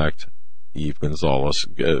 contact Eve Gonzalez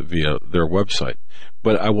via their website.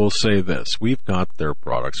 But I will say this. We've got their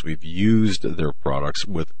products. We've used their products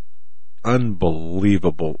with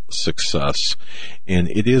unbelievable success, and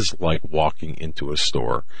it is like walking into a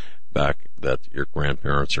store back that your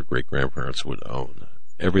grandparents or great-grandparents would own.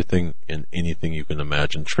 Everything and anything you can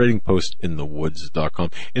imagine.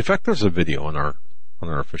 TradingPostInTheWoods.com. In fact, there's a video on our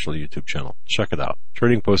official YouTube channel. Check it out.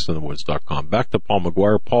 TradingPostInTheWoods.com. Back to Paul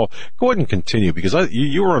McGuire. Paul, go ahead and continue, because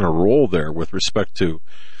you were on a roll there with respect to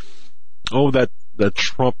that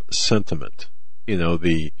Trump sentiment. You know,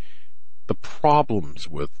 the problems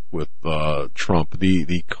with Trump,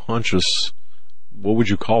 the conscious, what would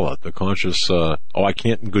you call it? The conscious, I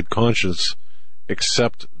can't in good conscience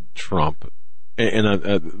accept Trump.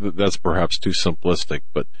 And that's perhaps too simplistic,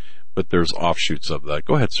 but there's offshoots of that.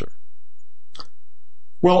 Go ahead, sir.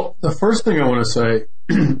 Well, the first thing I want to say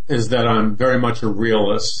is that I'm very much a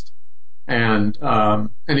realist, and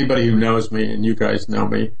anybody who knows me, and you guys know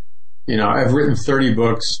me, you know, I've written 30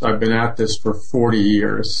 books. I've been at this for 40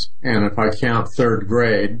 years. And if I count third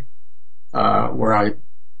grade, where I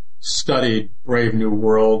studied Brave New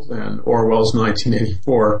World and Orwell's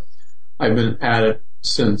 1984, I've been at it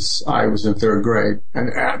since I was in third grade.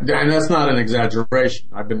 And that's not an exaggeration.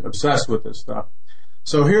 I've been obsessed with this stuff.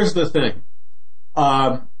 So here's the thing.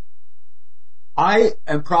 I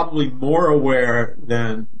am probably more aware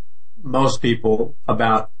than most people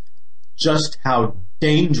about just how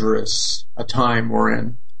dangerous a time we're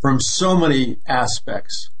in from so many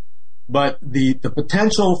aspects. But the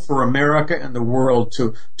potential for America and the world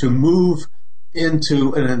to move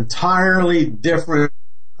into an entirely different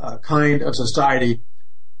kind of society,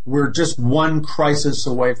 we're just one crisis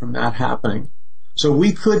away from that happening. So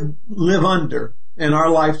we could live under in our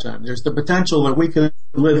lifetime. There's the potential that we could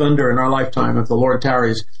live under in our lifetime, if the Lord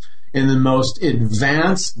tarries, in the most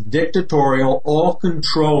advanced, dictatorial,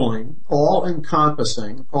 all-controlling,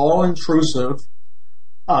 all-encompassing, all-intrusive,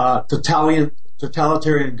 totalitarian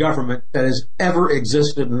government that has ever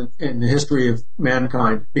existed in the history of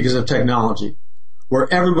mankind because of technology, where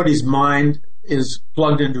everybody's mind is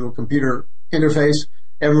plugged into a computer interface,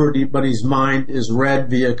 everybody's mind is read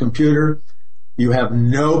via computer, you have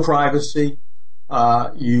no privacy,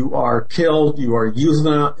 you are killed, you are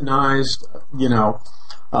euthanized,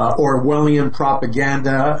 Orwellian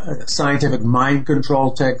propaganda, scientific mind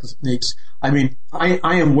control techniques. I mean, I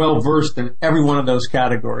am well versed in every one of those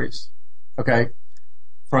categories. Okay?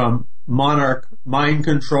 From monarch mind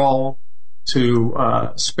control to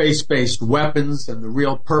space-based weapons and the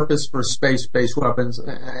real purpose for space-based weapons,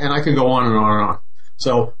 and I can go on and on and on.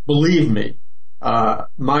 So believe me,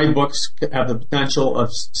 my books have the potential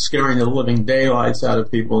of scaring the living daylights out of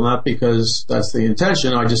people, not because that's the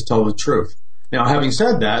intention, I just tell the truth. Now, having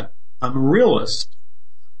said that, I'm a realist,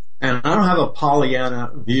 and I don't have a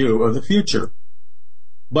Pollyanna view of the future.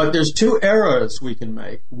 But there's two eras we can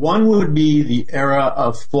make. One would be the era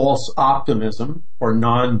of false optimism, or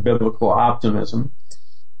non-biblical optimism,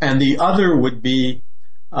 and the other would be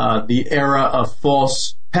the era of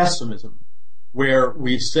false pessimism, where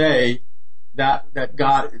we say that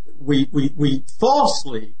God, we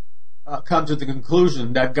falsely come to the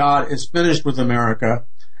conclusion that God is finished with America,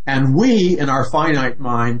 and we, in our finite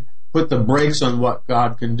mind, put the brakes on what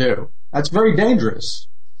God can do. That's very dangerous.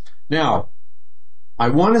 Now, I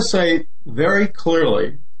want to say very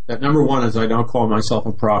clearly that number one is I don't call myself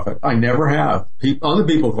a prophet. I never have. Other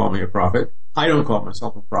people call me a prophet. I don't call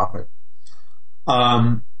myself a prophet.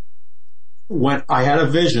 When I had a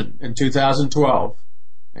vision in 2012,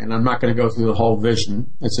 and I'm not going to go through the whole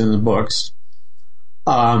vision, it's in the books,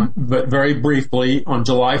 but very briefly, on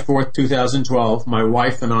July 4th, 2012, my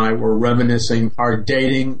wife and I were reminiscing our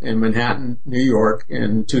dating in Manhattan, New York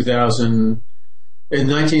in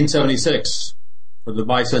 1976 for the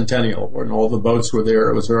bicentennial, when all the boats were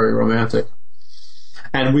there. It was very romantic.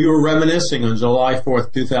 And we were reminiscing on July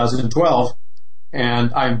 4th, 2012,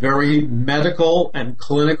 and I'm very medical and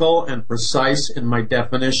clinical and precise in my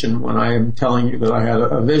definition when I am telling you that I had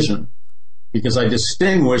a vision, because I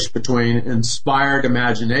distinguish between inspired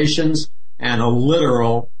imaginations and a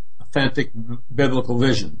literal, authentic biblical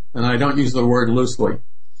vision. And I don't use the word loosely.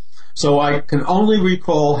 So I can only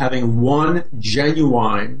recall having one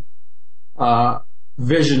genuine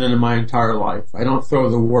vision in my entire life. I don't throw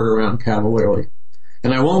the word around cavalierly.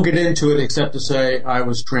 And I won't get into it except to say I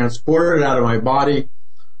was transported out of my body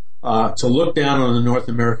to look down on the North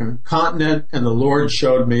American continent, and the Lord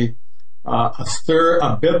showed me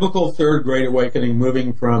a biblical third great awakening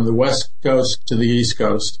moving from the West Coast to the East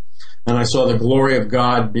Coast. And I saw the glory of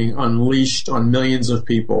God being unleashed on millions of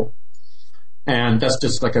people. And that's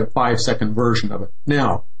just like a 5-second version of it.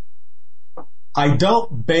 Now, I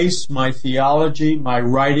don't base my theology, my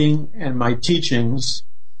writing, and my teachings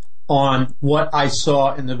on what I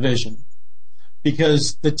saw in the vision.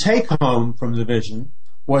 Because the take-home from the vision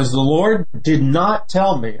was the Lord did not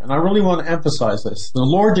tell me, and I really want to emphasize this, the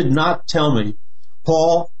Lord did not tell me,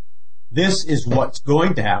 Paul, this is what's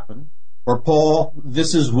going to happen, or Paul,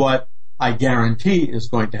 this is what I guarantee is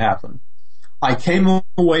going to happen. I came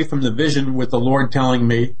away from the vision with the Lord telling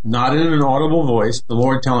me, not in an audible voice, the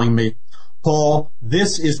Lord telling me, Paul,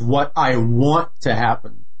 this is what I want to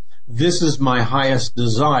happen. This is my highest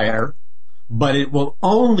desire, but it will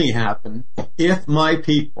only happen if my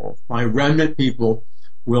people, my remnant people,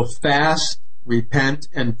 will fast, repent,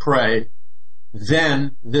 and pray.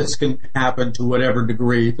 Then this can happen to whatever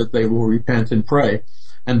degree that they will repent and pray.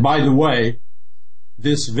 And by the way,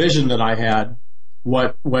 this vision that I had,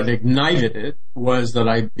 what ignited it was that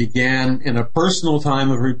I began in a personal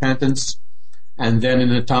time of repentance and then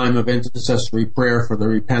in a time of intercessory prayer for the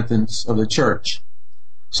repentance of the church.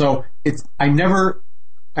 So I never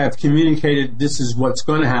have communicated this is what's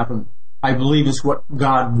going to happen. I believe it's what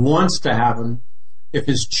God wants to happen if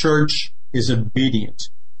His church is obedient.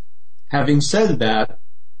 Having said that,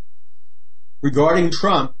 regarding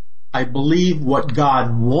Trump, I believe what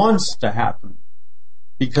God wants to happen,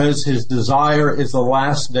 because His desire is the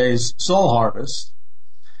last day's soul harvest,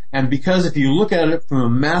 and because if you look at it from a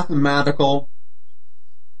mathematical,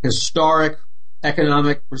 historic,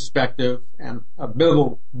 economic perspective and a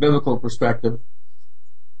biblical perspective,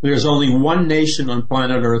 there's only one nation on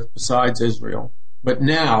planet Earth besides Israel. But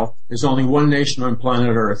now there's only one nation on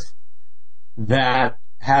planet Earth that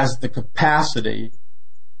has the capacity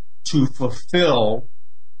to fulfill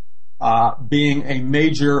being a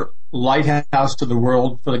major lighthouse to the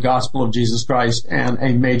world for the gospel of Jesus Christ and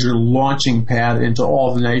a major launching pad into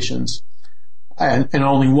all the nations. And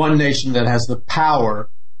only one nation that has the power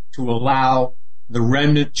to allow the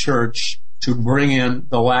remnant church to bring in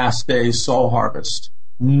the last day's soul harvest.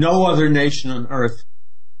 No other nation on earth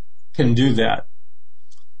can do that.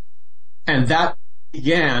 And that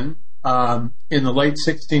began in the late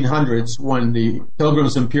 1600s when the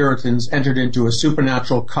Pilgrims and Puritans entered into a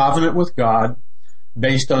supernatural covenant with God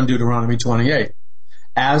based on Deuteronomy 28.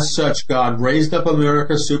 As such, God raised up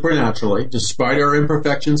America supernaturally, despite our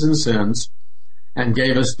imperfections and sins, and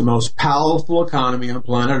gave us the most powerful economy on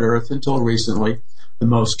planet Earth until recently, the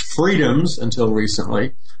most freedoms until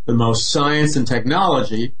recently, the most science and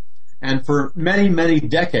technology, and for many, many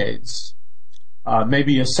decades,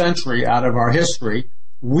 maybe a century out of our history,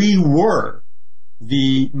 we were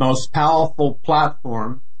the most powerful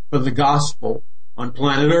platform for the gospel on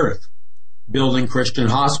planet Earth, building Christian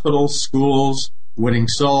hospitals, schools, winning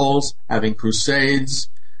souls, having crusades,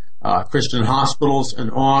 Christian hospitals,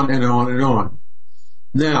 and on and on and on.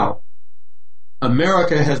 Now,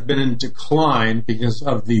 America has been in decline because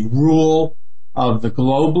of the rule of the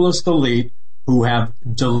globalist elite who have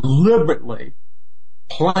deliberately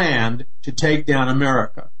planned to take down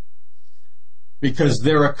America. Because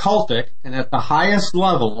they're occultic, and at the highest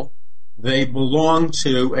level, they belong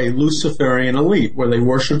to a Luciferian elite where they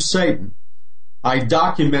worship Satan. I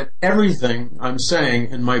document everything I'm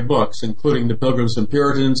saying in my books, including the Pilgrims and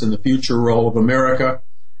Puritans and the future role of America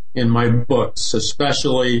in my books,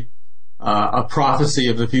 especially A Prophecy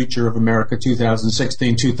of the Future of America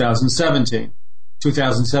 2016-2017.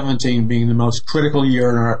 2017 being the most critical year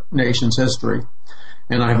in our nation's history.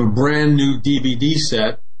 And I have a brand new DVD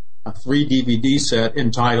set, a 3 DVD set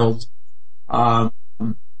entitled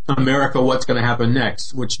America, What's Going to Happen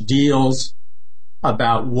Next, which deals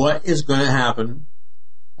about what is going to happen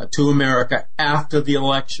to America after the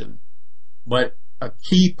election. But a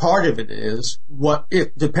key part of it is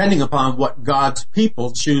depending upon what God's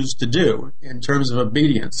people choose to do in terms of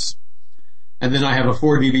obedience. And then I have a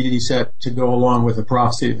 4 DVD set to go along with the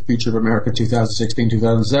prophecy of the future of America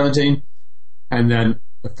 2016-2017. And then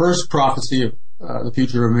the first prophecy of the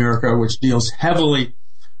future of America, which deals heavily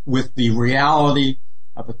with the reality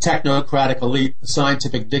of a technocratic elite, a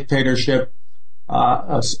scientific dictatorship,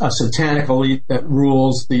 a satanic elite that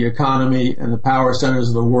rules the economy and the power centers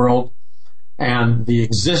of the world, and the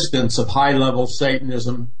existence of high-level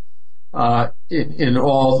Satanism in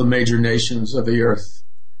all the major nations of the earth.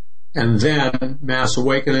 And then Mass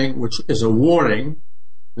Awakening, which is a warning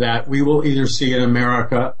that we will either see in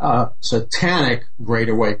America a satanic Great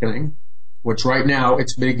Awakening, which right now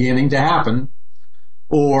it's beginning to happen,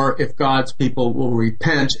 or if God's people will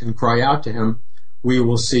repent and cry out to Him, we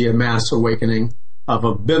will see a Mass Awakening of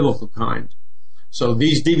a biblical kind. So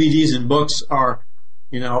these DVDs and books are,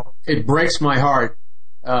 it breaks my heart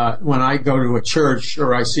when I go to a church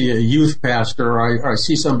or I see a youth pastor or I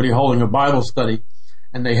see somebody holding a Bible study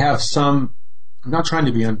and they have some, I'm not trying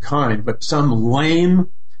to be unkind, but some lame,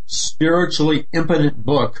 spiritually impotent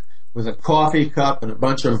book with a coffee cup and a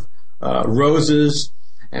bunch of roses,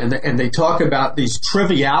 and they talk about these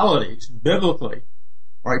trivialities biblically.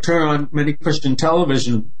 Or I turn on many Christian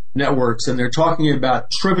television networks and they're talking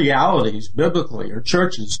about trivialities biblically, or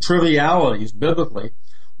churches, trivialities biblically,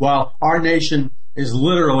 while our nation is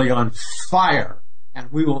literally on fire,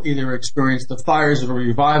 and we will either experience the fires of a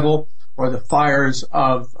revival or the fires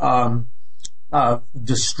of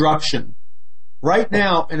destruction. Right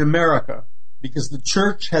now in America, because the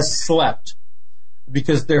church has slept,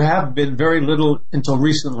 because there have been very little until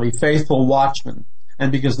recently faithful watchmen,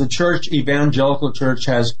 and because the church, evangelical church,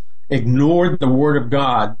 has ignored the Word of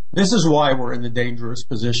God, this is why we're in the dangerous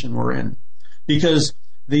position we're in. Because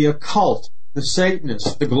the occult, the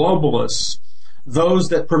Satanists, the globalists, those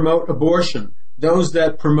that promote abortion, those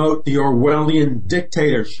that promote the Orwellian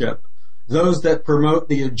dictatorship, those that promote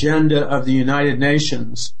the agenda of the United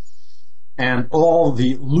Nations, and all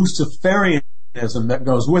the Luciferianism that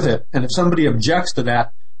goes with it. And if somebody objects to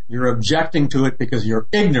that, you're objecting to it because you're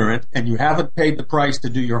ignorant and you haven't paid the price to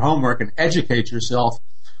do your homework and educate yourself,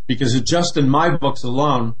 because just in my books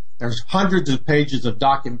alone, there's hundreds of pages of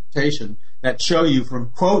documentation that show you from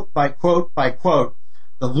quote by quote by quote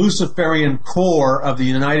the Luciferian core of the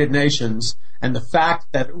United Nations and the fact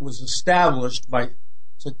that it was established by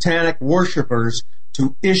satanic worshipers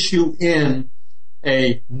to issue in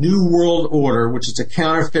a new world order, which is a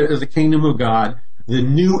counterfeit of the kingdom of God, the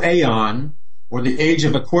new Aeon, or the age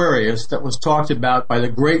of Aquarius, that was talked about by the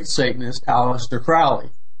great Satanist Aleister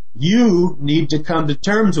Crowley. You need to come to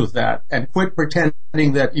terms with that and quit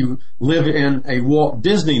pretending that you live in a Walt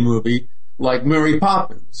Disney movie like Mary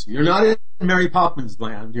Poppins. You're not in Mary Poppins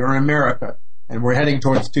land. You're in America, and we're heading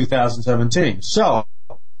towards 2017. So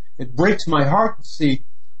it breaks my heart to see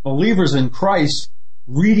believers in Christ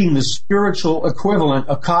reading the spiritual equivalent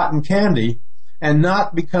of cotton candy and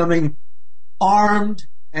not becoming armed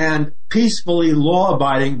and peacefully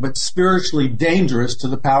law-abiding but spiritually dangerous to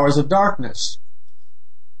the powers of darkness.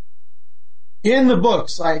 In the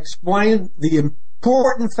books, I explain the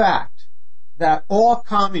important fact that all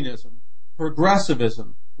communism,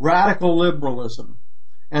 progressivism, radical liberalism,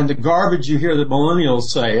 and the garbage you hear the millennials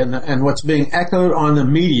say and what's being echoed on the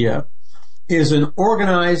media is an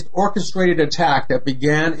organized, orchestrated attack that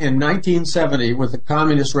began in 1970 with the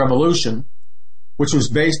Communist Revolution, which was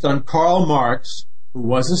based on Karl Marx, who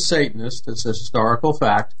was a Satanist, it's a historical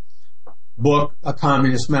fact, book, A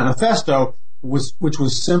Communist Manifesto, which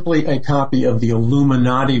was simply a copy of the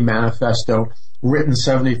Illuminati Manifesto written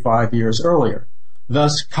 75 years earlier.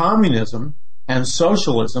 Thus, communism and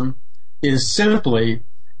socialism is simply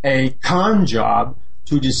a con job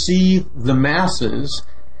to deceive the masses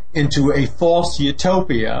into a false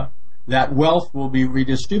utopia that wealth will be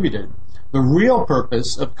redistributed. The real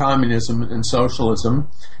purpose of communism and socialism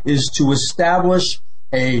is to establish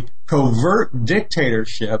a covert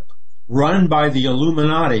dictatorship run by the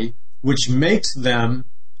Illuminati, which makes them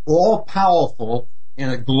all-powerful in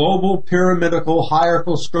a global pyramidal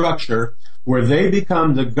hierarchical structure where they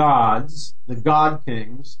become the gods, the god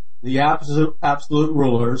kings, the absolute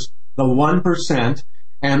rulers, the 1%,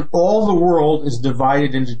 and all the world is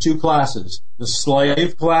divided into two classes, the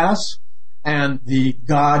slave class and the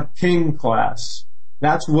god king class.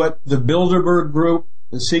 That's what the Bilderberg Group,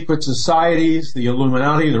 the secret societies, the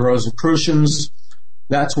Illuminati, the Rosicrucians,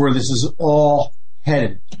 that's where this is all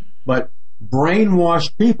headed. But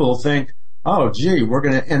brainwashed people think, oh, gee, we're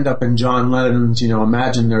going to end up in John Lennon's,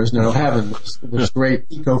 imagine there's no heaven, this great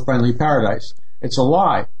eco-friendly paradise. It's a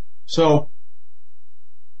lie. So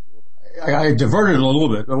I diverted a little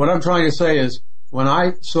bit, but what I'm trying to say is when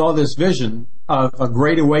I saw this vision of a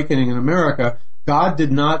great awakening in America, God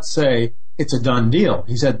did not say it's a done deal.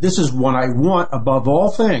 He said, this is what I want above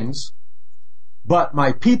all things, but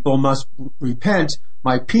my people must repent.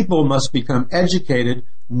 My people must become educated.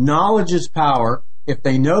 Knowledge is power. If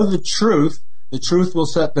they know the truth will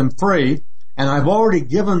set them free. And I've already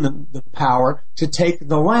given them the power to take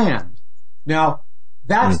the land. Now,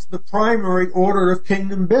 that's the primary order of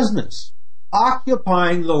kingdom business.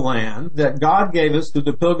 Occupying the land that God gave us through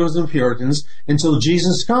the Pilgrims and Puritans until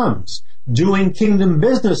Jesus comes. Doing kingdom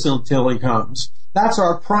business until he comes. That's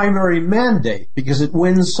our primary mandate because it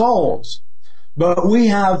wins souls. But we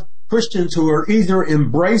have Christians who are either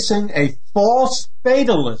embracing a false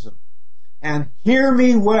fatalism, and hear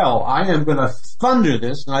me well, I am going to thunder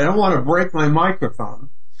this, and I don't want to break my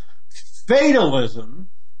microphone. Fatalism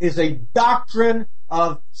is a doctrine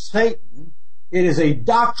of Satan. It is a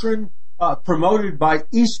doctrine promoted by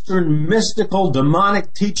Eastern mystical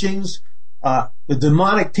demonic teachings, the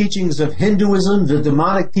demonic teachings of Hinduism, the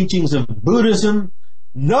demonic teachings of Buddhism.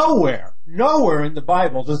 Nowhere in the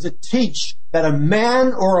Bible does it teach that a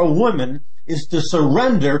man or a woman is to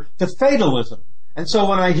surrender to fatalism. And so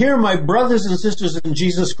when I hear my brothers and sisters in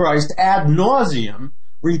Jesus Christ ad nauseum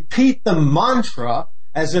repeat the mantra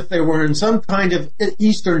as if they were in some kind of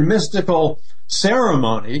Eastern mystical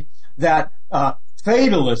ceremony that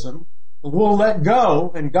fatalism will let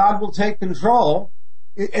go and God will take control,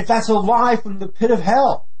 that's a lie from the pit of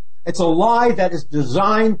hell. It's a lie that is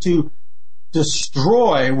designed to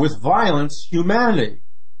destroy with violence humanity.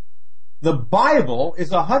 The Bible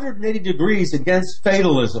is 180 degrees against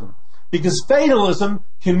fatalism because fatalism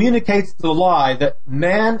communicates the lie that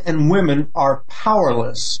man and women are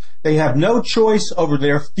powerless. They have no choice over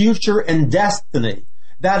their future and destiny.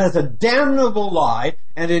 That is a damnable lie,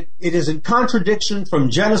 and it is in contradiction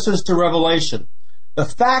from Genesis to Revelation. The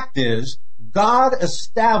fact is, God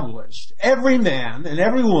established every man and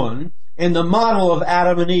every woman in the model of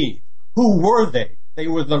Adam and Eve. Who were they? They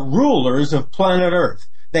were the rulers of planet Earth.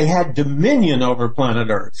 They had dominion over planet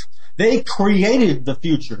Earth. They created the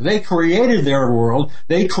future. They created their world.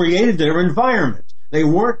 They created their environment. They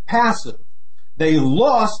weren't passive. They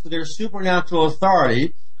lost their supernatural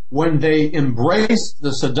authority when they embraced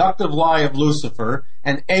the seductive lie of Lucifer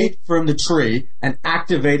and ate from the tree and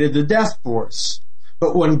activated the death force.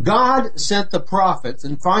 But when God sent the prophets,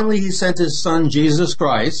 and finally he sent his son Jesus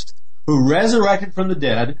Christ, who resurrected from the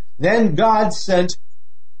dead, then God sent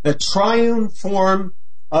the triune form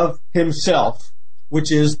of himself,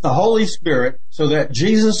 which is the Holy Spirit, so that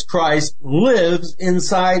Jesus Christ lives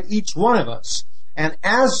inside each one of us. And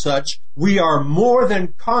as such, we are more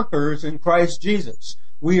than conquerors in Christ Jesus.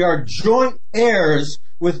 We are joint heirs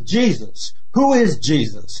with Jesus. Who is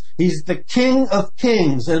Jesus? He's the King of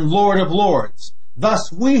Kings and Lord of Lords.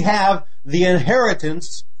 Thus, we have the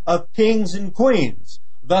inheritance of kings and queens.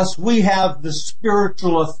 Thus, we have the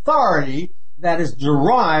spiritual authority that is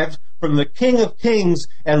derived from the King of Kings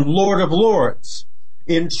and Lord of Lords.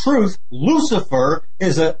 In truth, Lucifer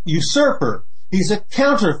is a usurper. He's a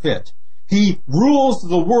counterfeit. He rules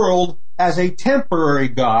the world as a temporary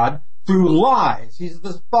god through lies. He's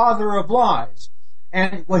the father of lies.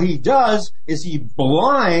 And what he does is he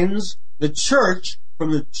blinds the church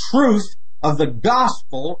from the truth of the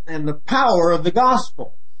gospel and the power of the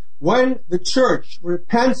gospel. When the church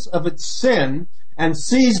repents of its sin and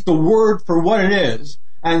sees the word for what it is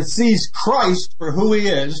and sees Christ for who he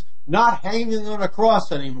is, not hanging on a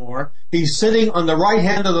cross anymore, he's sitting on the right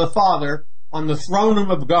hand of the Father on the throne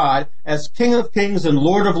room of God as King of Kings and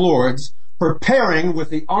Lord of Lords, preparing with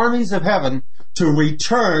the armies of heaven to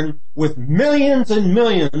return with millions and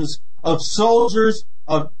millions of soldiers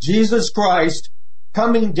of Jesus Christ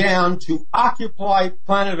coming down to occupy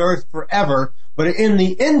planet Earth forever. But in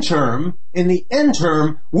the interim,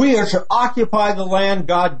 we are to occupy the land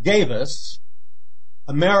God gave us,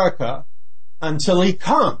 America, until he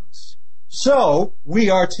comes. So we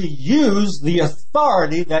are to use the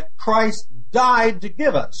authority that Christ died to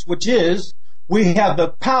give us, which is we have the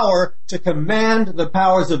power to command the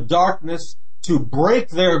powers of darkness to break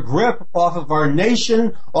their grip off of our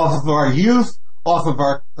nation, off of our youth, off of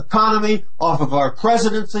our economy, off of our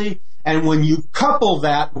presidency. And when you couple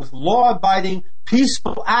that with law-abiding,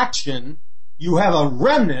 peaceful action, you have a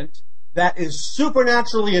remnant that is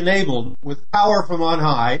supernaturally enabled with power from on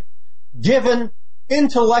high, given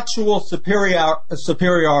intellectual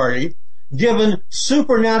superiority, given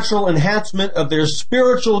supernatural enhancement of their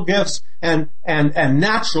spiritual gifts and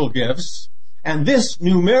natural gifts, and this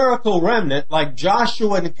numerical remnant, like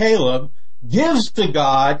Joshua and Caleb, gives to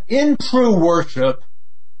God in true worship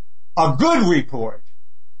a good report,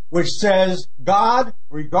 which says, God,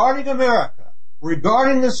 regarding America,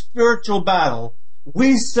 regarding the spiritual battle,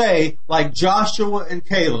 we say, like Joshua and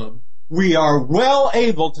Caleb, we are well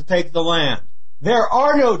able to take the land. There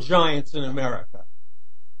are no giants in America.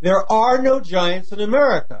 There are no giants in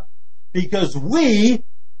America because we,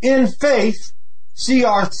 in faith, see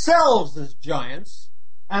ourselves as giants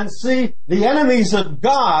and see the enemies of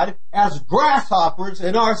God as grasshoppers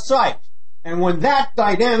in our sight. And when that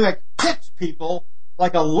dynamic hits people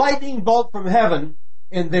like a lightning bolt from heaven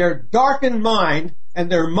in their darkened mind, and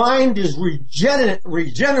their mind is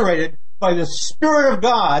regenerated by the Spirit of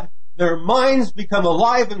God, their minds become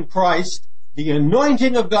alive in Christ, the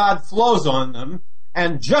anointing of God flows on them,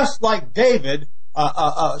 and just like David,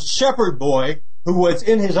 a shepherd boy who was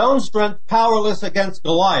in his own strength powerless against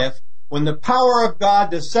Goliath, when the power of God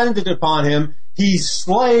descended upon him, he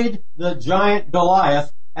slayed the giant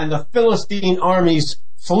Goliath, and the Philistine armies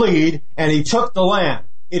fled, and he took the land.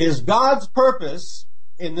 It is God's purpose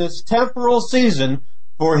in this temporal season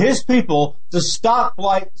for his people to stop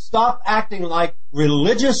acting like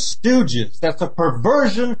religious stooges. That's a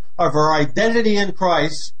perversion of our identity in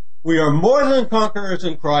Christ. We are more than conquerors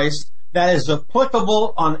in Christ. That is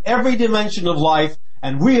applicable on every dimension of life,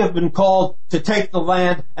 and we have been called to take the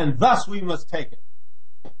land, and thus we must take it.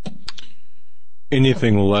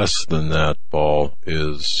 Anything less than that, Paul,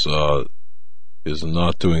 is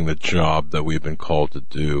not doing the job that we've been called to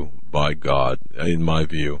do by God, in my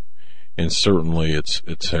view. And certainly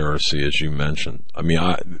it's heresy, as you mentioned. I mean,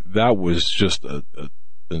 that was just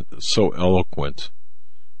so eloquent.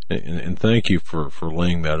 And thank you for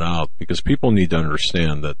laying that out, because people need to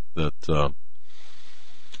understand that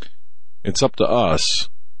it's up to us.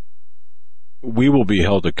 We will be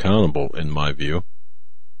held accountable, in my view.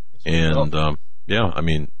 And, yeah, I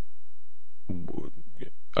mean,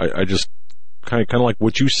 I just kind of like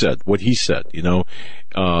what you said, what he said, you know,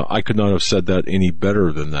 I could not have said that any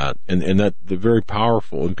better than that. And that they're very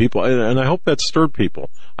powerful, and people, and I hope that stirred people.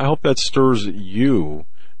 I hope that stirs you,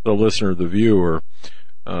 the listener, the viewer,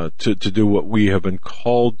 to do what we have been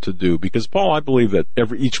called to do. Because, Paul, I believe that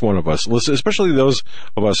each one of us, especially those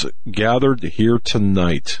of us gathered here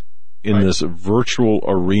tonight in this virtual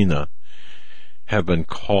arena, have been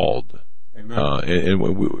called. Amen. And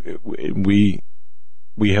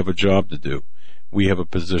we have a job to do. We have a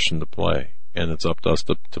position to play, and it's up to us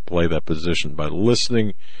to play that position by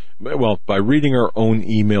listening, by reading our own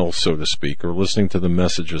email, so to speak, or listening to the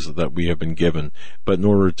messages that we have been given. But in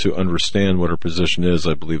order to understand what our position is,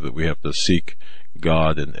 I believe that we have to seek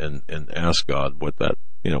God and ask God what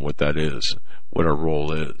that is, what our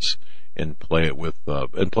role is, and play it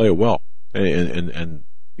and play it well. And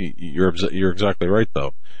you're exactly right,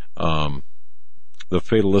 though. The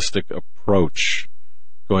fatalistic approach,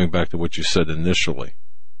 going back to what you said initially,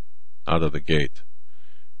 out of the gate,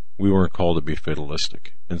 we weren't called to be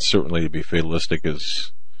fatalistic, and certainly to be fatalistic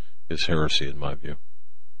is heresy, in my view.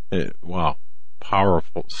 Wow,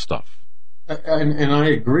 powerful stuff. And I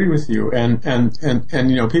agree with you. And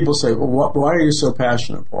you know, people say, well, why are you so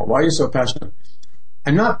passionate, Paul? Why are you so passionate?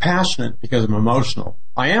 I'm not passionate because I'm emotional.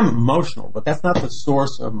 I am emotional, but that's not the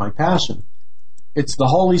source of my passion. It's the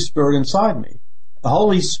Holy Spirit inside me. The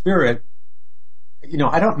Holy Spirit, you know,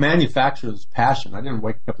 I don't manufacture this passion. I didn't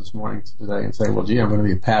wake up this morning today and say, well, gee, I'm going to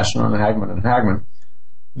be passionate on Hagmann and Hagmann.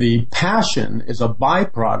 The passion is a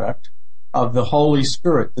byproduct of the Holy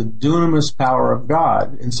Spirit, the dunamis power of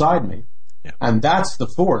God inside me. Yeah. And that's the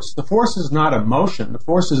force. The force is not emotion. The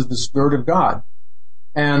force is the Spirit of God.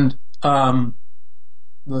 And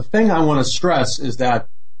the thing I want to stress is that,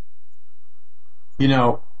 you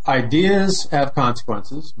know, ideas have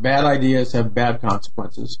consequences. Bad ideas have bad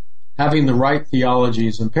consequences. Having the right theology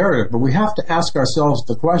is imperative, but we have to ask ourselves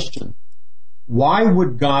the question, why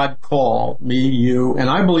would God call me, you, and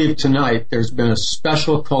I believe tonight there's been a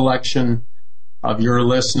special collection of your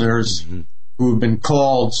listeners who have been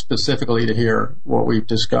called specifically to hear what we've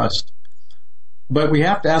discussed. But we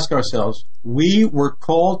have to ask ourselves, we were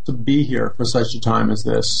called to be here for such a time as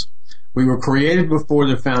this. We were created before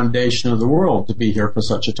the foundation of the world to be here for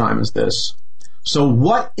such a time as this. So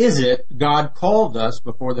what is it God called us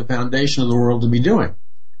before the foundation of the world to be doing?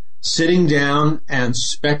 Sitting down and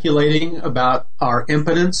speculating about our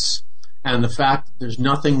impotence and the fact that there's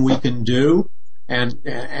nothing we can do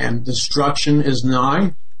and destruction is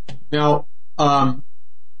nigh? Now,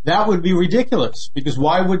 that would be ridiculous, because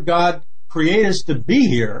why would God create us to be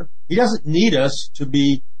here? He doesn't need us to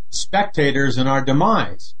be spectators in our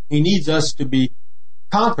demise. He needs us to be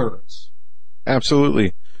conquerors.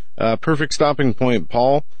 Absolutely. Perfect stopping point,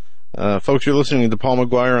 Paul. Folks, you're listening to Paul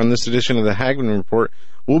McGuire on this edition of the Hagmann Report.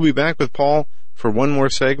 We'll be back with Paul for one more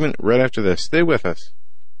segment right after this. Stay with us.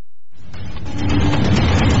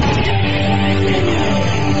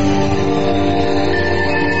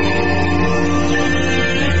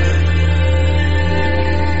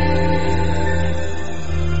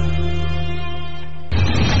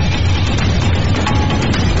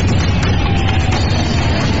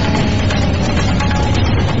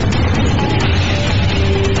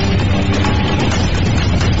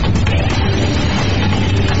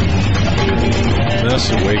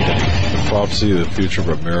 Mass Awakening, the Prophecy of the Future of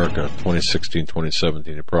America,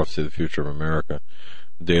 2016-2017, the Prophecy of the Future of America,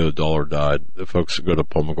 the day the dollar died. Folks, go to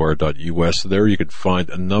paulmcguire.us. There you can find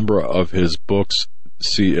a number of his books,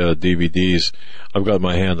 DVDs. I've got in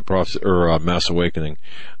my hand the Prophecy, or Mass Awakening.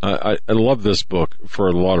 I love this book for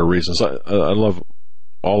a lot of reasons. I love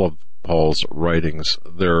all of Paul's writings.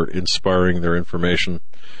 They're inspiring, they're information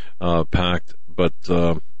packed, but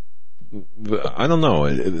I don't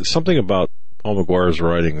know. Something about Paul McGuire's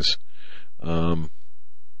writings, I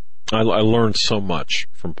learned so much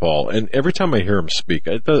from Paul, and every time I hear him speak,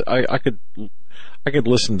 I could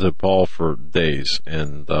listen to Paul for days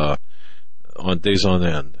and on days on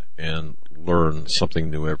end and learn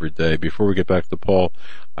something new every day. Before we get back to Paul,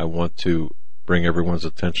 I want to bring everyone's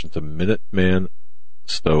attention to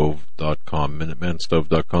MinutemanStove.com.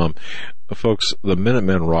 MinutemanStove.com. Folks, the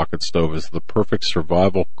Minuteman rocket stove is the perfect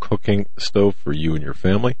survival cooking stove for you and your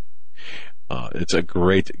family. It's a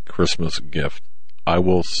great Christmas gift. I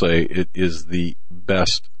will say it is the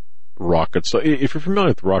best rocket stove. If you're familiar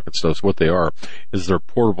with rocket stoves, what they are is they're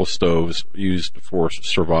portable stoves used for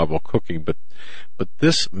survival cooking. But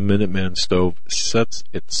this Minuteman stove sets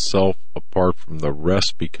itself apart from the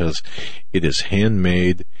rest because it is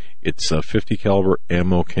handmade. It's a 50 caliber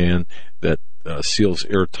ammo can that seals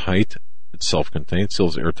airtight. It's self-contained,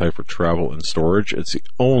 seals airtight for travel and storage. It's the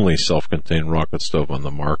only self-contained rocket stove on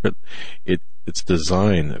the market. Its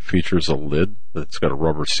design features a lid that's got a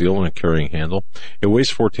rubber seal and a carrying handle. It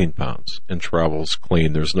weighs 14 pounds and travels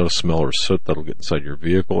clean. There's no smell or soot that'll get inside your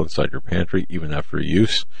vehicle, inside your pantry, even after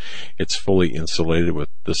use. It's fully insulated with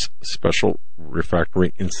this special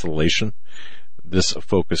refractory insulation. This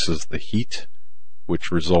focuses the heat,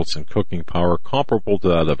 which results in cooking power comparable to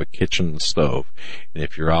that of a kitchen stove. And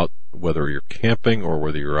if you're out, whether you're camping or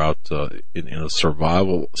whether you're out in a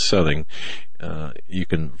survival setting, you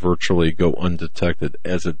can virtually go undetected,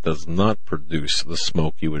 as it does not produce the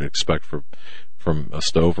smoke you would expect from a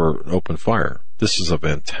stove or an open fire. This is a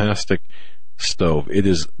fantastic stove. It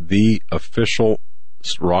is the official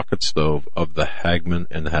rocket stove of the Hagmann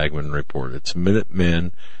and Hagmann Report. It's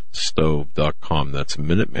MinutemanStove.com. That's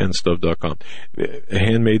MinutemanStove.com.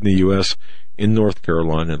 Handmade in the U.S., in North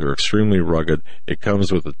Carolina. They're extremely rugged. It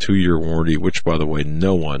comes with a 2-year warranty, which, by the way,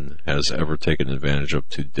 no one has ever taken advantage of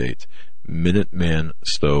to date.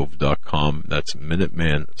 MinutemanStove.com. That's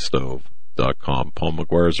MinutemanStove.com. Paul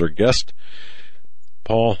McGuire is our guest.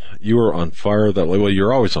 Paul, you were on fire well,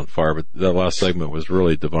 you're always on fire, but that last segment was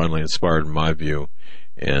really divinely inspired in my view.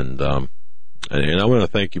 And I want to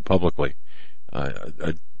thank you publicly.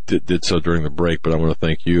 I did so during the break, but I want to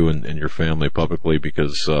thank you and your family publicly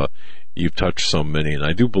because you've touched so many. And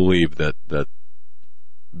I do believe that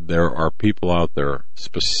there are people out there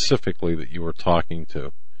specifically that you were talking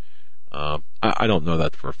to. I don't know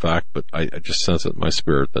that for a fact, but I just sense it in my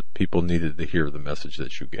spirit that people needed to hear the message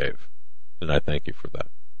that you gave. And I thank you for that.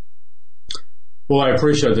 Well, I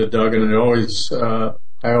appreciate it, Doug, and I always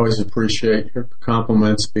appreciate your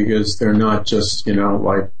compliments because they're not just,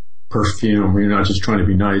 like perfume. You're not just trying to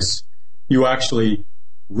be nice. You actually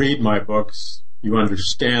read my books. You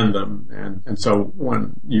understand them. And so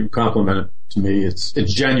when you compliment it to me, it's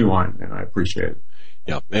genuine, and I appreciate it.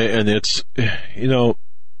 Yeah. And it's,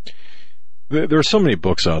 there are so many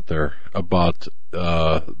books out there about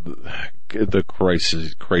the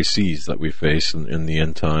crises that we face in the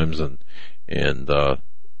end times, and that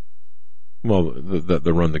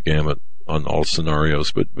run the gamut on all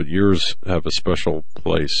scenarios. But yours have a special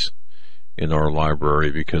place in our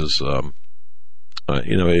library because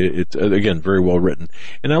it's again very well written,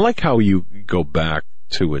 and I like how you go back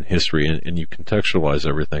to in history and you contextualize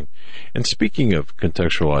everything. And speaking of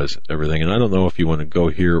contextualize everything, and I don't know if you want to go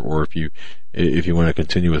here or if you want to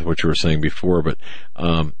continue with what you were saying before, but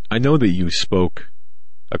I know that you spoke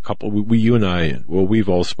you and I, we've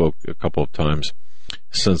all spoke a couple of times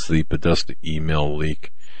since the Podesta email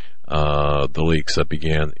leak. the leaks that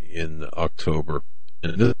began in October.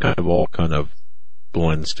 And this all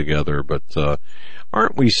blends together, but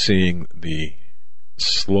aren't we seeing the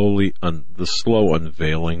slow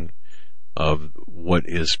unveiling of what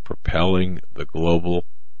is propelling the global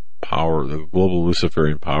power, the global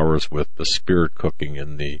Luciferian powers, with the spirit cooking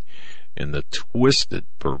in the twisted,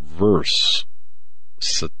 perverse,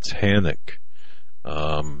 satanic,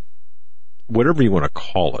 whatever you want to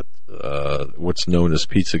call it, what's known as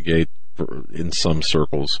Pizzagate in some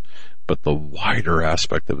circles, but the wider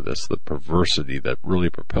aspect of this, the perversity that really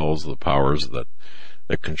propels the powers that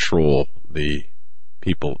control the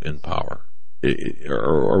people in power.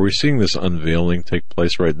 Are we seeing this unveiling take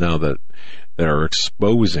place right now that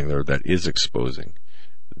is exposing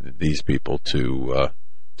these people to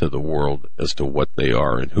the world as to what they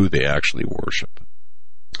are and who they actually worship?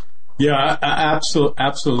 Yeah,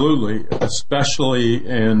 absolutely. Especially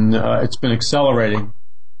it's been accelerating,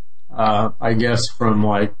 I guess, from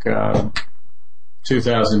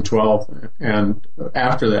 2012 and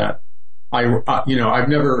after that. I'm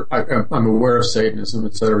aware of Satanism,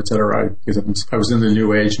 et cetera, because I was in the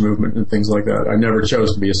New Age movement and things like that. I never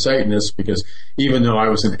chose to be a Satanist because even though I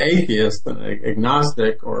was an atheist and an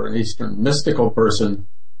agnostic or an Eastern mystical person,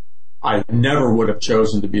 I never would have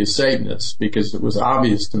chosen to be a Satanist because it was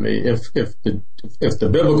obvious to me if the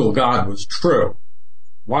biblical God was true,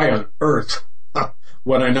 why on earth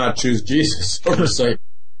would I not choose Jesus over Satan?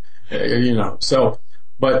 So,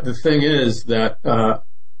 but the thing is that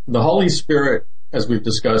the Holy Spirit, as we've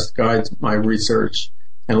discussed, guides my research.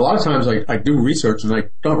 And a lot of times I do research and I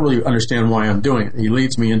don't really understand why I'm doing it. He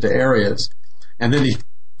leads me into areas and then he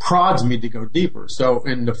prods me to go deeper. So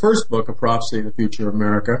in the first book, A Prophecy of the Future of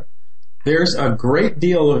America, there's a great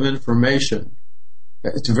deal of information.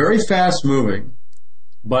 It's very fast moving,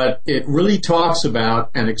 but it really talks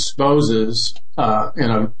about and exposes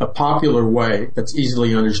in a popular way that's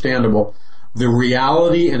easily understandable the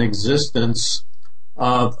reality and existence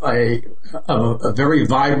of a very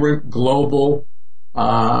vibrant global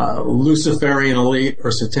Luciferian elite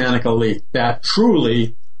or satanic elite that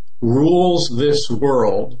truly rules this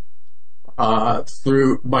world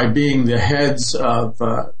by being the heads of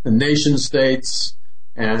the nation states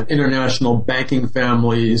and international banking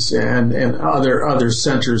families and other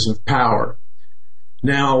centers of power.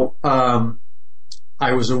 Now,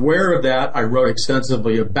 I was aware of that. I wrote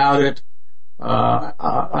extensively about it.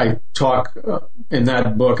 I talk in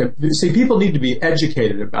that book. See, people need to be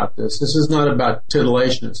educated about this. This is not about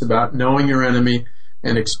titillation. It's about knowing your enemy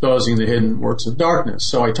and exposing the hidden works of darkness.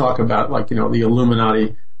 So I talk about, the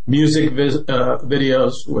Illuminati music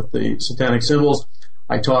videos with the satanic symbols.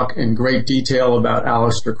 I talk in great detail about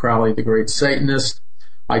Aleister Crowley, the great Satanist.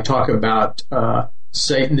 I talk about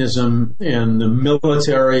Satanism in the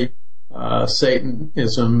military,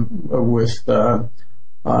 Satanism with the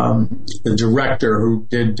director who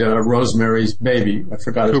did Rosemary's Baby. I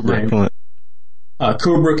forgot his name.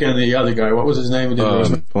 Kubrick and the other guy. What was his name? Who did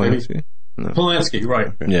Rosemary's Baby? No. Polanski, right.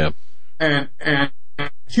 Okay. Yeah. And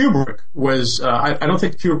Kubrick was, I don't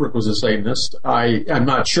think Kubrick was a Satanist. I'm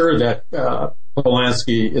not sure that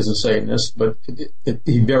Polanski is a Satanist, but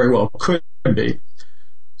he very well could be.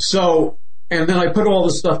 So, and then I put all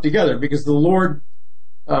this stuff together because the Lord,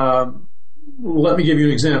 let me give you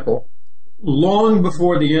an example. Long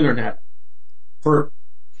before the internet, for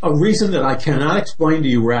a reason that I cannot explain to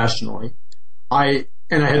you rationally, I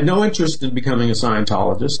had no interest in becoming a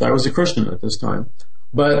Scientologist. I was a Christian at this time.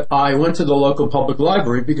 But I went to the local public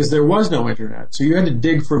library because there was no internet. So you had to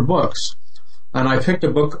dig for books. And I picked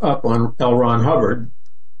a book up on L. Ron Hubbard,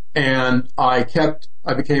 and I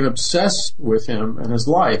became obsessed with him and his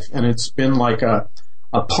life. And it's been like a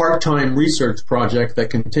part-time research project that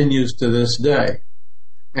continues to this day.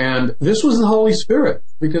 And this was the Holy Spirit,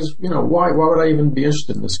 because, why would I even be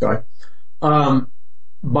interested in this guy?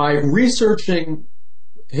 By researching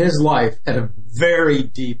his life at a very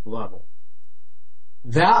deep level.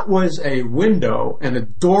 That was a window and a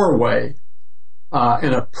doorway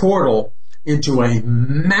and a portal into a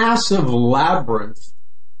massive labyrinth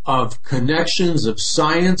of connections of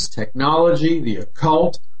science, technology, the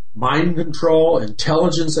occult, mind control,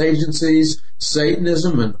 intelligence agencies,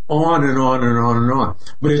 Satanism, and on and on and on and on.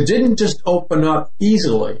 But it didn't just open up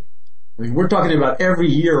easily. I mean, we're talking about every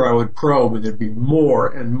year I would probe and there'd be more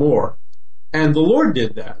and more. And the Lord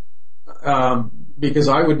did that because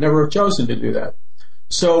I would never have chosen to do that.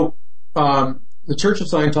 So the Church of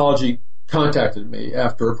Scientology contacted me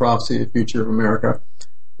after A Prophecy of the Future of America,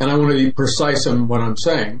 and I want to be precise on what I'm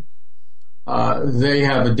saying. They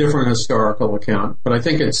have a different historical account, but I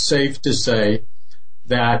think it's safe to say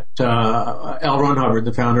that L. Ron Hubbard,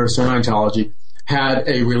 the founder of Scientology, had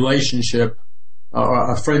a relationship,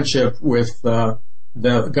 a friendship with the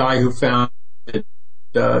guy who founded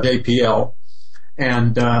JPL.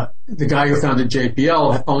 And the guy who founded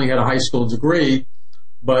JPL only had a high school degree,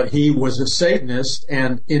 but he was a Satanist,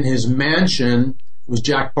 and in his mansion, it was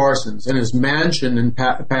Jack Parsons, in his mansion in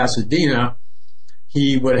Pasadena,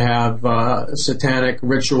 he would have satanic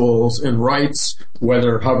rituals and rites.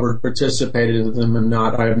 Whether Hubbard participated in them or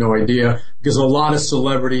not, I have no idea, because a lot of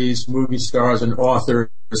celebrities, movie stars, and authors,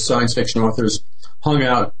 science fiction authors, hung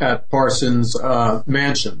out at Parsons'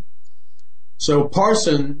 mansion. So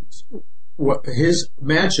Parsons, his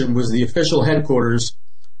mansion was the official headquarters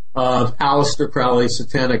of Aleister Crowley's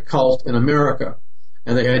satanic cult in America,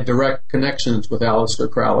 and they had direct connections with Aleister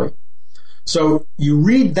Crowley. So you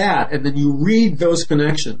read that, and then you read those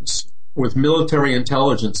connections with military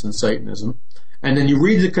intelligence and Satanism, and then you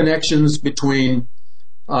read the connections between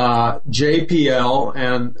JPL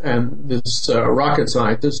and this rocket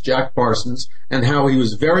scientist, Jack Parsons, and how he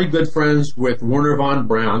was very good friends with Werner von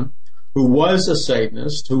Braun, who was a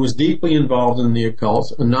Satanist, who was deeply involved in the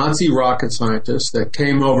occult, a Nazi rocket scientist that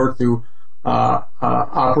came over through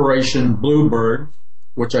Operation Bluebird,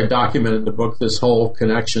 which I documented in the book, this whole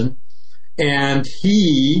connection. And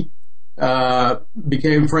he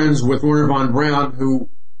became friends with Werner von Braun,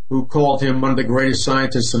 who called him one of the greatest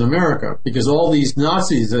scientists in America, because all these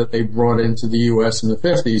Nazis that they brought into the U.S. in the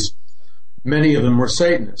 50s, many of them were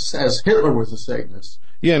Satanists, as Hitler was a Satanist.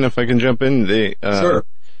 Yeah, and if I can jump in, Sure.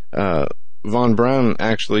 Von Braun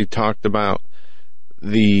actually talked about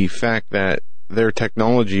the fact that their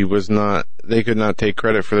technology was not, they could not take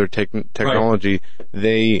credit for their technology. Right.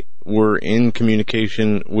 They were in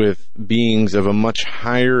communication with beings of a much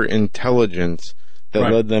higher intelligence that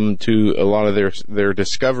right. led them to a lot of their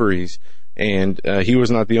discoveries. And he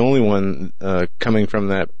was not the only one coming from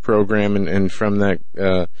that program and from that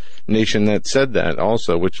nation that said that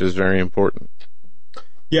also, which is very important.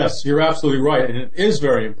 Yes, you're absolutely right, and it is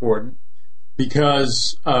very important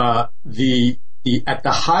because at the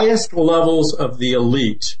highest levels of the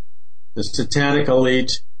elite, the satanic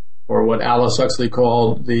elite, or what Aldous Huxley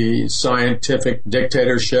called the scientific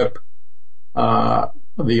dictatorship, the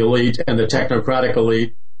elite and the technocratic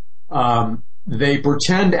elite, they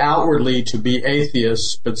pretend outwardly to be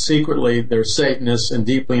atheists, but secretly they're Satanists and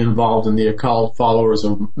deeply involved in the occult, followers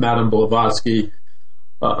of Madame Blavatsky,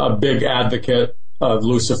 a big advocate of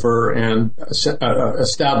Lucifer, and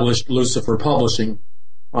established Lucifer Publishing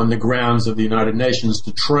on the grounds of the United Nations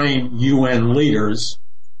to train UN leaders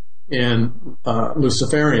in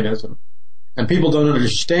Luciferianism. And people don't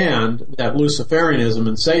understand that Luciferianism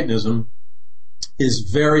and Satanism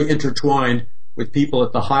is very intertwined with people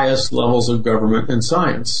at the highest levels of government and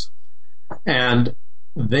science. And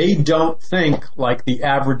they don't think like the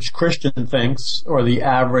average Christian thinks, or the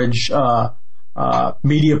average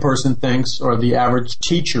media person thinks, or the average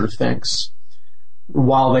teacher thinks.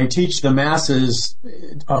 While they teach the masses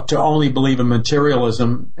to only believe in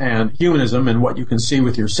materialism and humanism and what you can see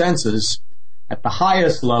with your senses, at the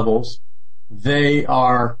highest levels, they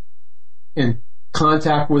are in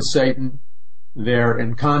contact with Satan, they're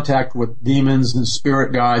in contact with demons and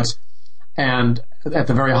spirit guides, and at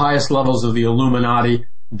the very highest levels of the Illuminati,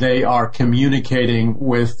 they are communicating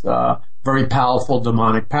with very powerful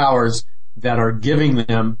demonic powers that are giving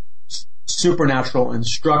them supernatural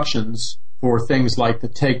instructions for things like the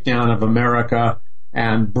takedown of America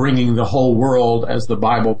and bringing the whole world, as the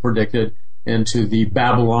Bible predicted, into the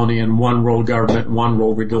Babylonian one world government, one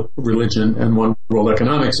world religion, and one world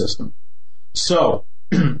economic system. So,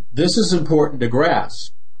 this is important to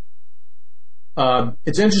grasp.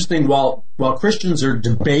 It's interesting, while Christians are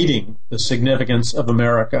debating the significance of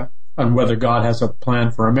America and whether God has a plan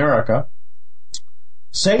for America,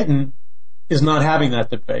 Satan is not having that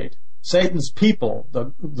debate. Satan's people,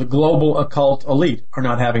 the global occult elite, are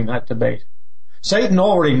not having that debate. Satan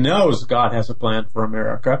already knows God has a plan for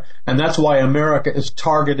America, and that's why America is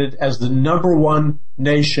targeted as the number one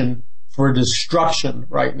nation for destruction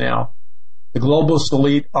right now. The globalist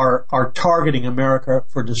elite are targeting America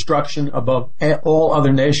for destruction above all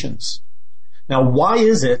other nations. Now, why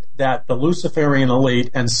is it that the Luciferian elite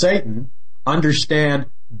and Satan understand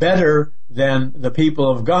better than the people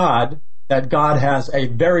of God that God has a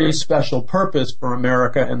very special purpose for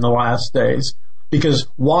America in the last days? Because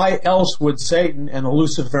why else would Satan and the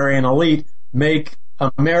Luciferian elite make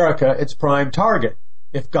America its prime target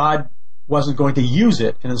if God wasn't going to use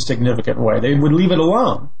it in a significant way? They would leave it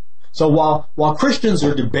alone. So while Christians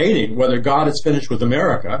are debating whether God is finished with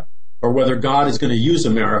America or whether God is going to use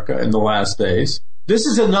America in the last days, This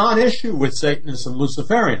is a non-issue with Satanists and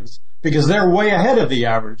Luciferians because they're way ahead of the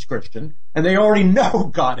average Christian and they already know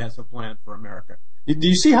God has a plan for America. Do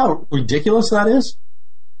you see how ridiculous that is?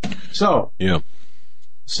 So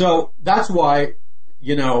that's why,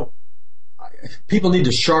 people need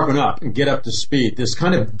to sharpen up and get up to speed. This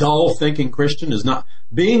kind of dull thinking Christian is not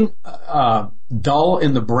being dull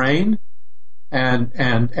in the brain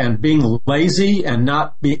and being lazy and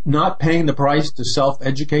not paying the price to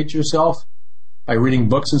self-educate yourself by reading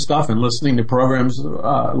books and stuff and listening to programs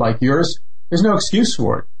like yours. There's no excuse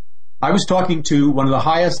for it. I was talking to one of the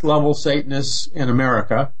highest level Satanists in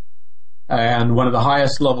America and one of the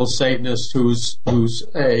highest level Satanists who's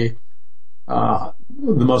the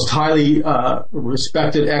most highly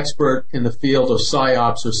respected expert in the field of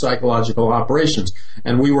psyops or psychological operations.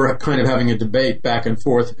 And we were kind of having a debate back and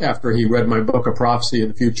forth after he read my book, A Prophecy of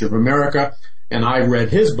the Future of America, and I read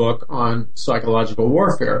his book on psychological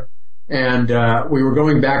warfare. And we were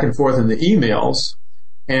going back and forth in the emails,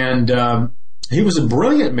 and he was a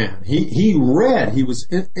brilliant man. He read. He was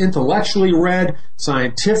intellectually read,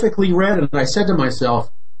 scientifically read, and I said to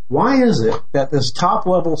myself, why is it that this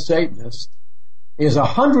top-level Satanist is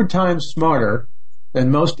 100 times smarter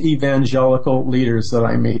than most evangelical leaders that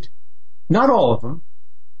I meet? Not all of them.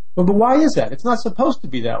 But why is that? It's not supposed to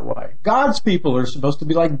be that way. God's people are supposed to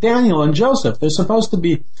be like Daniel and Joseph. They're supposed to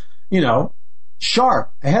be,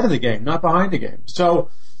 sharp, ahead of the game, not behind the game. So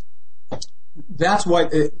that's why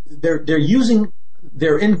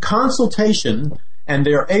they're in consultation and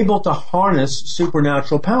they're able to harness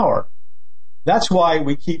supernatural power. That's why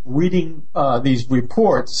we keep reading these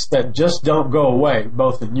reports that just don't go away,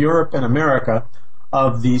 both in Europe and America,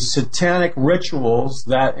 of these satanic rituals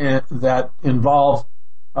that involve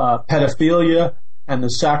pedophilia and the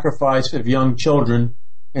sacrifice of young children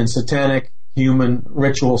in satanic human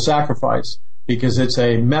ritual sacrifice, because it's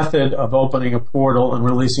a method of opening a portal and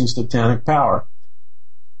releasing satanic power.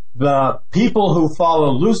 The people who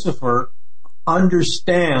follow Lucifer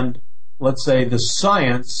understand, let's say, the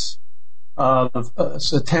science of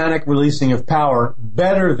satanic releasing of power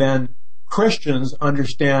better than Christians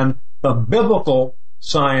understand the biblical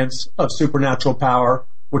science of supernatural power,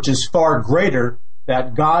 which is far greater,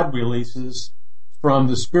 that God releases from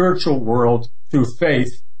the spiritual world through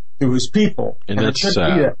faith through his people. And that's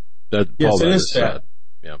sad. Yes, it is sad.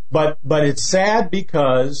 Yeah. But it's sad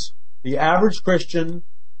because the average Christian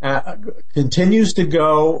continues to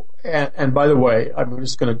go, and by the way, I'm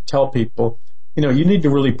just going to tell people, you need to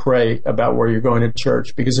really pray about where you're going to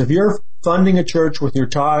church, because if you're funding a church with your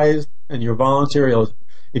tithes and your volunteerism,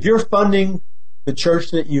 if you're funding the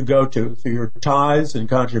church that you go to through your tithes and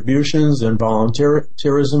contributions and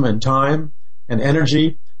volunteerism and time and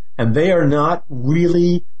energy, and they are not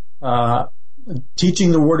really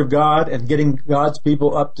teaching the Word of God and getting God's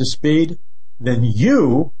people up to speed, then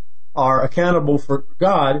you are accountable for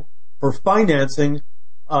God for financing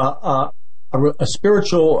a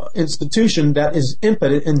spiritual institution that is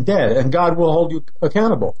impotent and dead, and God will hold you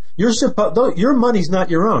accountable. Your money's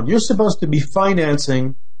not your own. You're supposed to be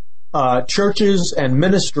financing churches and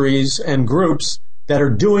ministries and groups that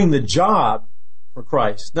are doing the job for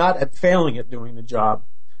Christ, not at failing at doing the job.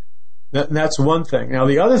 That's one thing. Now,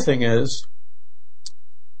 the other thing is,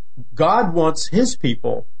 God wants his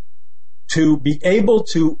people to be able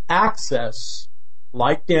to access,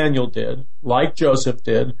 like Daniel did, like Joseph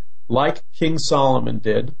did, like King Solomon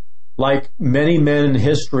did, like many men in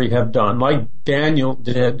history have done, like David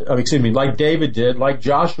did, like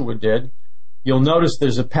Joshua did. You'll notice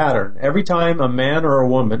there's a pattern. Every time a man or a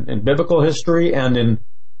woman in biblical history and in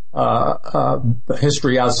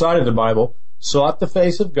history outside of the Bible sought the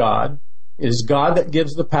face of God, it is God that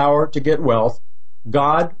gives the power to get wealth.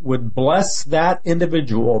 God would bless that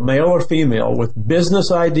individual, male or female, with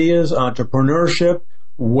business ideas, entrepreneurship,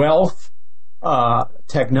 wealth,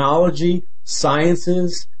 technology,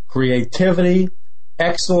 sciences, creativity,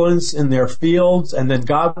 excellence in their fields, and then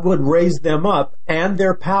God would raise them up and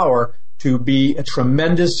their power to be a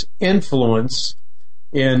tremendous influence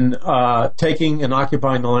in taking and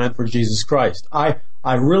occupying the land for Jesus Christ. I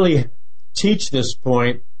really teach this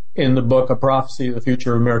point in the book, A Prophecy of the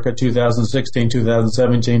Future of America,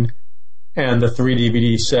 2016-2017, and the 3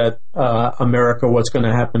 DVD set, America, What's Going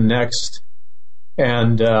to Happen Next.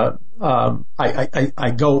 And I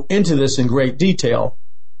go into this in great detail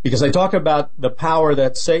because I talk about the power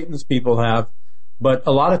that Satan's people have, but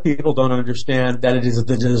a lot of people don't understand that it is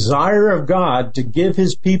the desire of God to give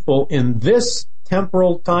his people in this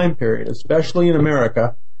temporal time period, especially in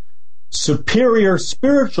America, superior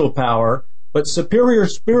spiritual power, but superior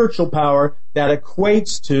spiritual power that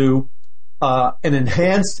equates to an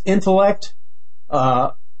enhanced intellect,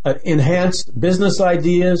 enhanced business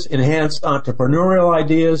ideas, enhanced entrepreneurial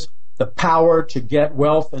ideas, the power to get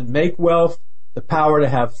wealth and make wealth, the power to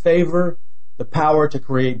have favor, the power to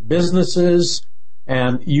create businesses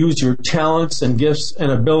and use your talents and gifts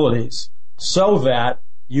and abilities so that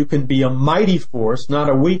you can be a mighty force, not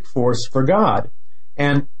a weak force for God.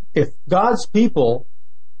 And if God's people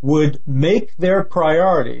would make their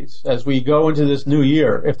priorities as we go into this new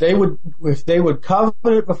year, if they would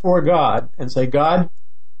covenant before God and say, God,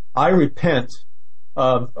 I repent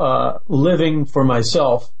of living for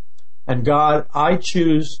myself, and God, I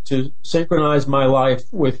choose to synchronize my life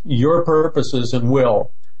with your purposes and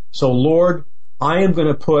will. So Lord, I am going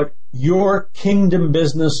to put your kingdom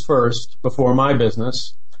business first before my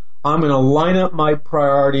business. I'm going to line up my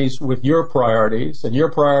priorities with your priorities, and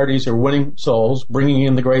your priorities are winning souls, bringing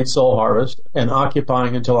in the great soul harvest, and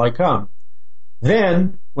occupying until I come.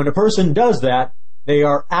 Then, when a person does that, they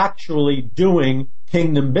are actually doing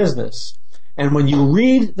kingdom business. And when you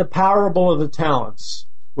read the parable of the talents,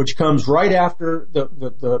 which comes right after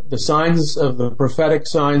the signs of the prophetic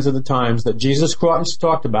signs of the times that Jesus Christ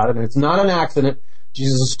talked about, and it's not an accident.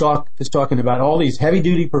 Jesus is talking about all these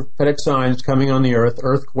heavy-duty prophetic signs coming on the earth,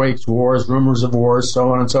 earthquakes, wars, rumors of wars,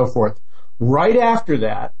 so on and so forth. Right after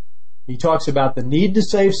that, he talks about the need to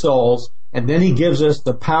save souls, and then he gives us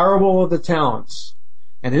the parable of the talents.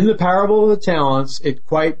 And in the parable of the talents, it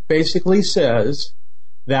quite basically says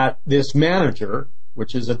that this manager,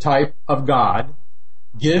 which is a type of God,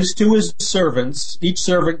 gives to his servants. Each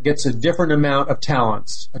servant gets a different amount of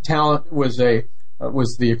talents. A talent was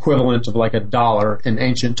the equivalent of like $1 in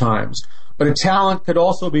ancient times. But a talent could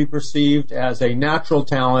also be perceived as a natural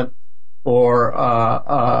talent or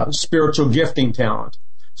a spiritual gifting talent.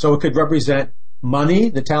 So it could represent money.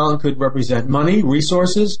 The talent could represent money,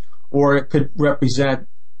 resources, or it could represent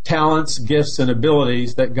talents, gifts, and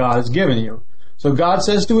abilities that God has given you. So God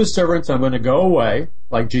says to his servants, I'm going to go away,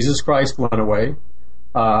 like Jesus Christ went away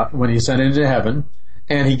when he ascended into heaven.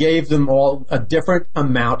 And he gave them all a different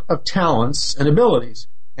amount of talents and abilities.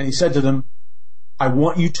 And he said to them, I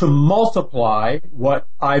want you to multiply what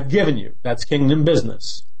I've given you. That's kingdom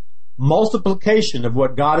business. Multiplication of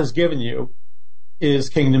what God has given you is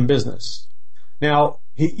kingdom business. Now,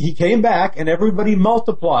 he came back and everybody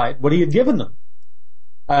multiplied what he had given them.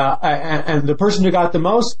 And the person who got the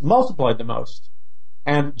most multiplied the most.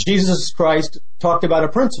 And Jesus Christ talked about a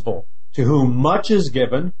principle. To whom much is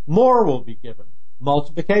given, more will be given.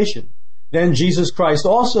 Multiplication. Then Jesus Christ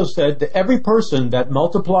also said to every person that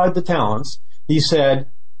multiplied the talents, he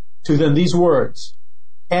said to them these words,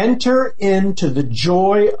 enter into the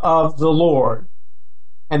joy of the Lord.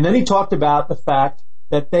 And then he talked about the fact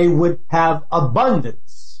that they would have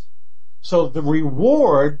abundance. So the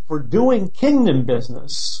reward for doing kingdom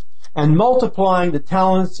business and multiplying the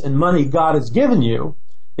talents and money God has given you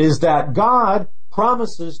is that God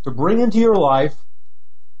promises to bring into your life,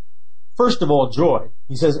 first of all, joy.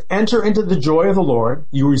 He says, enter into the joy of the Lord.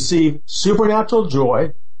 You receive supernatural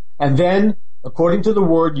joy. And then, according to the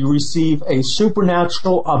word, you receive a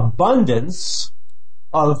supernatural abundance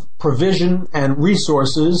of provision and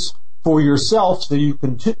resources for yourself so you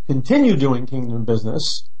can continue doing kingdom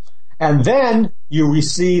business. And then you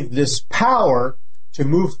receive this power to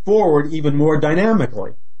move forward even more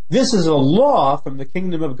dynamically. This is a law from the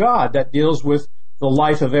kingdom of God that deals with the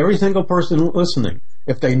life of every single person listening.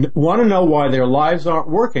 If they want to know why their lives aren't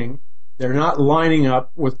working, they're not lining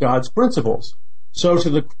up with God's principles. So to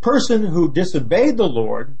the person who disobeyed the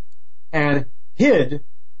Lord and hid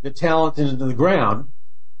the talent into the ground,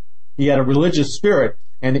 he had a religious spirit,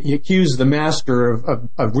 and he accused the master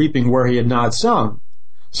of reaping where he had not sown.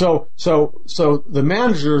 So the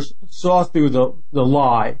managers saw through the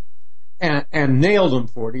lie and nailed him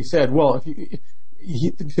for it. He said, well,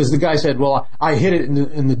 because the guy said, well, I hid it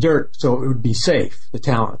in the dirt so it would be safe, the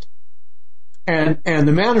talent. And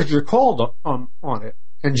the manager called on it.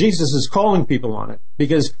 And Jesus is calling people on it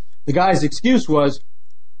because the guy's excuse was,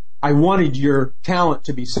 I wanted your talent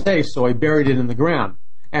to be safe, so I buried it in the ground.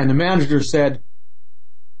 And the manager said,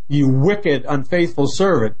 you wicked, unfaithful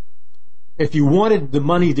servant. If you wanted the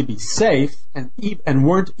money to be safe and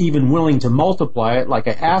weren't even willing to multiply it like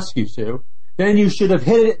I asked you to, then you should have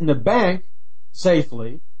hid it in the bank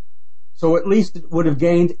safely, so at least it would have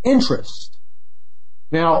gained interest.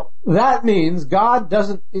 Now, that means God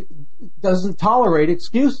doesn't tolerate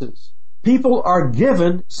excuses. People are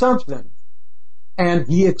given something, and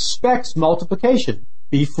he expects multiplication.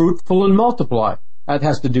 Be fruitful and multiply. That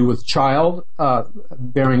has to do with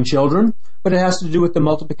bearing children, but it has to do with the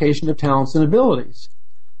multiplication of talents and abilities.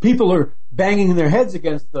 people are banging their heads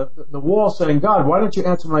against the wall saying, God, why don't you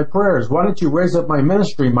answer my prayers? Why don't you raise up my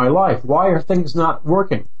ministry, my life? Why are things not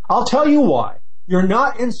working? I'll tell you why. You're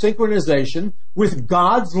not in synchronization with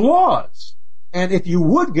God's laws. And if you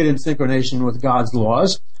would get in synchronization with God's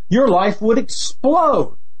laws, your life would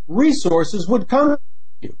explode. Resources would come to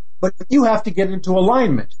you. But you have to get into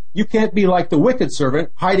alignment. You can't be like the wicked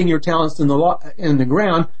servant, hiding your talents in the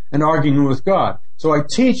ground and arguing with God. So I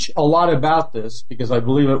teach a lot about this because I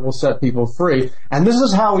believe it will set people free. And this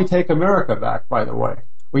is how we take America back, by the way.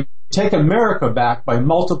 We take America back by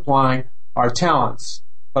multiplying our talents.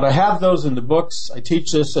 But I have those in the books. I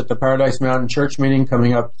teach this at the Paradise Mountain Church meeting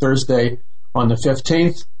coming up Thursday on the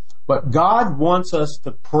 15th. But God wants us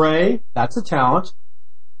to pray. That's a talent.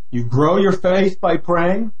 You grow your faith by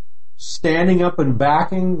praying, standing up and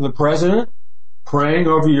backing the president, praying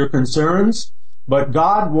over your concerns. But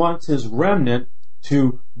God wants His remnant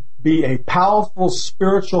to be a powerful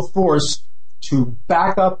spiritual force to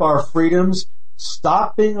back up our freedoms,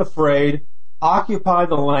 stop being afraid, occupy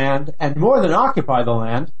the land, and more than occupy the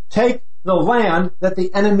land, take the land that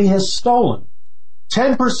the enemy has stolen.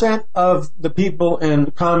 10% of the people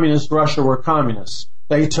in communist Russia were communists.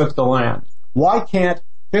 They took the land. Why can't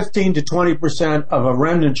 15 to 20% of a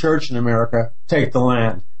remnant church in America take the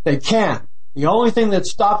land? They can. The only thing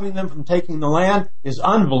that's stopping them from taking the land is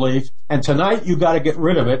unbelief, and tonight you got to get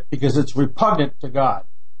rid of it because it's repugnant to God.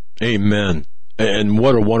 Amen. And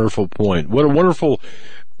what a wonderful point. What a wonderful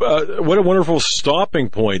stopping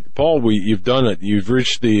point, Paul. You've done it. We've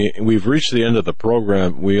reached the end of the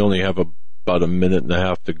program. We only have about a minute and a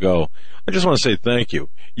half to go. I just want to say thank you.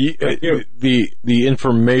 Thank you. The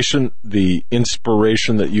information, the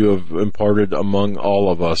inspiration that you have imparted among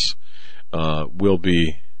all of us will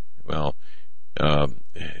be,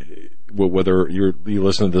 whether you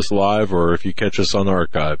listen to this live or if you catch us on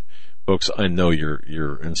archive, folks, I know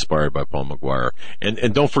you're inspired by Paul McGuire.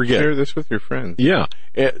 And don't forget, share this with your friends. Yeah.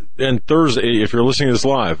 And Thursday, if you're listening to this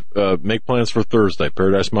live, make plans for Thursday,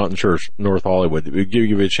 Paradise Mountain Church, North Hollywood. It will give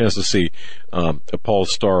you a chance to see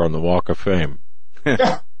Paul's star on the Walk of Fame.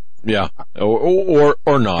 Yeah,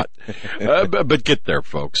 or not, but get there,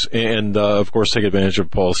 folks, and of course take advantage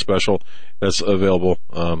of Paul's special that's available.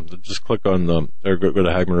 Just click on or go to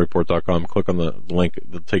HagmannReport.com, click on the link,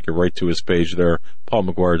 it'll take you right to his page there,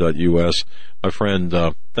 paulmcguire.us. My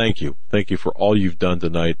friend, thank you for all you've done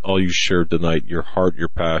tonight, all you shared tonight, your heart, your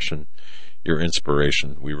passion, your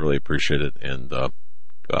inspiration. We really appreciate it, and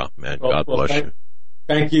God bless you.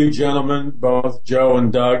 Thank you, gentlemen, both Joe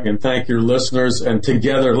and Doug, and thank your listeners. And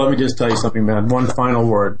together, let me just tell you something, man. One final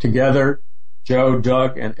word. Together, Joe,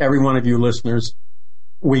 Doug, and every one of you listeners,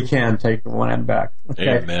 we can take the land back.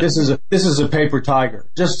 Okay? Amen. This is a paper tiger.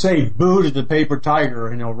 Just say boo to the paper tiger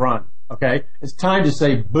and he'll run. Okay? It's time to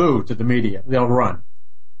say boo to the media. They'll run.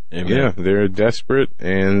 Amen. Yeah, they're desperate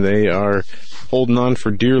and they are holding on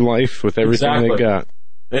for dear life with everything they got.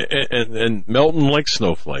 And melting like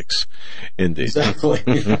snowflakes. Indeed. Exactly.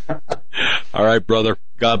 All right, brother.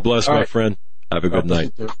 God bless, my friend. Have a good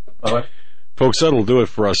night. Bye-bye. Folks, that'll do it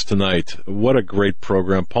for us tonight. What a great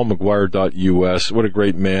program. PaulMcGuire.us. What a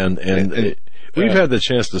great man. And we've had the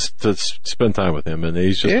chance to spend time with him, and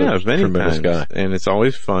he's just a tremendous guy. And it's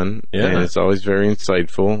always fun, and it's always very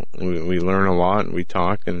insightful. We learn a lot, and we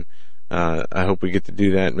talk, and I hope we get to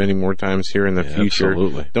do that many more times here in the future.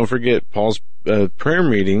 Absolutely. Don't forget Paul's prayer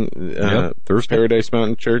meeting, Thursday. Paradise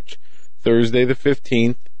Mountain Church, Thursday the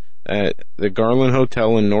 15th at the Garland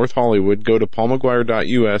Hotel in North Hollywood. Go to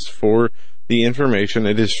paulmcguire.us for the information.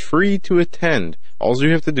 It is free to attend. All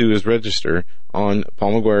you have to do is register on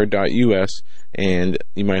paulmcguire.us, and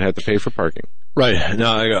you might have to pay for parking. Right.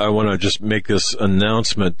 Now, I want to just make this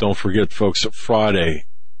announcement. Don't forget, folks, Friday,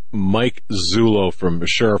 Mike Zullo from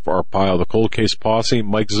Sheriff Arpaio, the Cold Case Posse,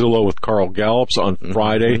 Mike Zullo with Carl Gallups on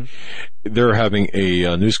Friday. Mm-hmm. They're having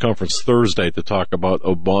a news conference Thursday to talk about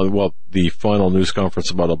Obama. Well, the final news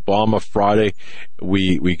conference about Obama. Friday,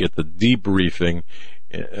 we get the debriefing.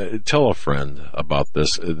 Tell a friend about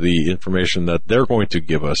this. The information that they're going to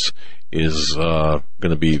give us is going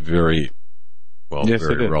to be very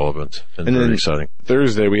relevant and very exciting.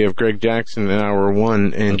 Thursday, we have Greg Jackson in hour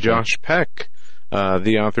 1 and Josh Peck,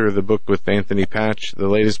 the author of the book with Anthony Patch, the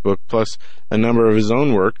latest book, plus a number of his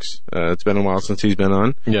own works. It's been a while since he's been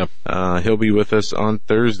on. Yeah. He'll be with us on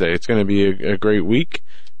Thursday. It's going to be a great week,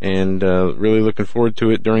 and really looking forward to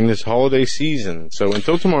it during this holiday season. So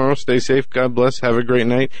until tomorrow, stay safe, God bless, have a great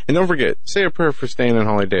night, and don't forget, say a prayer for Stan and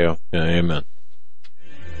Holly Dale. Yeah, amen.